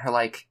 Yeah, her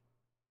like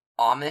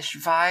Amish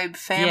vibe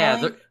family.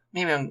 Yeah,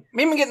 maybe I'm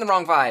getting the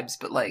wrong vibes,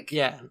 but like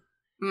yeah,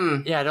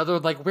 yeah, no, they're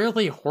like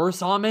weirdly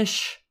horse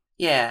Amish.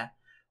 Yeah,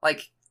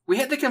 like we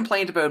had the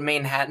complaint about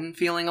Manhattan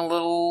feeling a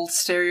little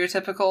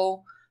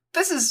stereotypical.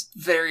 This is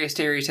very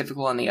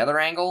stereotypical on the other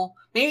angle.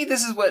 Maybe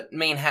this is what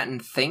Manhattan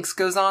thinks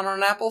goes on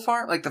an apple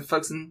farm, like the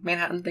folks in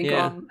Manhattan think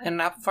on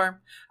an apple farm.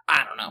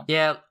 I don't know.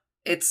 Yeah,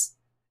 it's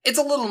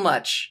a little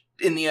much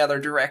in the other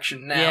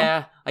direction now.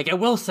 Yeah, like I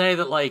will say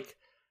that like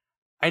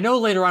I know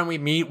later on we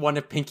meet one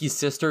of Pinkie's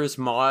sisters,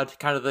 Maud,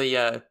 kind of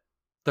the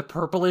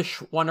purplish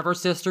one of her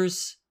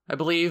sisters, I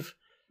believe,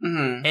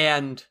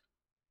 and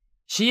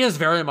she is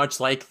very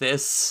much like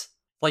this.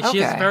 Like she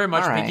is very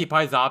much Pinkie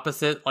Pie's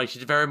opposite. Like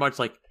she's very much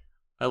like,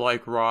 I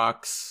like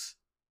rocks.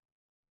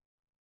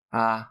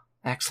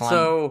 Excellent.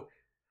 So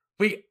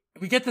we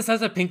get the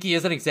sense that Pinkie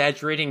isn't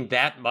exaggerating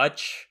that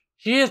much.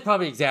 She is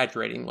probably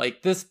exaggerating.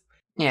 Like this,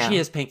 she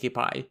is Pinkie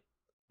Pie.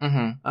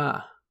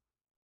 Yeah.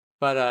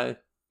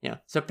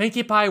 So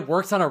Pinkie Pie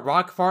works on a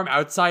rock farm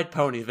outside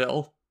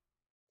Ponyville,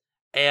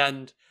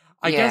 and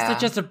I guess that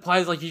just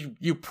implies like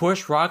you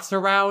push rocks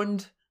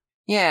around.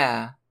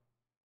 Yeah.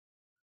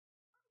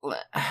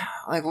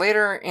 Like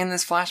later in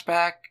this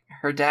flashback,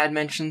 her dad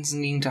mentions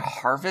needing to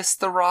harvest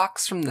the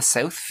rocks from the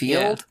south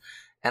field,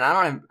 and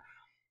I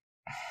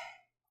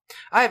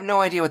have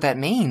no idea what that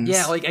means.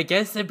 Yeah, like I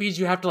guess it means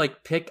you have to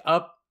like pick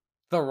up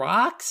the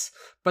rocks,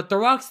 but the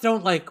rocks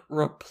don't, like,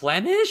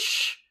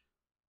 replenish?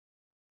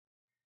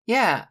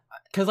 Yeah.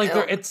 Because, like,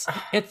 it's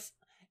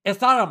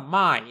not a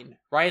mine,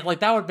 right? Like,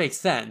 that would make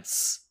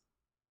sense.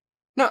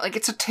 No, like,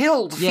 it's a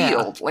tilled Yeah.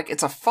 field. Like,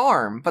 it's a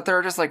farm, but there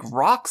are just, like,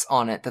 rocks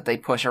on it that they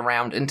push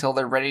around until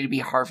they're ready to be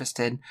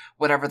harvested,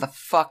 whatever the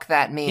fuck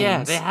that means.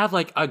 Yeah, they have,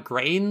 like, a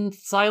grain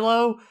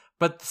silo,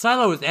 but the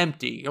silo is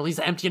empty, or at least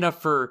empty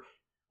enough for,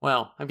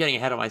 well, I'm getting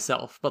ahead of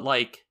myself, but,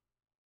 like,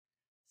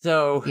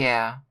 so...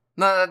 Yeah.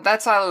 No,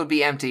 that silo would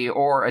be empty,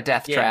 or a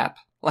death trap.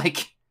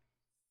 Like...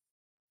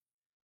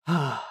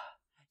 yeah,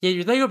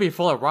 you'd think it would be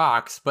full of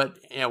rocks, but,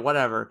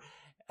 whatever.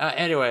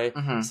 Anyway,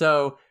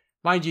 so,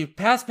 mind you,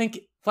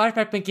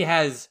 Flashback Pinky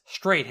has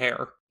straight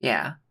hair.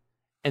 Yeah.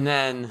 And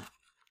then,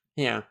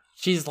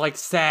 she's, like,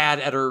 sad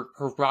at her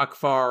rock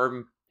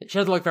farm. She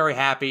doesn't look very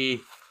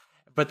happy.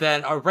 But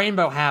then a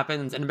rainbow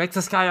happens, and it makes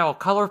the sky all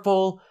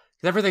colorful.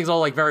 Because everything's all,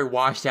 like, very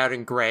washed out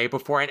and gray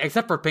before,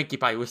 except for Pinkie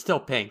Pie, who was still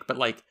pink, but,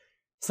 like,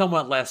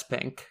 somewhat less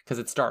pink, because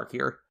it's dark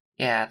here.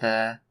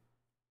 Yeah,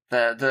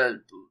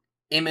 the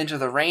image of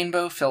the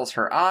rainbow fills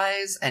her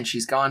eyes, and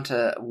she's gone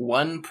to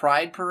one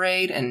pride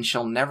parade, and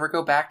she'll never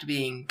go back to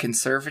being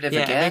conservative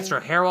again. Yeah, it makes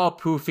her hair all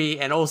poofy,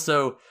 and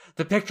also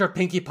the picture of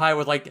Pinkie Pie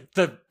with, like,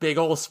 the big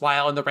old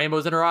smile and the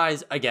rainbows in her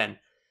eyes, again,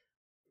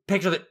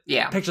 picture that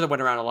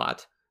went around a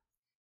lot.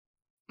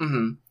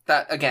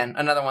 That, again,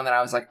 another one that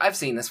I was like, I've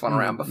seen this one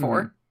around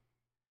before.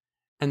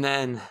 And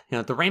then,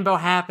 the rainbow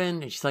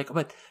happened, and she's like,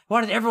 but I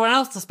wanted everyone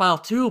else to smile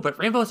too, but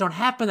rainbows don't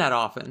happen that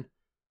often.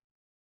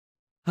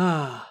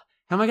 How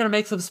am I going to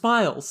make some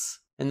smiles?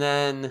 And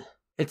then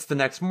it's the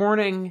next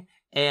morning,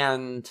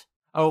 and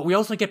we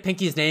also get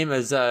Pinky's name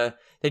as,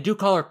 they do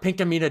call her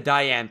Pinkamena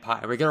Diane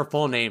Pie. We get her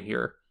full name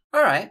here.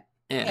 All right.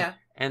 Yeah.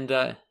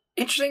 And,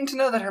 interesting to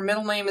know that her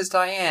middle name is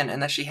Diane,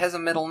 and that she has a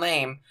middle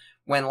name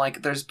when,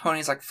 like, there's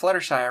ponies like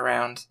Fluttershy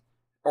around,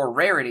 or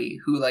Rarity,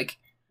 who, like,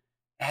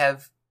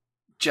 have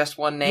just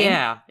one name.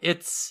 Yeah,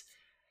 it's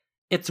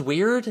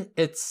weird.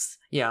 It's,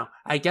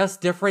 I guess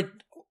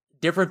different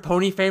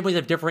pony families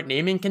have different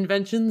naming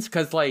conventions,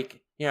 because,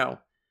 like, Mr.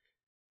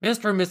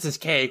 and Mrs.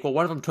 Cake, well,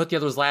 one of them took the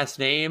other's last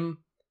name,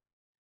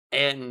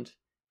 and,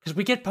 because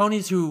we get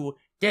ponies who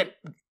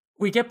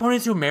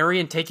marry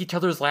and take each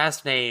other's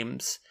last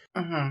names,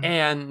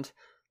 and,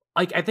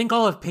 like, I think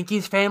all of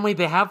Pinky's family,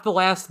 they have the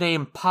last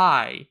name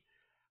Pie,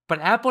 but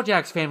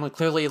Applejack's family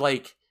clearly,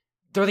 like,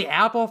 they're the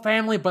Apple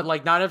family, but,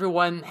 like, not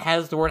everyone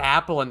has the word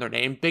Apple in their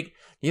name.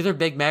 Neither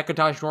Big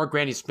Macintosh nor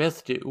Granny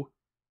Smith do.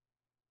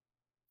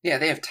 Yeah,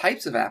 they have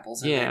types of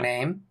apples in their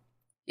name.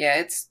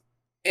 Yeah,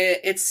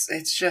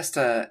 it's just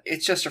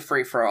a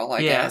free for all,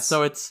 I guess.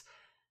 Yeah,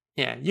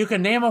 so you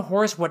can name a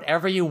horse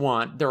whatever you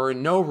want. There are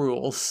no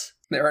rules.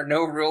 There are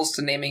no rules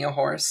to naming a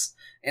horse,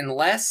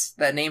 unless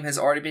that name has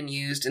already been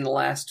used in the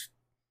last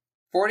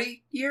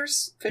 40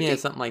 years? 50? Yeah,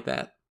 something like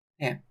that.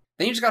 Yeah.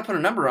 Then you just gotta put a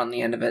number on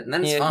the end of it, and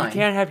then it's fine. You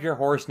can't have your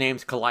horse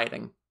names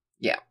colliding.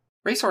 Yeah.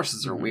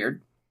 Racehorses are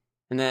weird.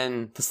 And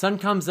then the sun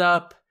comes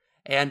up,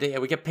 and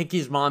we get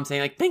Pinky's mom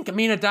saying, like,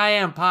 Pinkamena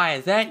Diane Pie,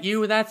 is that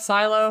you in that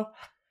silo?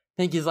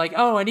 Pinky's like,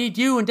 oh, I need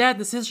you and Dad and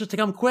the sisters to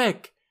come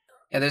quick.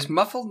 Yeah, there's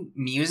muffled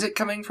music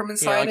coming from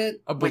inside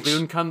it. A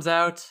balloon comes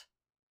out.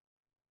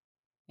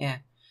 Yeah.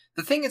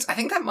 The thing is, I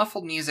think that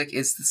muffled music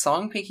is the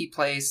song Pinky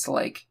plays to,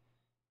 like,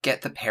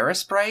 get the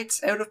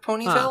Parasprites out of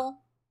Ponyville.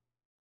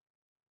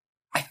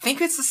 I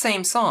think it's the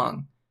same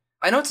song.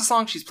 I know it's a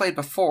song she's played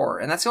before,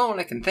 and that's the only one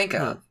I can think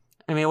of.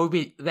 I mean, it would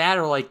be that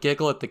or, like,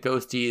 Giggle at the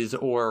Ghosties,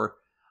 or,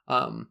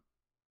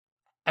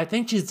 I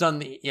think she's done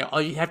the,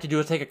 all you have to do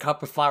is take a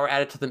cup of flour,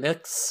 add it to the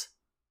mix.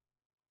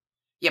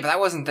 Yeah, but that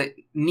wasn't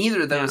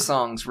neither of those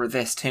songs were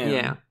this tune.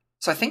 Yeah.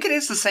 So I think it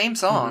is the same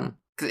song.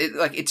 'Cause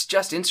it's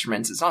just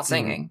instruments, it's not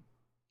singing.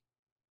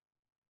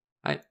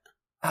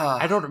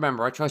 I don't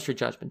remember. I trust your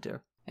judgment, too.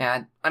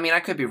 Yeah, I mean, I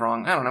could be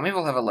wrong. I don't know. Maybe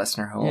we'll have a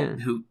listener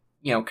who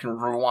can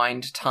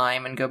rewind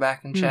time and go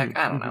back and check.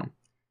 I don't know.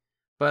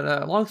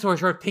 But long story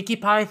short, Pinkie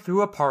Pie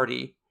threw a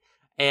party,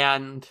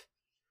 and,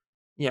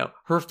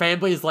 her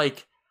family's,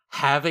 like,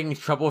 having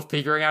trouble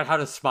figuring out how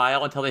to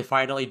smile until they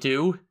finally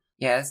do.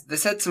 Yeah,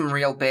 this had some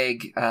real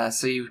big,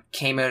 so you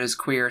came out as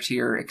queer to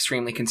your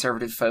extremely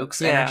conservative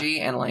folks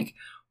energy, and, like,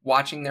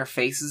 watching their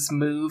faces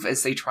move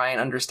as they try and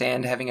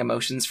understand having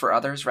emotions for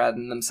others rather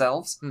than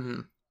themselves.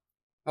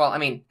 Well, I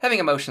mean, having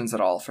emotions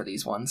at all for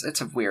these ones. It's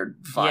a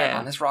weird vibe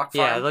on this rock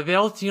farm. Yeah, like, they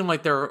all seem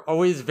like they're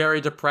always very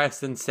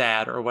depressed and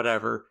sad or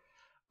whatever,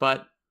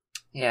 but...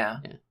 Yeah.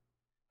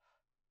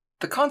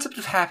 The concept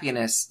of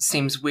happiness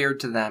seems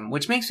weird to them,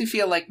 which makes me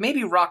feel like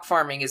maybe rock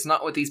farming is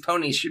not what these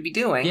ponies should be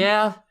doing.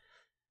 Yeah.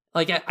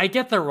 Like, I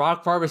get the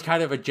rock farm is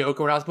kind of a joke,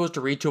 we're not supposed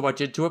to read too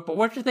much into it, but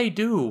what do they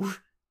do?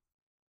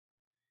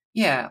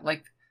 Yeah,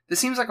 like, this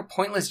seems like a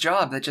pointless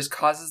job that just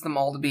causes them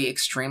all to be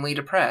extremely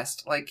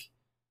depressed. Like,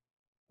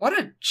 what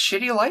a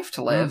shitty life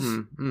to live.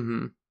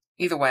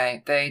 Either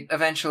way, they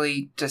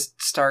eventually just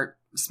start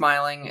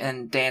smiling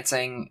and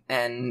dancing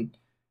and,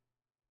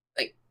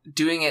 like,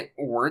 doing it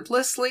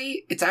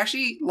wordlessly. It's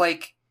actually,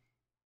 like,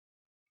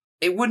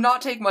 it would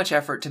not take much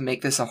effort to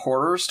make this a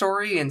horror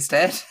story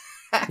instead,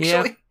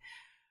 actually.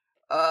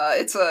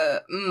 It's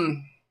a...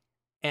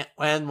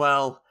 And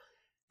well,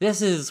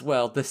 this is,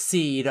 well, the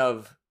seed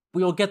of...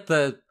 We'll get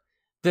the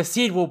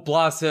seed will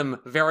blossom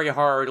very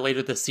hard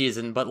later this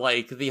season, but,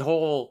 like, the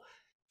whole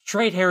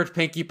straight-haired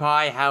Pinkie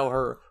Pie, how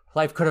her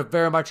life could have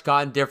very much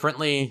gone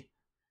differently.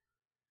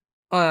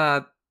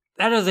 That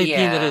is a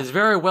theme that is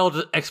very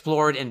well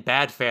explored in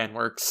bad fan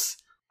works.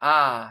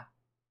 Ah,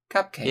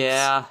 cupcakes.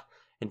 Yeah,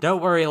 and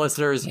don't worry,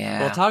 listeners,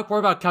 we'll talk more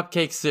about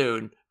cupcakes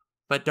soon,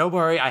 but don't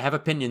worry, I have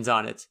opinions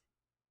on it.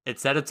 It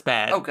said it's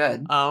bad. Oh,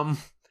 good.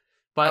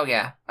 But... Oh,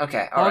 yeah,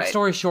 okay, all right. Long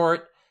story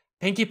short,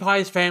 Pinkie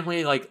Pie's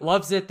family, like,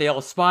 loves it, they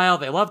all smile,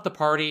 they love the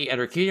party, and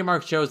her cutie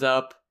mark shows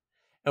up,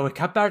 and we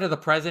cut back to the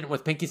present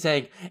with Pinkie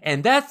saying,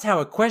 and that's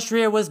how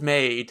Equestria was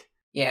made.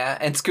 Yeah,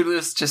 and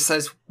Scootaloo just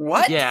says,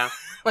 what? Yeah.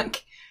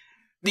 Like,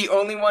 the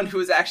only one who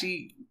is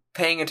actually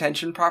paying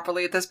attention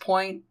properly at this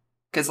point.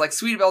 Because, like,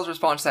 Sweetie Belle's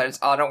response to that is,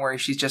 oh, don't worry,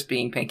 she's just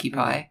being Pinkie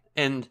Pie.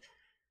 And...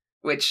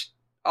 Which,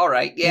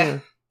 alright, yeah.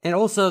 And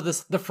also,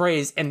 the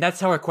phrase, and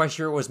that's how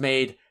Equestria was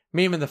made,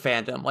 meme in the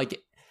fandom.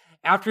 Like,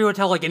 after you would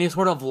tell, like, any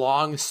sort of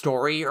long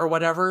story or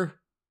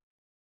whatever,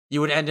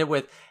 you would end it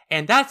with,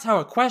 and that's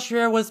how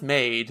Equestria was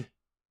made.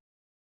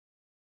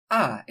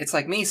 Ah, it's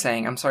like me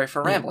saying, I'm sorry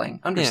for rambling.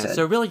 Understood. Yeah,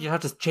 so really you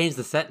have to change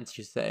the sentence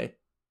you say.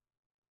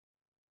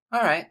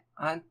 Alright,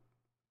 I'll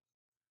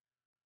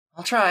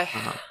try.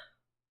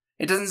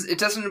 It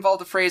doesn't involve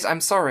the phrase,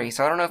 I'm sorry,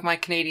 so I don't know if my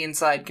Canadian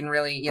side can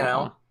really,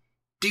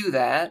 do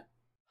that.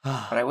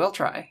 But I will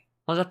try.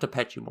 I'll have to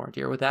pet you more,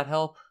 dear. Would that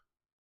help?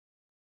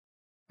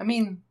 I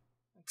mean,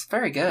 it's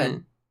very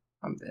good.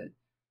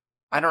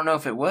 I don't know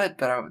if it would,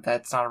 but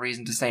that's not a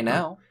reason to say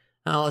no.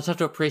 I'll just have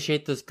to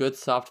appreciate this good,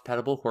 soft,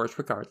 pettable horse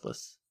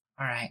regardless.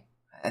 Alright.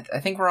 I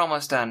think we're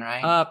almost done,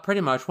 right?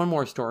 Pretty much. One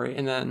more story,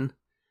 and then...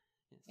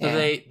 So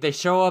they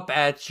show up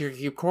at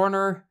Cherokee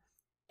Corner,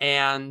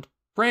 and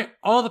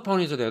all the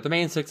ponies are there. The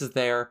main six is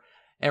there,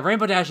 and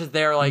Rainbow Dash is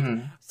there like,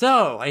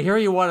 so, I hear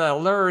you want to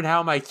learn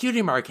how my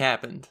cutie mark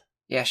happened.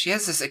 Yeah, she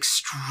has this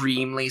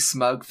extremely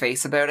smug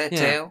face about it,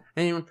 too.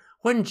 And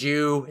wouldn't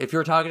you, if you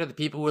were talking to the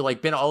people who,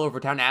 like, been all over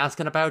town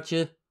asking about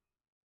you?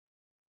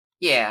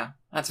 Yeah,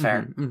 that's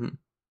fair.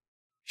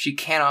 She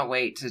cannot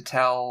wait to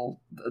tell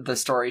the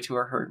story to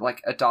her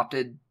like,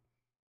 adopted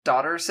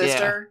daughter,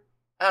 sister.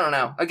 I don't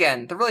know.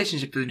 Again, the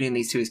relationship between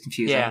these two is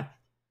confusing. Yeah.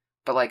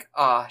 But, like,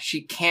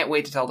 she can't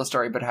wait to tell the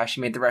story about how she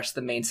made the rest of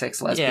the main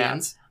six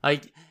lesbians.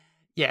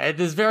 Yeah, it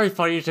is very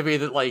funny to me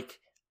that, like,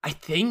 I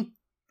think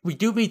we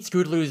do meet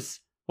Scootaloo's,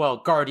 well,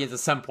 guardians at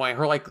some point,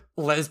 her, like,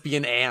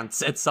 lesbian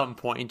aunts at some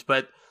point,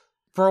 but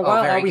for a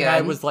while all we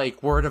had was,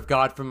 like, word of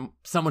God from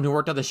someone who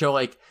worked on the show,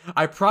 like,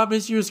 I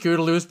promise you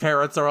Scootaloo's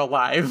parents are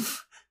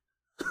alive.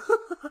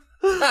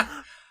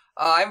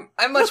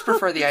 I much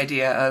prefer the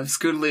idea of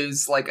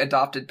Scootaloo's, like,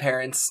 adopted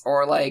parents,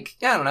 or, like,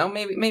 I don't know,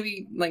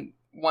 maybe like,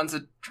 one's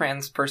a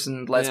trans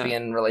person,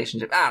 lesbian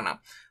relationship, I don't know.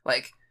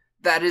 Like,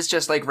 that is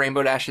just, like,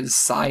 Rainbow Dash's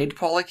side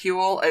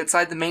polycule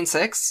outside the main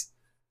six.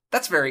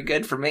 That's very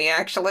good for me,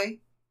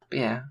 actually. But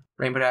yeah,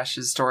 Rainbow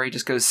Dash's story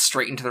just goes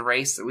straight into the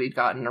race that we'd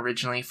gotten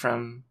originally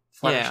from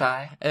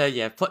Fluttershy.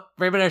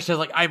 Rainbow Dash says,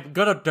 like, I'm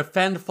gonna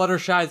defend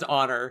Fluttershy's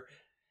honor,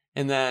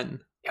 and then...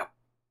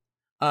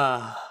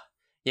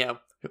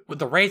 when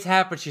the race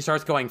happens, she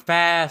starts going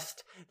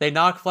fast. They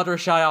knock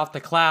Fluttershy off the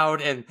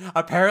cloud, and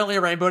apparently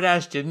Rainbow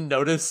Dash didn't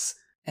notice.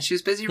 And she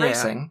was busy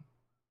racing.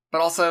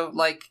 But also,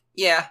 like,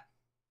 Maybe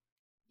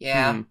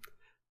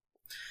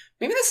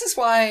this is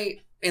why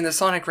in the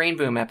Sonic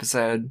Rainboom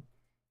episode,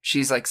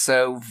 she's, like,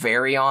 so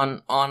very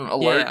on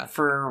alert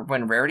for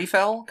when Rarity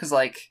fell. Because,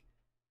 like,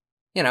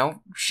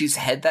 she's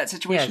had that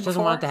situation she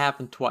doesn't want it to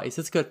happen twice.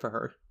 It's good for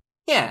her.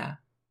 Yeah.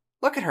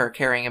 Look at her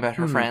caring about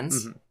her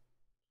friends.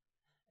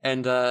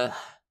 And,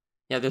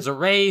 there's a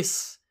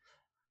race.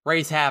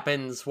 Race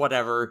happens,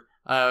 whatever.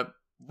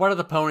 One of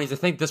the ponies, I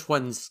think this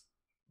one's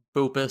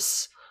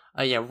Boopus,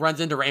 runs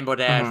into Rainbow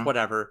Dash,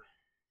 whatever.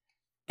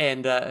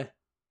 And,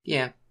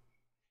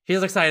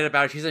 she's excited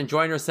about it. She's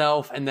enjoying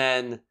herself, and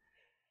then,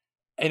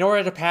 in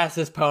order to pass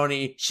this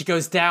pony, she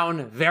goes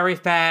down very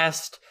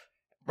fast.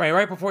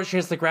 Right before she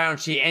hits the ground,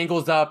 she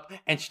angles up,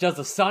 and she does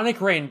a Sonic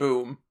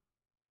Rainboom.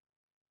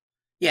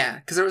 Yeah,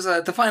 because there was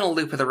the final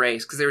loop of the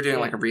race, because they were doing,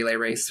 like, a relay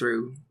race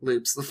through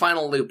loops. The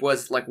final loop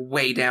was, like,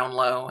 way down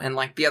low, and,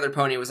 like, the other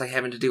pony was, like,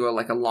 having to do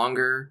a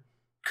longer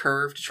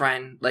curve to try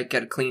and, like,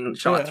 get a clean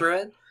shot through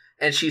it.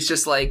 And she's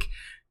just, like,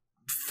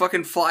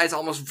 fucking flies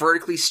almost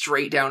vertically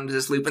straight down into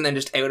this loop and then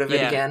just out of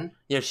it again.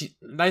 Yeah,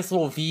 nice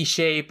little V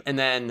shape, and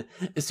then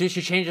as soon as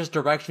she changes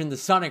direction, the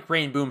Sonic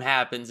Rainboom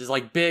happens. It's,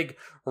 like, big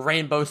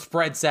rainbow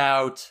spreads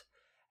out.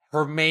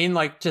 Her mane,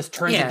 like, just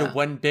turns into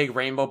one big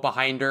rainbow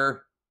behind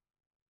her.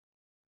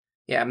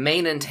 Yeah,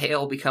 mane and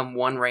tail become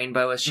one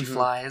rainbow as she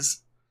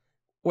flies.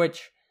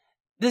 Which,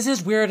 this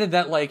is weird in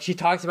that, like, she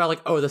talks about,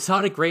 like, the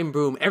Sonic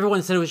Rainboom,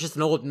 everyone said it was just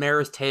an old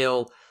mare's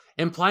tail,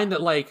 implying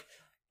that, like,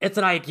 it's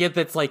an idea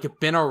that's, like,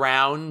 been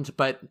around,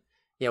 but,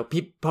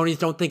 ponies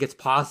don't think it's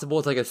possible.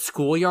 It's like a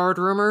schoolyard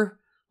rumor.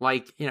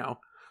 Like,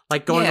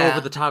 like going over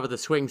the top of the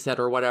swing set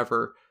or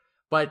whatever.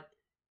 But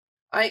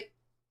I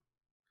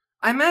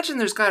imagine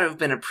there's got to have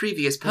been a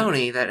previous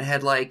pony that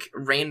had, like,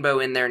 rainbow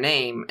in their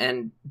name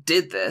and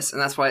did this,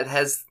 and that's why it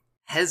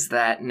has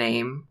that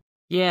name.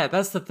 Yeah,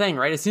 that's the thing,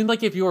 right? It seems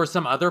like if you were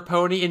some other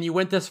pony and you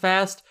went this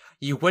fast,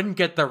 you wouldn't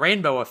get the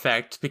rainbow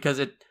effect because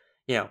it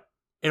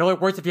only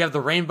works if you have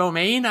the rainbow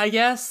mane, I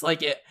guess.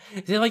 Like,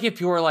 it's like if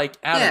you were, like,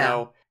 I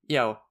don't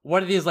know,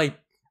 one of these, like,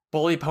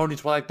 bully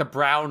ponies with, like, the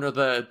brown or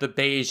the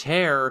beige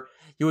hair,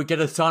 you would get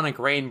a Sonic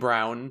Rain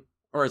Brown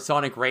or a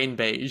Sonic Rain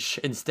Beige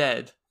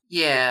instead.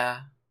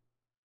 Yeah.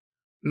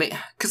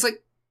 Because,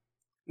 like,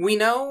 we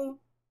know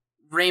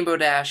Rainbow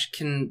Dash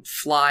can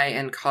fly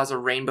and cause a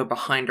rainbow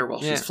behind her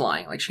while she's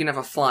flying. Like, she can have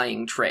a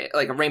flying trail,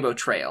 like a rainbow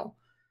trail.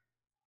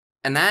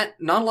 And that,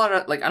 not a lot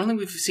of, like, I don't think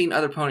we've seen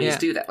other ponies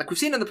do that. Like, we've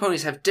seen other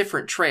ponies have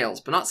different trails,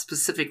 but not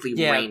specifically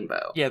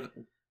rainbow. Yeah.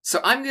 So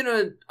I'm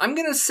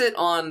gonna sit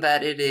on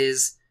that it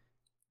is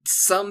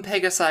some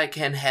Pegasi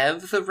can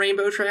have the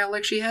rainbow trail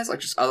like she has, like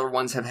just other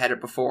ones have had it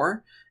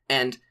before,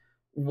 and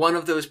one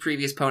of those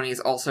previous ponies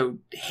also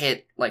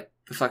hit, like,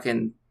 the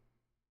fucking,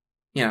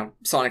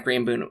 Sonic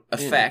Rainbow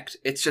effect.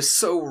 It's just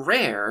so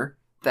rare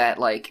that,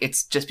 like,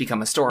 it's just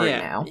become a story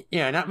now.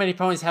 Yeah, not many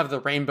ponies have the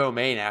rainbow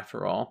mane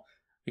after all.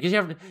 Because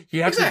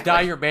you have to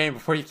dye your mane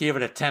before you can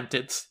even attempt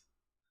it.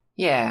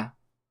 Yeah.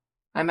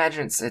 I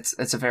imagine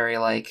it's a very,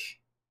 like,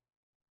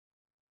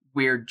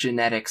 weird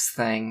genetics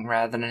thing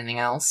rather than anything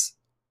else.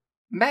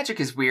 Magic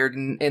is weird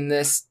in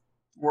this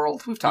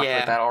world. We've talked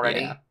about that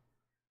already.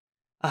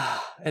 Yeah.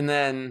 And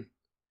then,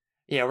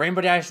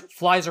 Rainbow Dash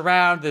flies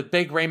around. The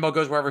big rainbow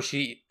goes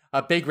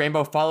a big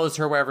rainbow follows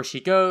her wherever she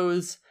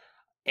goes.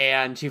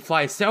 And she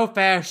flies so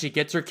fast, she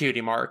gets her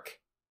cutie mark.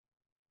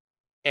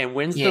 And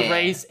wins the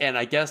race, and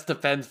I guess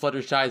defends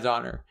Fluttershy's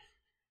honor.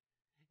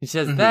 He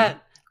says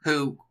that...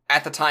 Who,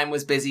 at the time,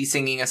 was busy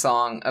singing a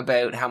song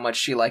about how much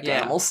she liked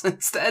animals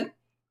instead.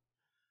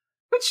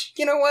 Which,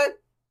 you know what?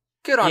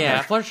 Good on her.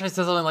 Yeah, Fluttershy says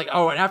something like,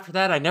 and after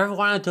that, I never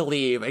wanted to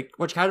leave,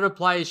 which kind of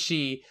implies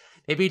she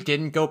maybe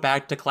didn't go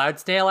back to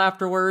Cloudsdale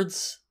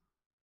afterwards.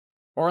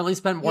 Or at least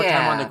spent more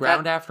time on the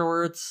ground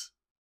afterwards.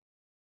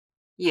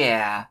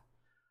 Yeah.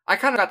 I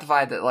kind of got the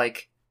vibe that,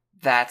 like,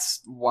 that's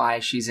why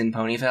she's in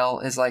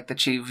Ponyville, is, like, that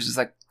she was just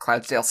like,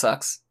 Cloudsdale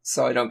sucks,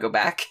 so I don't go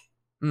back.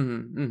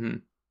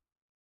 I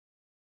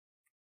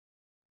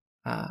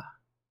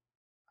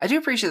do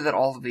appreciate that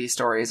all of these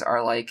stories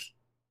are, like,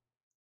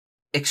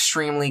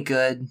 extremely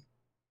good,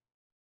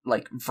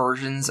 like,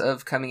 versions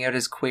of coming out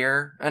as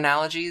queer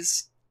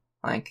analogies.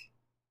 Like,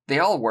 they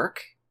all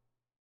work.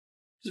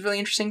 Which is really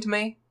interesting to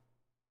me.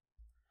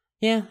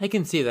 Yeah, I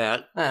can see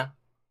that. Like,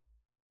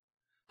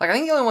 I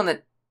think the only one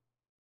that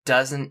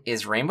doesn't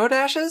is Rainbow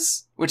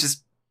Dash's, which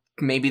is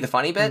maybe the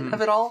funny bit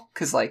of it all,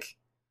 because, like,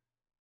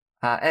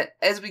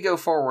 as we go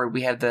forward,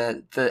 we have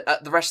the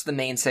rest of the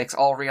main six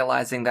all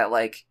realizing that,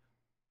 like,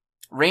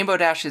 Rainbow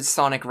Dash's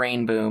Sonic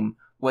Rain Boom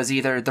was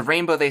either the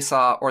rainbow they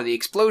saw or the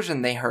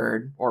explosion they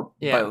heard, or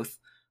both,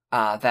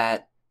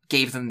 that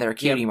gave them their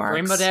cutie marks.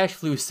 Rainbow Dash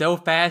flew so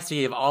fast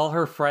he gave all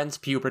her friends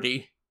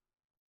puberty.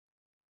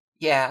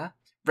 Yeah.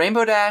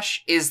 Rainbow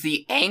Dash is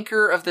the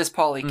anchor of this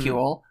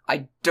polycule.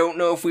 I don't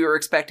know if we were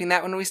expecting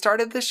that when we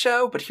started this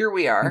show, but here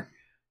we are.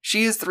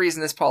 She is the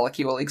reason this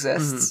polycule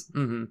exists.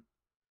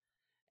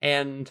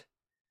 And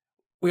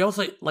we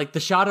also, like, the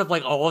shot of,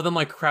 like, all of them,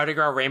 like, crowding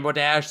around Rainbow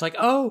Dash, like,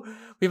 oh,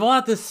 we've all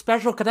had this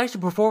special connection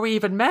before we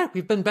even met.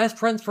 We've been best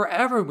friends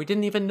forever. We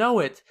didn't even know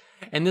it.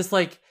 And this,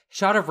 like,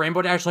 shot of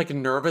Rainbow Dash, like,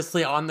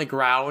 nervously on the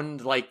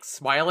ground, like,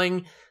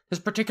 smiling. This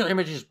particular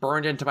image is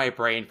burned into my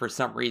brain for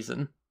some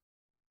reason.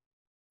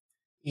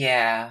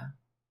 Yeah.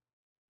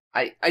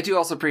 I do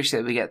also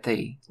appreciate we get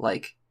the,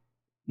 like,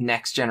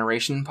 next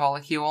generation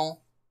polycule.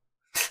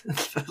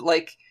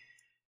 Like,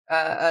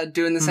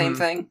 doing the same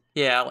thing.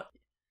 Yeah.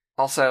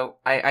 Also,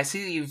 I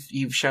see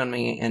you've shown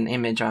me an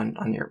image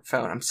on your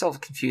phone. I'm still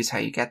confused how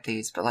you get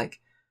these, but, like,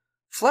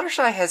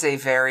 Fluttershy has a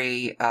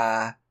very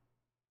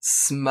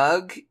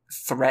smug,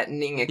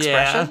 threatening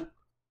expression.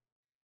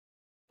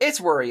 Yeah.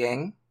 It's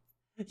worrying.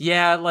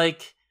 Yeah,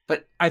 like,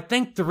 but I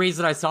think the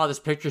reason I saw this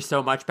picture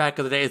so much back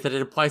in the day is that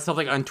it implies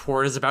something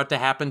untoward is about to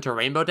happen to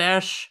Rainbow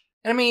Dash.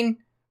 I mean,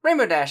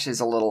 Rainbow Dash is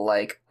a little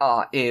like,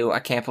 ew, I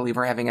can't believe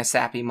we're having a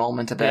sappy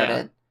moment about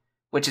it.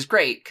 Which is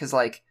great, because,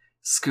 like,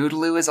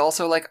 Scootaloo is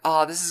also like,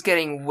 this is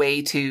getting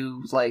way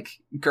too, like,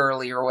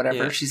 girly or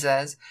whatever she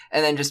says.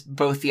 And then just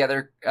both the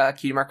other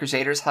Cutie Mark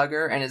Crusaders hug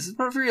her, and it's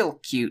a real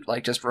cute,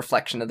 like, just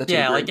reflection of the two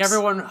groups. Like,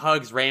 everyone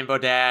hugs Rainbow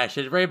Dash,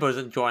 and Rainbow's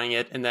enjoying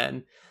it, and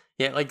then,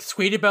 like,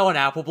 Sweetie Belle and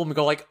Apple Bloom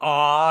go, like,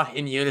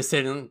 in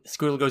unison, and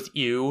Scootaloo goes,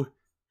 ew.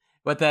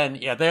 But then,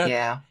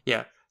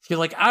 she's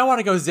like, I want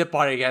to go zip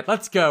on it again,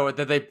 let's go, and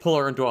then they pull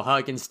her into a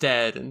hug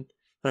instead, and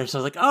she's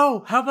like,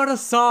 how about a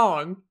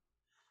song?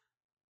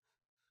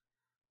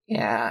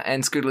 Yeah,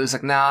 and Scootaloo's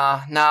like,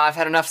 nah, I've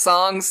had enough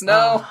songs,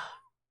 no.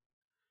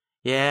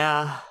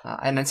 Yeah.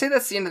 And I'd say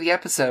that's the end of the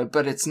episode,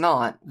 but it's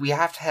not. We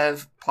have to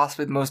have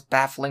possibly the most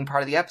baffling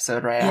part of the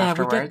episode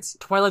afterwards. We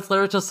get Twilight's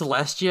letter to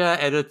Celestia,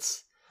 and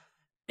it's...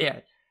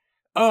 Yeah.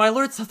 Oh, I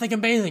learned something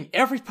amazing.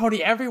 Every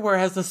pony everywhere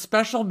has a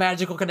special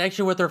magical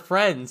connection with her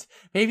friends.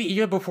 Maybe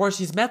even before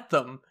she's met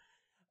them.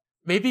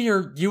 Maybe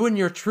you and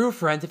your true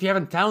friends, if you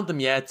haven't found them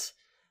yet,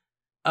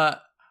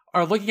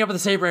 are looking up at the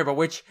same rainbow,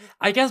 which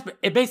I guess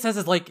it makes sense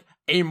as like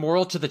a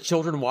moral to the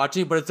children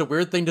watching, but it's a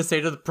weird thing to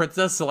say to the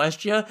Princess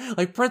Celestia.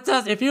 Like,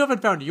 Princess, if you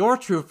haven't found your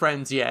true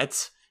friends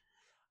yet,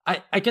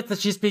 I get that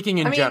she's speaking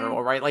in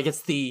general, right? Like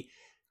it's the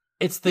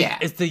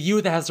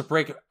you that has to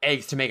break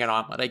eggs to make an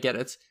omelet. I get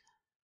it.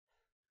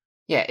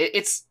 Yeah,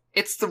 it's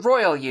the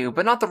royal you,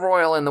 but not the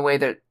royal in the way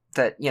that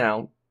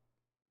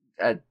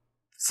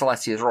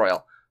Celestia is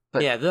royal.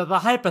 But yeah, the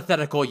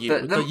hypothetical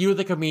you, the you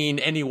that could mean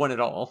anyone at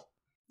all.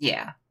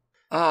 Yeah.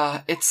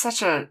 It's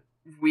such a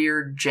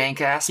weird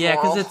jank-ass Yeah,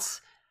 moral. because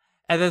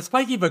and then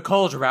Spike even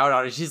calls her out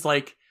on it. She's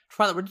like,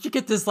 where did you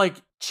get this, like,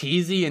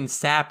 cheesy and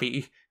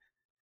sappy?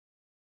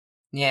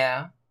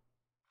 Yeah.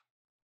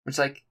 It's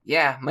like,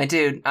 yeah, my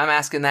dude, I'm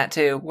asking that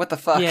too. What the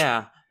fuck?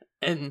 Yeah,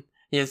 and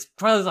it's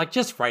probably like,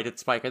 just write it,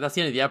 Spiker. That's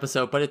the end of the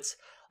episode, but it's,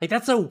 like,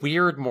 that's a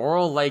weird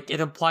moral. Like, it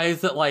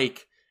implies that,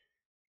 like,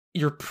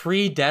 you're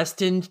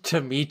predestined to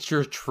meet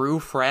your true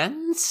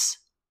friends?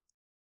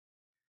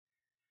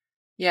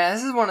 Yeah,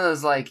 this is one of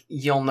those, like,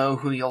 you'll know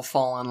who you'll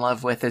fall in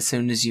love with as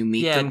soon as you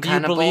meet them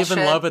kind of bullshit. Yeah, do you believe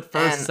in love at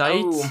first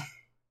sight?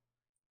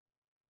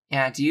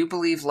 Yeah, do you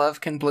believe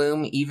love can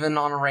bloom even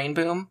on a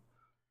rainbow?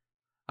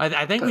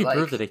 I think we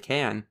proved that it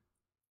can.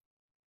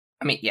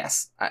 I mean,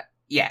 yes.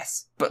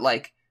 Yes, but,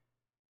 like,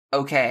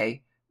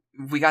 okay,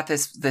 we got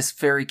this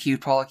very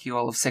cute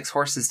polycule of 6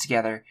 horses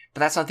together, but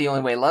that's not the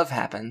only way love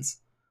happens.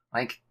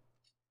 Like,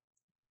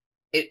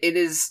 it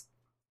is...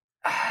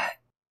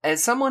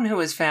 As someone who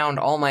has found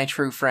all my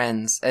true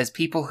friends as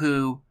people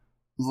who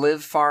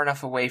live far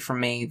enough away from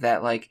me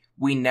that, like,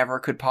 we never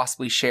could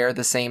possibly share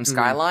the same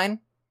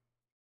skyline,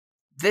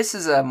 this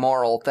is a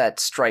moral that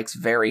strikes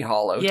very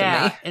hollow to me.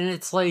 Yeah, and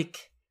it's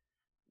like,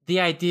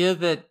 the idea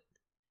that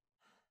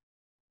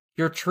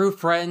your true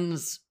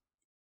friends...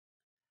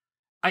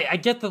 I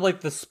get that,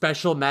 like, the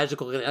special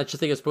magical connection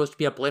thing is supposed to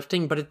be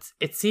uplifting, but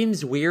it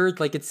seems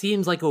weird. Like, it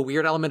seems like a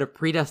weird element of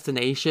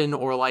predestination,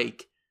 or,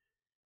 like,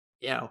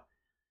 you know...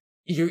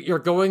 You're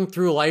going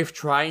through life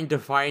trying to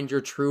find your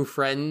true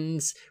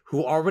friends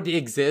who already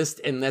exist,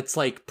 and that's,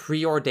 like,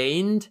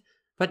 preordained.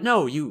 But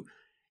no, you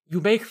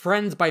make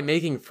friends by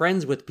making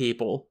friends with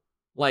people.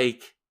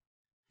 Like,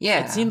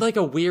 yeah, it seemed like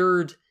a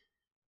weird...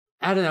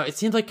 I don't know, it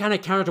seems like kind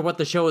of counter to what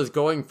the show is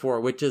going for,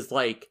 which is,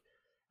 like,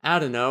 I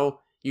don't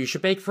know, you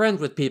should make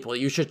friends with people.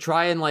 You should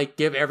try and, like,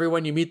 give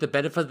everyone you meet the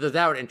benefit of the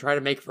doubt and try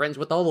to make friends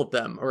with all of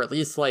them. Or at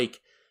least,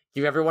 like,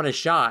 give everyone a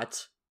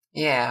shot.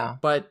 Yeah.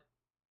 But...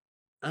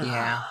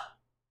 yeah.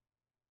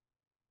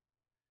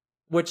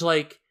 Which,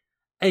 like,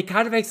 it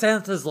kind of makes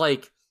sense as,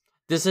 like,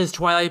 this is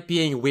Twilight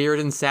being weird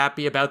and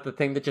sappy about the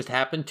thing that just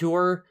happened to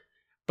her.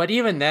 But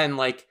even then,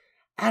 like,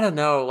 I don't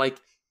know, like,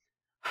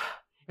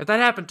 if that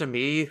happened to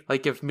me,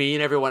 like, if me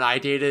and everyone I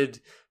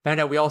dated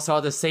found out we all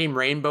saw the same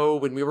rainbow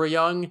when we were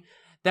young,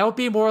 that would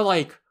be more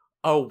like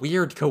a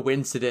weird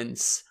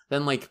coincidence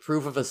than, like,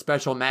 proof of a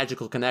special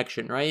magical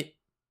connection, right?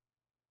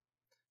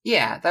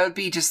 Yeah, that would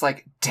be just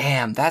like,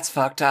 damn, that's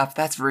fucked up,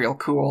 that's real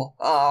cool.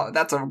 Oh,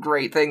 that's a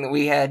great thing that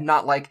we had,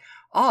 not like,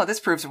 oh, this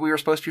proves that we were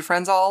supposed to be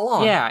friends all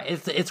along. Yeah,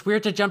 it's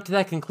weird to jump to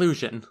that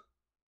conclusion.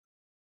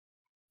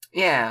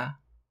 Yeah.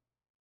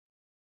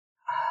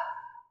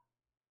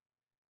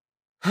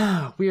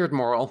 Weird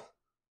moral.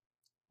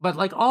 But,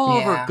 like, all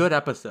over a good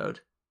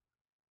episode.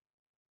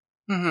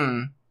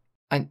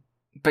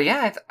 But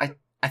yeah,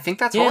 I think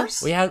that's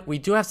horse. We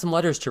do have some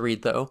letters to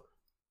read, though.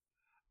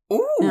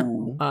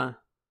 Ooh. Yeah.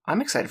 I'm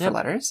excited for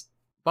letters.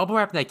 Bubble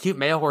Wrap and that cute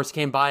mail horse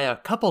came by a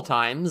couple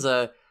times.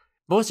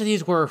 Most of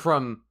these were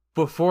from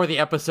before the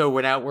episode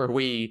went out where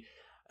we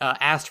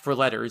asked for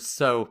letters,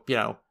 so, you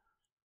know.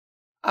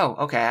 Oh,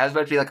 okay. I was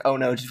about to be like, oh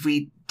no,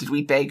 did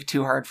we beg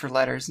too hard for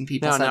letters and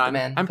people sent them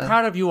in? I'm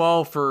proud of you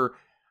all for...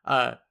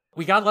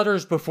 we got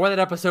letters before that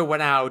episode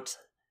went out,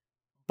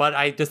 but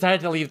I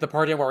decided to leave the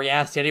part in where we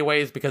asked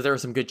anyways because there were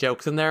some good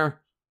jokes in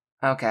there.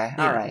 Okay,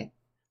 yeah. Alright.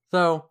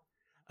 So,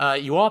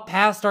 you all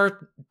passed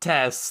our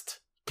test.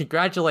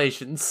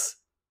 Congratulations.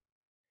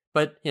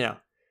 But, you know.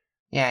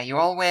 Yeah, you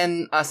all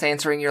win us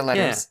answering your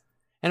letters. Yeah.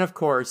 And of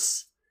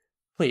course,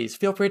 please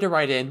feel free to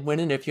write in when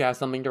and if you have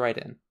something to write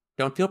in.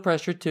 Don't feel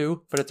pressured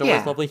to, but it's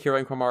always lovely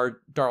hearing from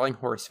our darling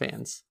horse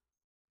fans.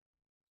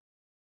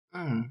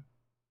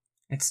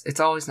 It's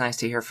always nice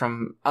to hear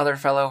from other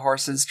fellow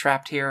horses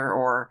trapped here,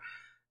 or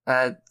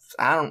I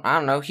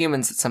don't know,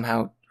 humans that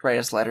somehow write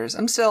us letters.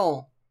 I'm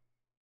still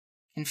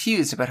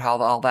confused about how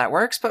all that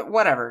works, but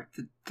whatever.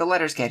 The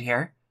letters get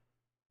here.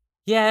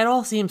 Yeah, it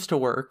all seems to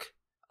work.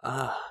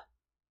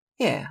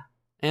 Yeah.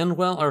 And,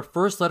 well, our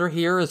first letter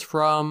here is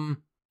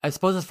from, I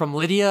suppose it's from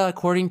Lydia,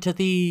 according to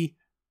the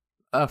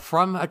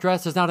from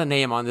address. There's not a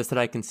name on this that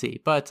I can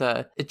see, but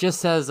it just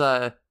says,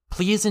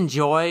 please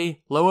enjoy,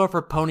 Loa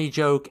for pony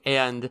joke,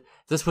 and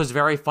this was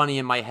very funny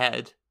in my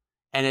head.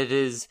 And it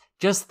is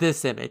just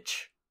this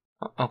image.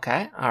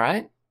 Okay,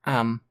 alright.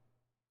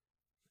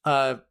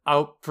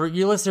 for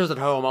you listeners at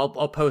home,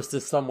 I'll post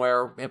this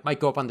somewhere. It might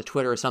go up on the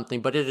Twitter or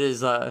something, but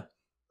it's a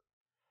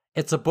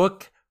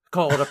book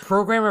called A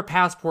Programmer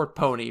Passport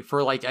Pony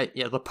for like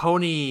the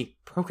pony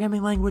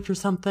programming language or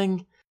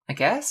something. I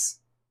guess.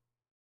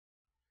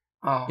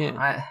 Oh,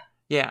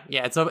 yeah.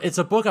 It's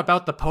a book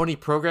about the pony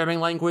programming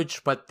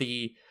language, but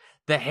the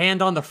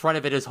hand on the front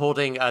of it is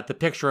holding the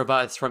picture of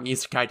us from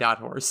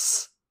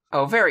Isekai.horse.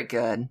 Oh, very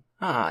good.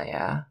 Oh,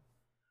 yeah.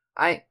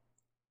 I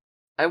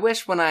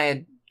wish when I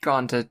had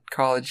gone to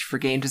college for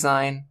game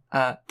design,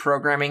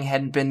 programming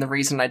hadn't been the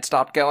reason I'd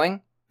stopped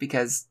going,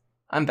 because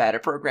I'm bad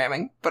at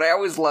programming, but I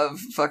always love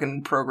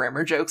fucking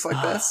programmer jokes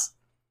like this.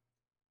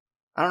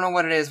 I don't know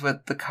what it is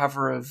with the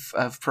cover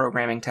of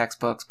programming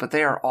textbooks, but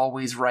they are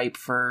always ripe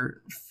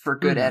for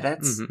good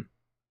edits. Mm-hmm.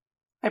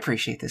 I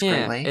appreciate this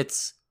greatly.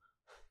 It's...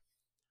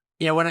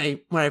 when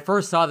I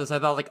first saw this, I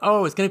thought, like,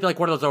 oh, it's going to be like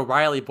one of those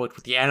O'Reilly books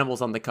with the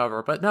animals on the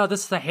cover. But no,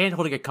 this is a hand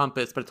holding a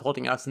compass, but it's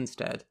holding us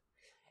instead.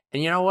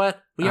 And you know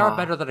what? We are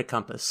better than a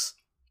compass.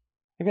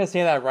 I'm going to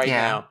say that right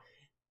now.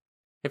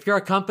 If you're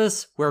a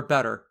compass, we're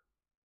better.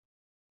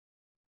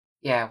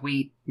 Yeah,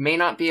 we may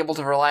not be able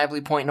to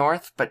reliably point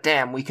north, but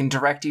damn, we can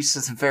direct you to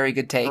some very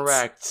good takes.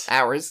 Correct.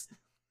 Ours.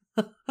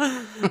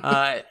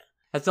 That's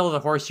still the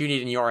horse you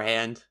need in your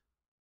hand.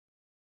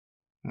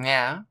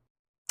 Yeah.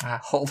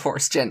 Hold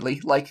horse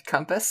gently, like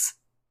compass.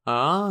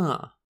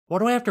 Ah. What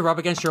do I have to rub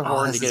against your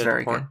horn to get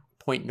it to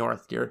point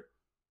north, dear?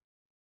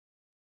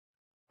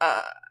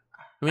 I've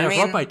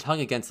rubbed my tongue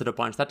against it a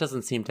bunch. That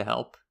doesn't seem to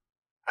help.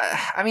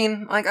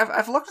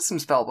 I've looked at some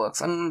spell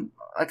books.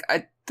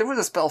 There was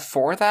a spell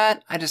for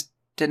that. I just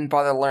didn't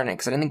bother learning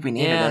because I didn't think we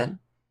needed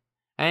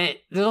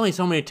it. There's only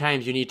so many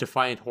times you need to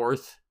find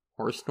horse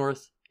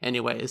north.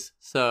 Anyways,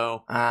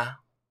 so. Do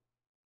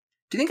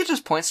you think it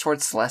just points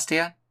towards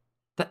Celestia?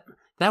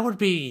 That would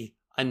be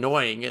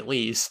annoying, at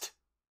least.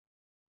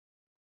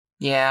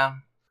 Yeah.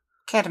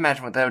 Can't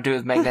imagine what that would do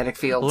with magnetic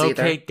fields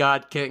either. Locate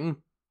God King.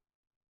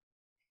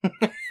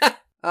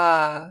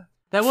 That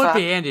would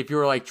be handy if you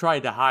were, like,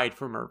 trying to hide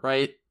from her,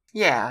 right?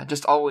 Yeah,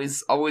 just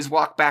always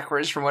walk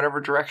backwards from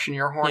whatever direction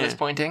your horn is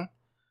pointing.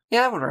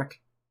 Yeah, that would work.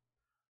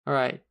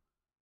 Alright.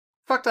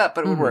 Fucked up,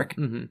 but it would work.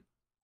 Mm-hmm.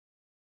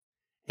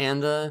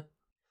 And,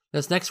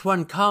 this next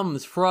one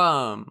comes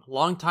from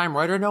longtime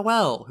writer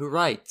Noelle, who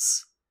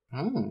writes...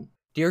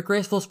 Dear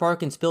Graceful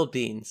Spark and Spilled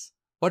Beans,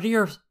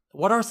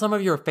 what are some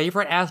of your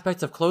favorite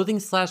aspects of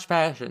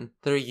clothing/fashion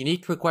that are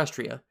unique to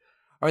Equestria?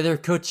 Are there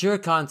couture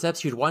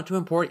concepts you'd want to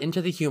import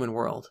into the human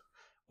world?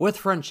 With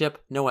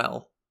friendship,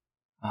 Noelle.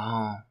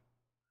 Oh.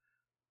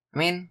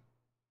 We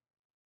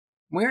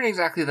aren't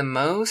exactly the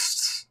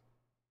most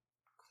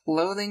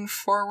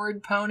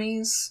clothing-forward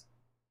ponies.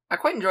 I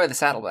quite enjoy the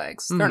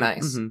saddlebags. They're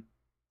nice. Mm-hmm.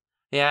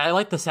 Yeah, I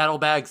like the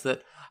saddlebags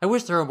that... I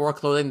wish there were more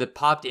clothing that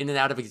popped in and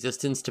out of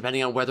existence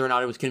depending on whether or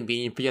not it was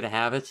convenient for you to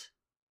have it.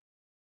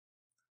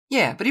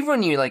 Yeah, but even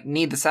when you,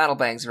 need the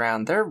saddlebags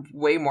around, they're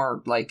way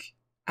more,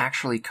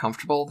 actually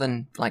comfortable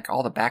than,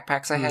 all the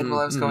backpacks I had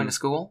while I was going to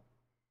school.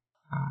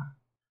 I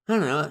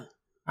don't know.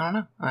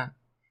 A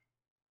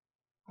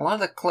lot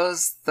of the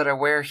clothes that I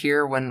wear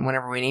here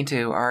whenever we need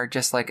to are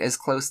just, as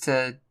close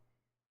to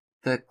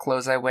the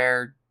clothes I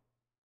wear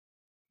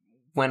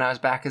when I was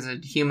back as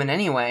a human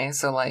anyway,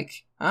 so, I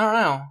don't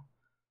know.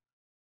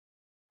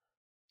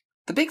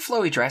 The big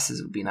flowy dresses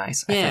would be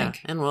nice, I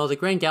think. And the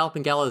Grand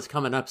Galloping Gala is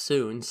coming up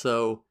soon,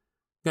 so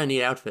you're gonna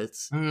need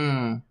outfits.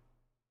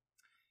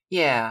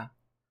 Yeah,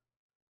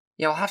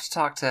 we'll have to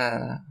talk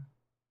to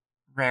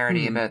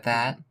Rarity about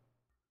that.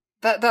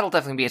 That'll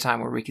definitely be a time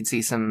where we can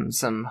see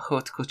some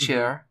haute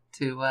couture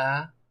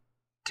to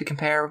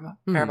compare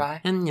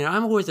by. And,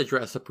 I'm always a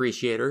dress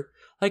appreciator.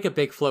 I like a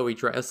big flowy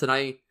dress, and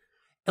I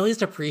at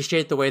least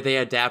appreciate the way they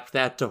adapt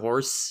that to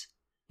horse.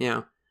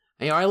 I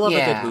love a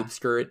good hoop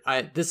skirt.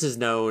 This is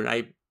known.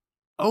 I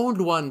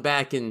owned one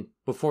back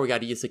before we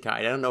got Isekai.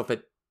 I don't know if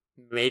it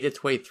made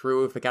its way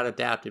through, if it got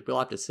adapted. We'll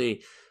have to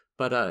see.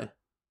 But,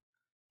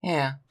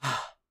 yeah.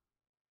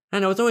 I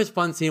know, it's always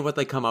fun seeing what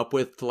they come up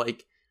with to,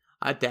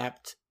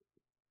 adapt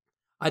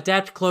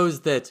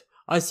clothes that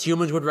us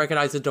humans would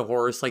recognize into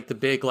horse, like the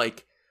big,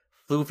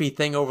 floofy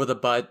thing over the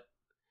butt.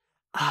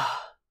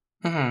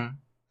 There's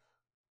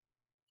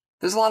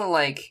a lot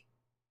of,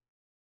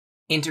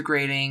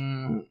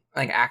 integrating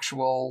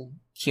actual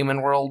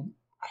human world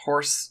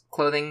horse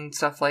clothing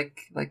stuff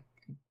like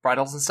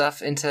bridles and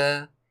stuff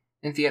into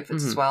the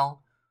outfits as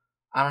well.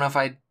 I don't know if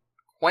I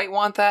quite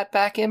want that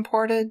back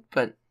imported,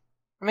 but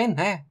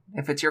hey,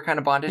 if it's your kind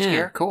of bondage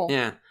gear, cool.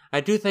 Yeah,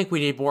 I do think we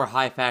need more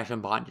high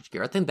fashion bondage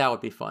gear. I think that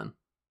would be fun.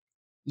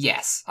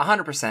 Yes,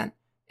 100%.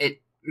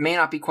 It may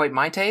not be quite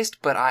my taste,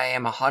 but I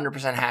am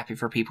 100% happy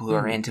for people who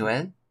are into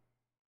it.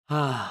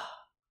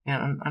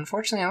 And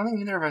unfortunately, I don't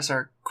think either of us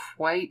are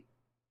quite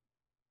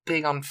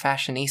big on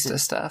fashionista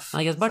stuff.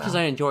 As much as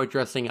I enjoy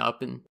dressing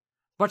up, and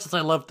as much as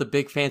I love the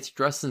big fancy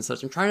dresses and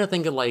such, I'm trying to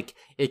think of,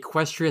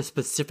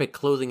 Equestria-specific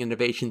clothing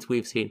innovations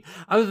we've seen.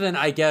 Other than,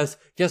 I guess,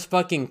 just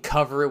fucking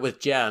cover it with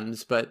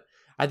gems, but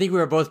I think we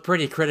were both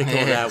pretty critical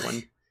of that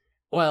one.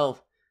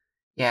 Well...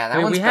 Yeah, that I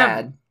mean, one's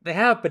bad. they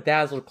have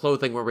bedazzled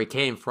clothing where we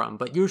came from,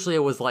 but usually it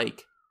was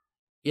like,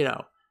 you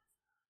know,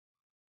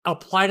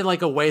 applied in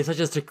like a way such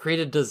as to create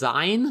a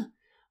design.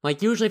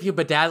 Like usually if you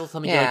bedazzle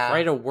something, you like Yeah.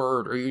 write a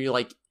word or you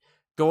like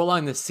go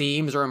along the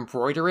seams or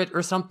embroider it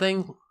or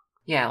something.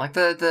 Yeah, like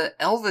the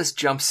Elvis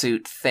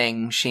jumpsuit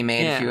thing she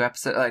made a Yeah. few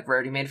episodes, like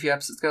Rarity made a few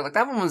episodes ago. Like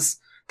that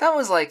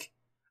was like,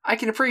 I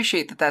can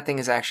appreciate that thing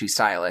is actually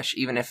stylish,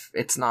 even if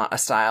it's not a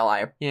style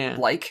I Yeah.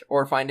 like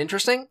or find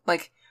interesting.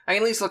 Like I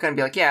can at least look at it and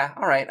be like, yeah,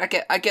 all right,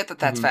 I get that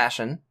that's Mhm.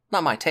 fashion,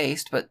 not my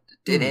taste, but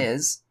it Mhm.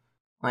 is.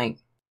 Like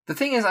the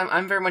thing is,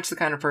 I'm very much the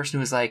kind of person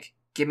who's like,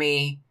 give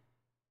me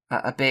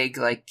a big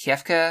like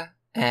kiefka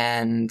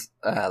and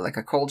like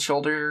a cold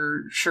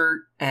shoulder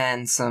shirt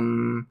and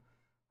some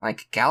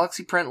like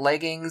galaxy print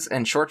leggings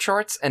and short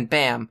shorts, and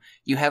bam,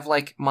 you have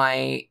like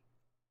my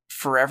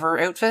forever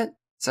outfit.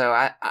 So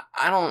I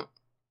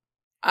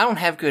don't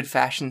have good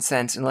fashion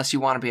sense unless you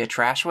want to be a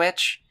trash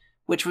witch,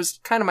 which was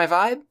kind of my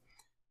vibe,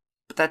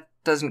 but that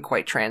doesn't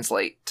quite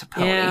translate to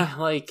Pony. Yeah,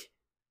 like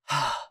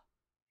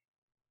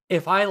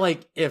if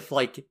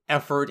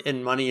effort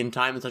and money and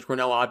time and such were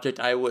no object,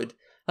 I would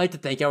like to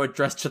think I would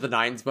dress to the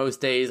nines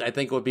most days. I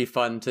think it would be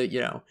fun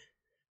to,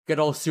 get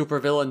all super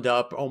villained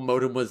up, all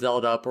modem was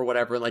Zelda up or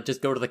whatever, and like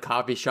just go to the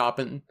coffee shop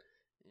and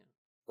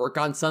work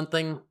on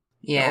something.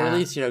 Yeah. Or at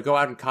least, go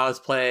out and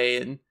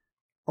cosplay and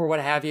or what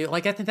have you.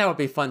 Like I think that would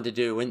be fun to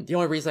do. And the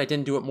only reason I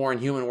didn't do it more in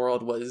Human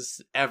World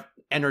was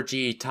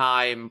energy,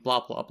 time,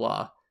 blah blah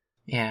blah.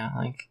 Yeah,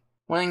 like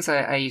one of the things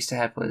I used to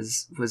have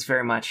was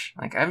very much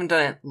like, I haven't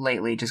done it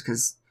lately just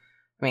because,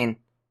 I mean,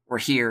 we're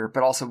here,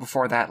 but also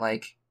before that,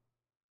 like,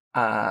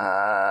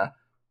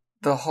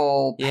 the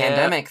whole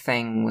pandemic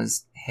thing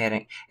was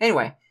hitting.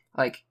 Anyway,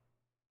 like,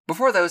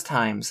 before those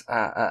times,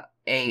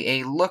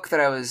 a look that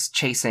I was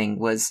chasing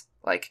was,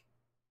 like,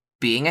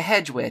 being a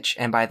hedge witch,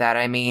 and by that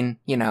I mean,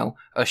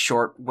 a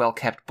short,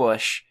 well-kept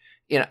bush,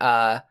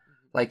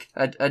 like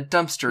a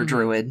dumpster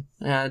druid,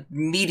 a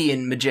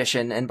median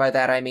magician, and by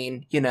that I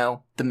mean,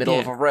 the middle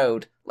of a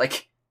road.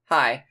 Like,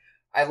 hi,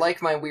 I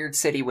like my weird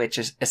city witch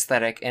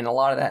aesthetic, and a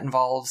lot of that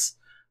involves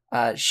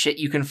shit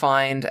you can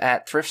find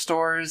at thrift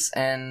stores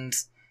and,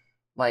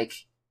 like,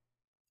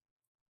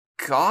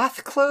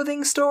 goth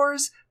clothing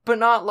stores, but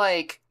not,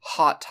 like,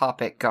 Hot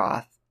Topic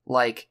goth,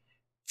 like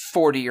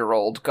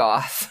 40-year-old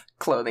goth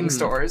clothing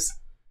stores.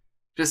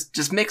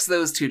 Just mix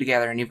those two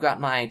together, and you've got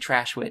my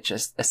trash witch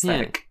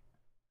aesthetic. Yeah.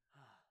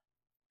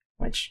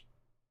 Which,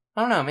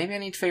 I don't know, maybe I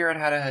need to figure out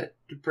how to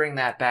bring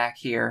that back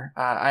here.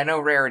 I know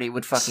Rarity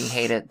would fucking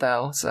hate it,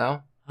 though,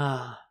 so.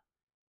 I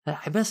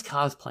miss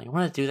cosplaying. I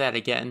want to do that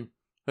again.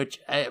 Which,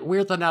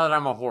 weird though now that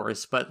I'm a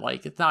horse, but,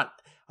 like, it's not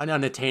an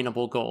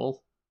unattainable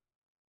goal.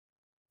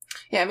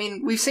 Yeah, I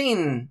mean, we've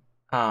seen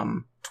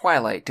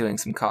Twilight doing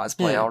some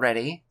cosplay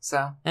already,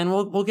 so. And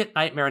we'll get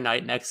Nightmare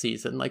Night next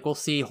season. Like, we'll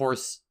see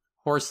Horse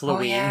Louise. Oh,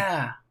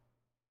 yeah.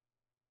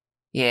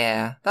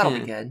 Yeah, that'll be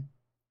good.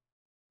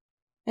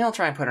 And I'll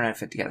try and put an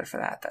outfit together for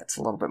that. That's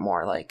a little bit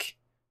more like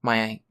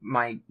my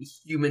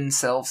human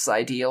self's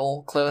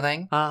ideal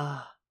clothing.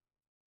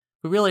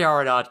 We really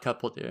are an odd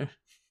couple, dude.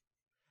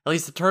 At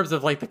least in terms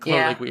of, like, the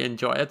clothing we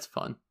enjoy. It's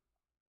fun.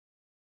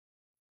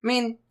 I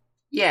mean,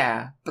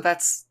 yeah, but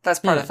that's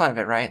part of the fun of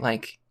it, right?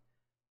 Like,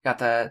 got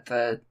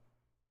the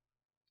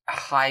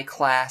high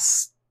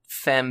class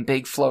femme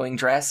big flowing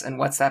dress, and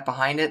what's that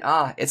behind it?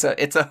 It's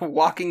a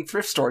walking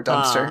thrift store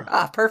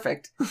dumpster.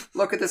 Perfect.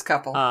 Look at this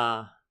couple.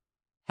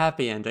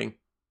 Happy ending.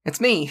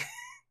 It's me.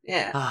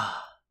 Yeah.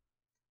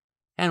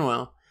 And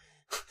well,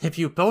 if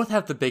you both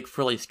have the big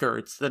frilly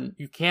skirts, then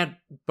you can't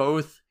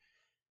both.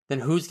 Then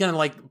who's gonna,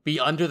 like, be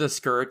under the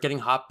skirt getting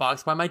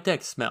hotboxed by my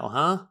dick smell,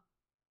 huh?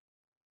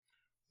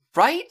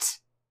 Right?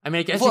 I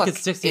mean, I guess Look, you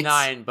could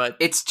 69, but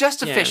it's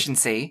just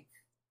efficiency.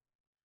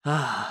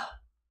 But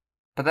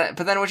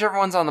then whichever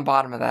one's on the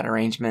bottom of that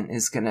arrangement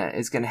is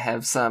gonna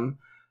have some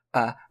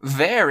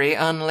very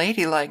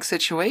unladylike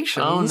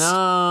situations.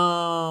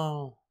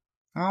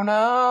 Oh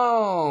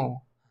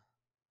no!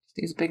 Just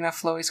use a big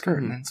enough flowy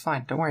skirt and it's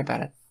fine. Don't worry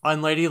about it.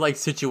 Unladylike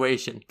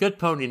situation. Good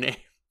pony name.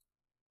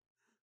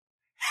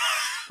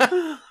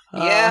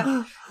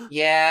 Yeah.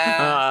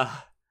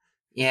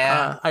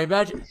 I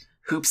imagine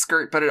hoop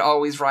skirt, but it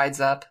always rides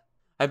up.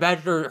 I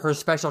imagine her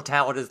special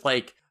talent is,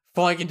 like,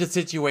 falling into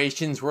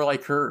situations where,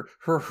 like, her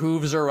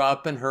hooves are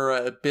up and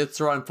her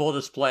bits are on full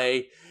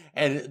display,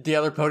 and the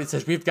other pony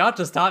says, "We've got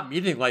to stop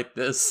meeting like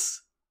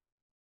this."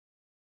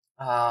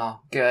 Oh,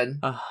 good.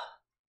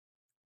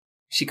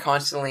 She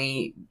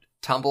constantly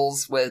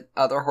tumbles with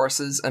other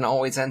horses and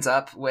always ends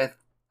up with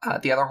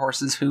the other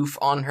horse's hoof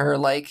on her,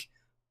 like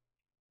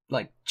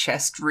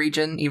chest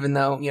region, even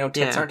though,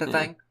 tits aren't a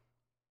thing.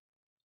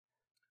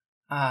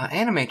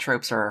 Anime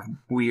tropes are a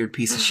weird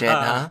piece of shit,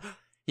 huh?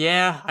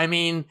 Yeah, I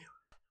mean,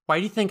 why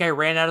do you think I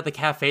ran out of the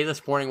cafe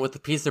this morning with a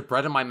piece of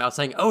bread in my mouth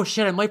saying, "Oh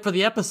shit, I'm late for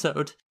the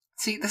episode"?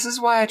 See, this is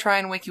why I try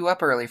and wake you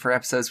up early for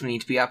episodes we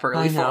need to be up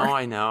early for.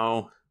 I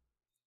know.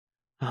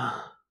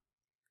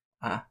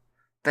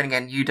 Then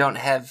again, you don't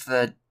have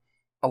the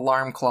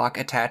alarm clock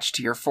attached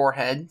to your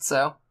forehead,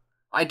 so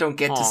I don't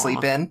get to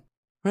sleep in.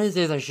 One of these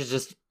days I should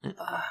just...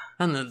 I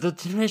don't know, the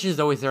temptation is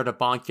always there to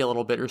bonk you a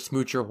little bit or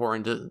smooch your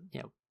horn to,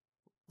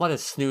 let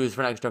us snooze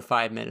for an extra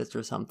 5 minutes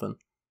or something.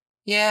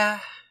 Yeah,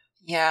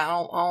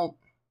 I'll...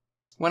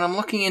 When I'm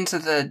looking into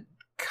the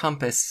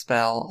compass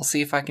spell, I'll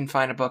see if I can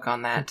find a book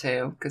on that,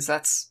 too, because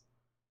that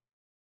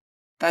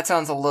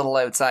sounds a little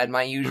outside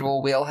my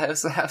usual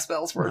wheelhouse of how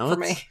spells work for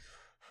me.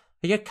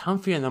 You get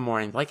comfy in the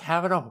morning, like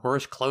having a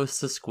horse close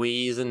to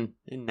squeeze and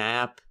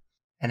nap.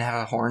 And have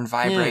a horn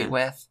vibrate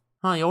with.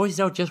 Oh, you always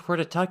know just where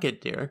to tuck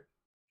it, dear.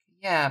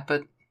 Yeah,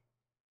 but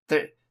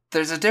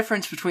there's a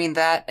difference between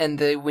that and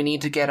the we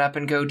need to get up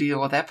and go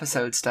deal with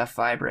episode stuff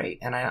vibrate,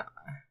 and I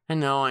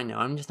know.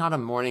 I'm just not a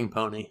morning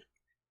pony.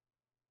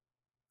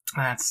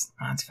 That's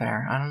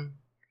fair.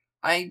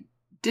 I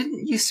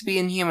didn't used to be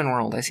in Human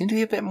World. I seem to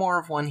be a bit more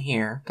of one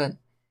here, but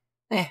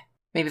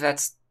maybe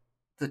that's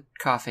the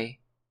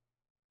coffee.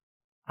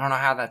 I don't know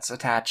how that's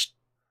attached,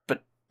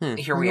 but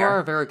here we are. You are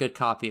a very good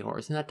coffee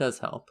horse, and that does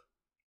help.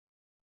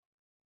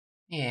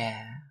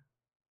 Yeah.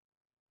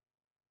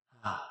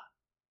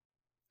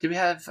 Do we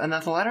have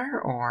another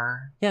letter,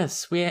 or...?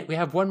 Yes, we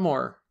have one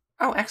more.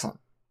 Oh, excellent.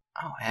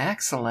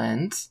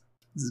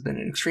 This has been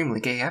an extremely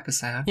gay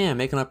episode. Yeah,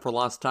 making up for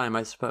lost time,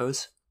 I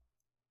suppose.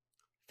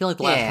 I feel like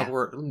the last couple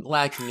were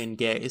lacking in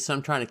gay, so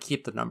I'm trying to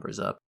keep the numbers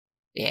up.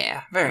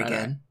 Yeah, very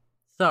good.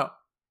 So,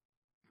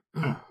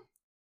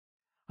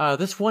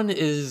 this one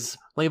is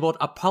labeled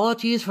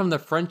Apologies from the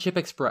Friendship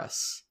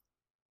Express.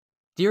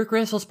 Dear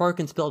Graceful Spark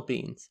and Spilled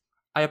Beans,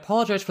 I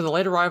apologize for the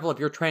late arrival of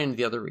your train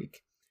the other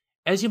week.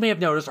 As you may have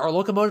noticed, our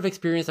locomotive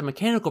experienced a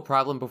mechanical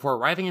problem before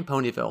arriving in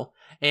Ponyville,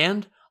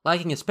 and,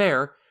 lacking a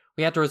spare,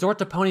 we had to resort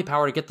to pony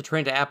power to get the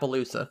train to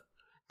Appaloosa.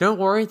 Don't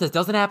worry, this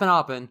doesn't happen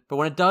often, but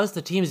when it does,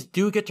 the teams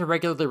do get to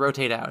regularly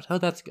rotate out. Oh,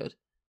 that's good.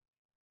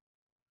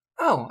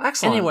 Oh,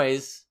 excellent.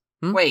 Anyways.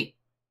 Wait.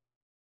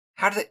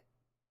 How did they...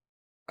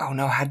 Oh,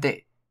 no, how'd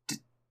they...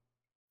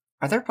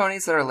 Are there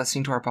ponies that are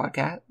listening to our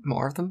podcast?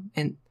 More of them?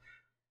 And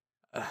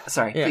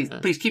sorry,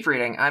 please keep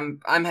reading.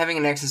 I'm having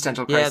an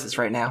existential crisis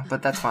right now,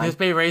 but that's fine. This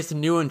may raise some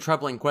new and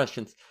troubling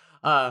questions.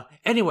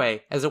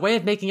 Anyway, as a way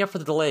of making up for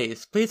the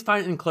delays, please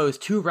find and enclose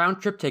 2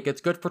 round-trip tickets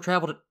good for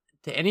travel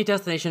to any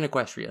destination in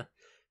Equestria.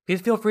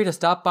 Please feel free to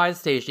stop by the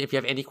station if you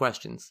have any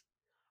questions.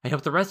 I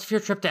hope the rest of your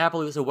trip to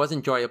Appaloosa was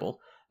enjoyable.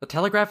 The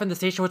telegraph in the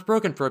station was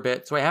broken for a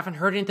bit, so I haven't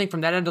heard anything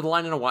from that end of the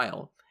line in a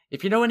while.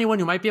 If you know anyone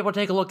who might be able to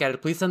take a look at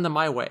it, please send them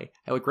my way.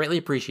 I would greatly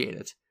appreciate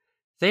it.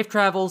 Safe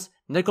travels,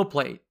 Nickel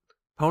Plate.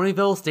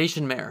 Ponyville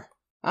Station Mare.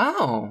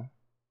 Oh.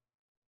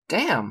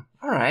 Damn.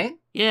 Alright.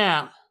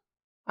 Yeah.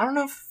 I don't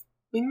know if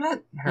we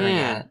met her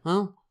yet. Well,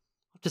 I'll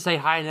have to say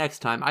hi next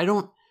time. I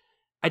don't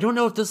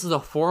know if this is a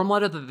form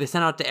letter that they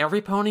sent out to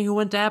every pony who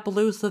went to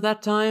Appaloosa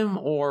that time,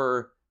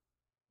 or...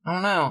 I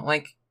don't know.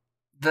 Like,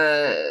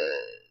 the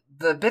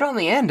bit on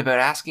the end about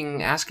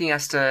asking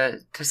us to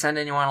send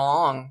anyone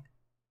along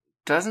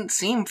doesn't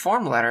seem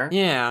form letter.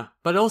 Yeah,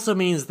 but it also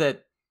means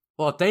that,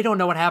 well, if they don't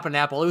know what happened to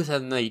Appaloosa,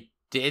 then they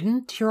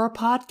didn't hear our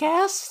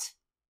podcast?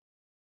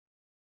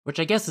 Which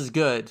I guess is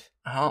good.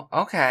 Oh,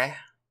 okay.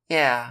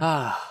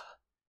 Yeah.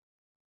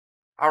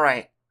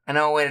 Alright, I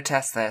know a way to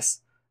test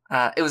this.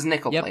 It was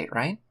Nickel Plate,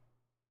 right?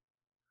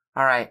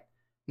 Alright.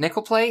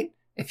 Nickel Plate,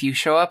 if you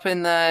show up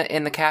in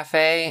the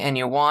cafe and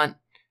you want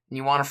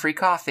a free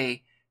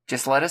coffee,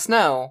 just let us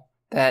know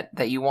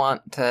that you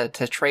want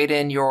to trade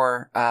in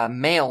your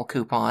mail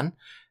coupon,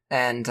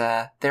 and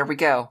there we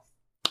go.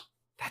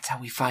 That's how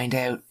we find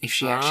out if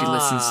she actually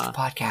listens to the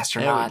podcast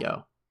or not. There we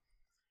go.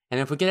 And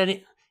if we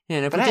get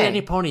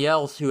any pony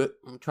else who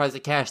tries to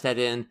cash that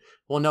in,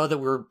 we'll know that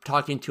we're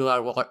talking too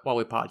loud while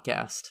we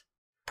podcast.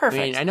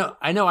 Perfect. I mean,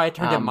 I know I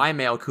turned in my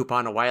mail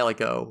coupon a while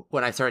ago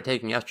when I started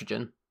taking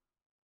estrogen.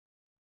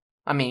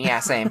 I mean, yeah,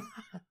 same.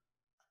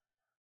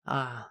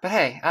 But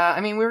hey,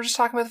 we were just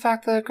talking about the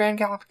fact that Grand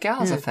Gallic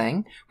Gal is a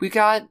thing. We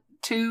got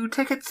 2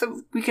 tickets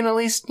that we can at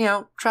least,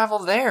 travel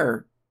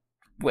there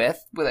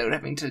without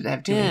having to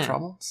have too many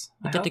troubles.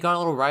 We get to go on a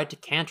little ride to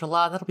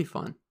Canterlot. That'll be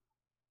fun.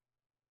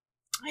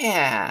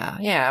 Yeah,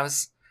 I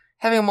was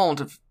having a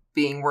moment of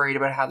being worried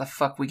about how the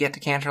fuck we get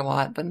to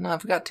Canterlot, but no,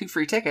 if we got 2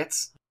 free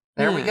tickets,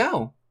 there we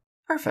go.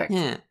 Perfect.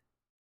 Yeah.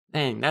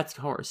 Dang, that's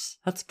horse.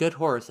 That's good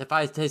horse, if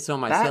I say so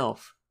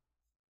myself.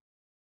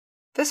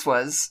 This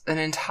was an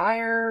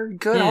entire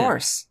good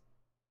horse.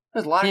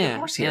 There's a lot of good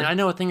horse here. And I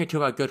know a thing or two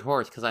about good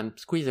horse, because I'm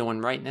squeezing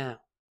one right now.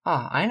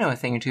 Oh, I know a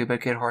thing or two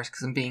about good horse,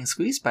 because I'm being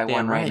squeezed by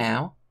one right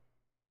now.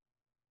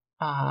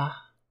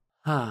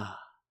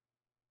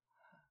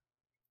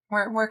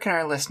 Where can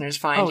our listeners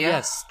find you? Oh,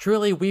 yes.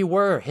 Truly, we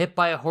were hit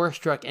by a horse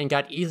truck and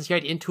got easily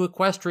right into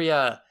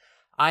Equestria.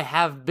 I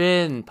have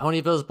been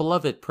Ponyville's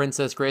beloved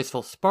Princess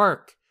Graceful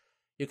Spark.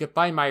 You can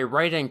find my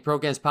writing,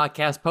 programs,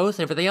 podcast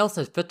posts, everything else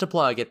that's fit to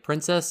plug at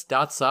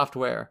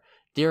princess.software.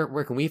 Dear,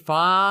 where can we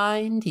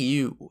find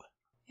you?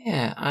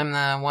 Yeah, I'm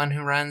the one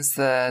who runs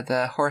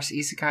the Horse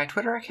Isekai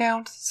Twitter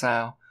account,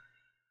 so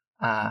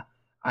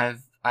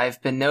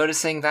I've been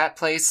noticing that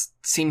place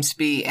seems to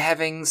be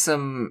having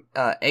some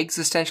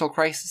existential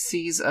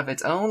crises of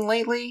its own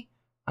lately.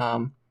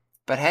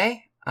 But But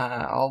hey,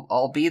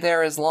 I'll be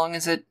there as long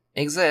as it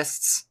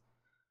exists.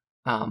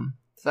 So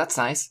that's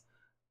nice.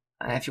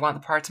 If you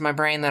want the parts of my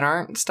brain that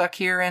aren't stuck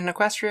here in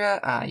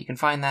Equestria, you can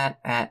find that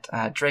at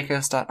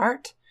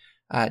drakos.art,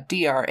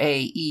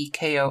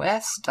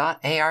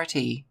 DRAEKOS.ART.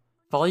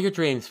 Follow your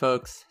dreams,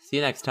 folks. See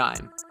you next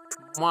time.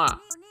 Mwah.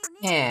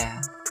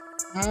 Yeah.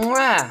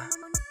 Mwah.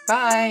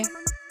 Bye.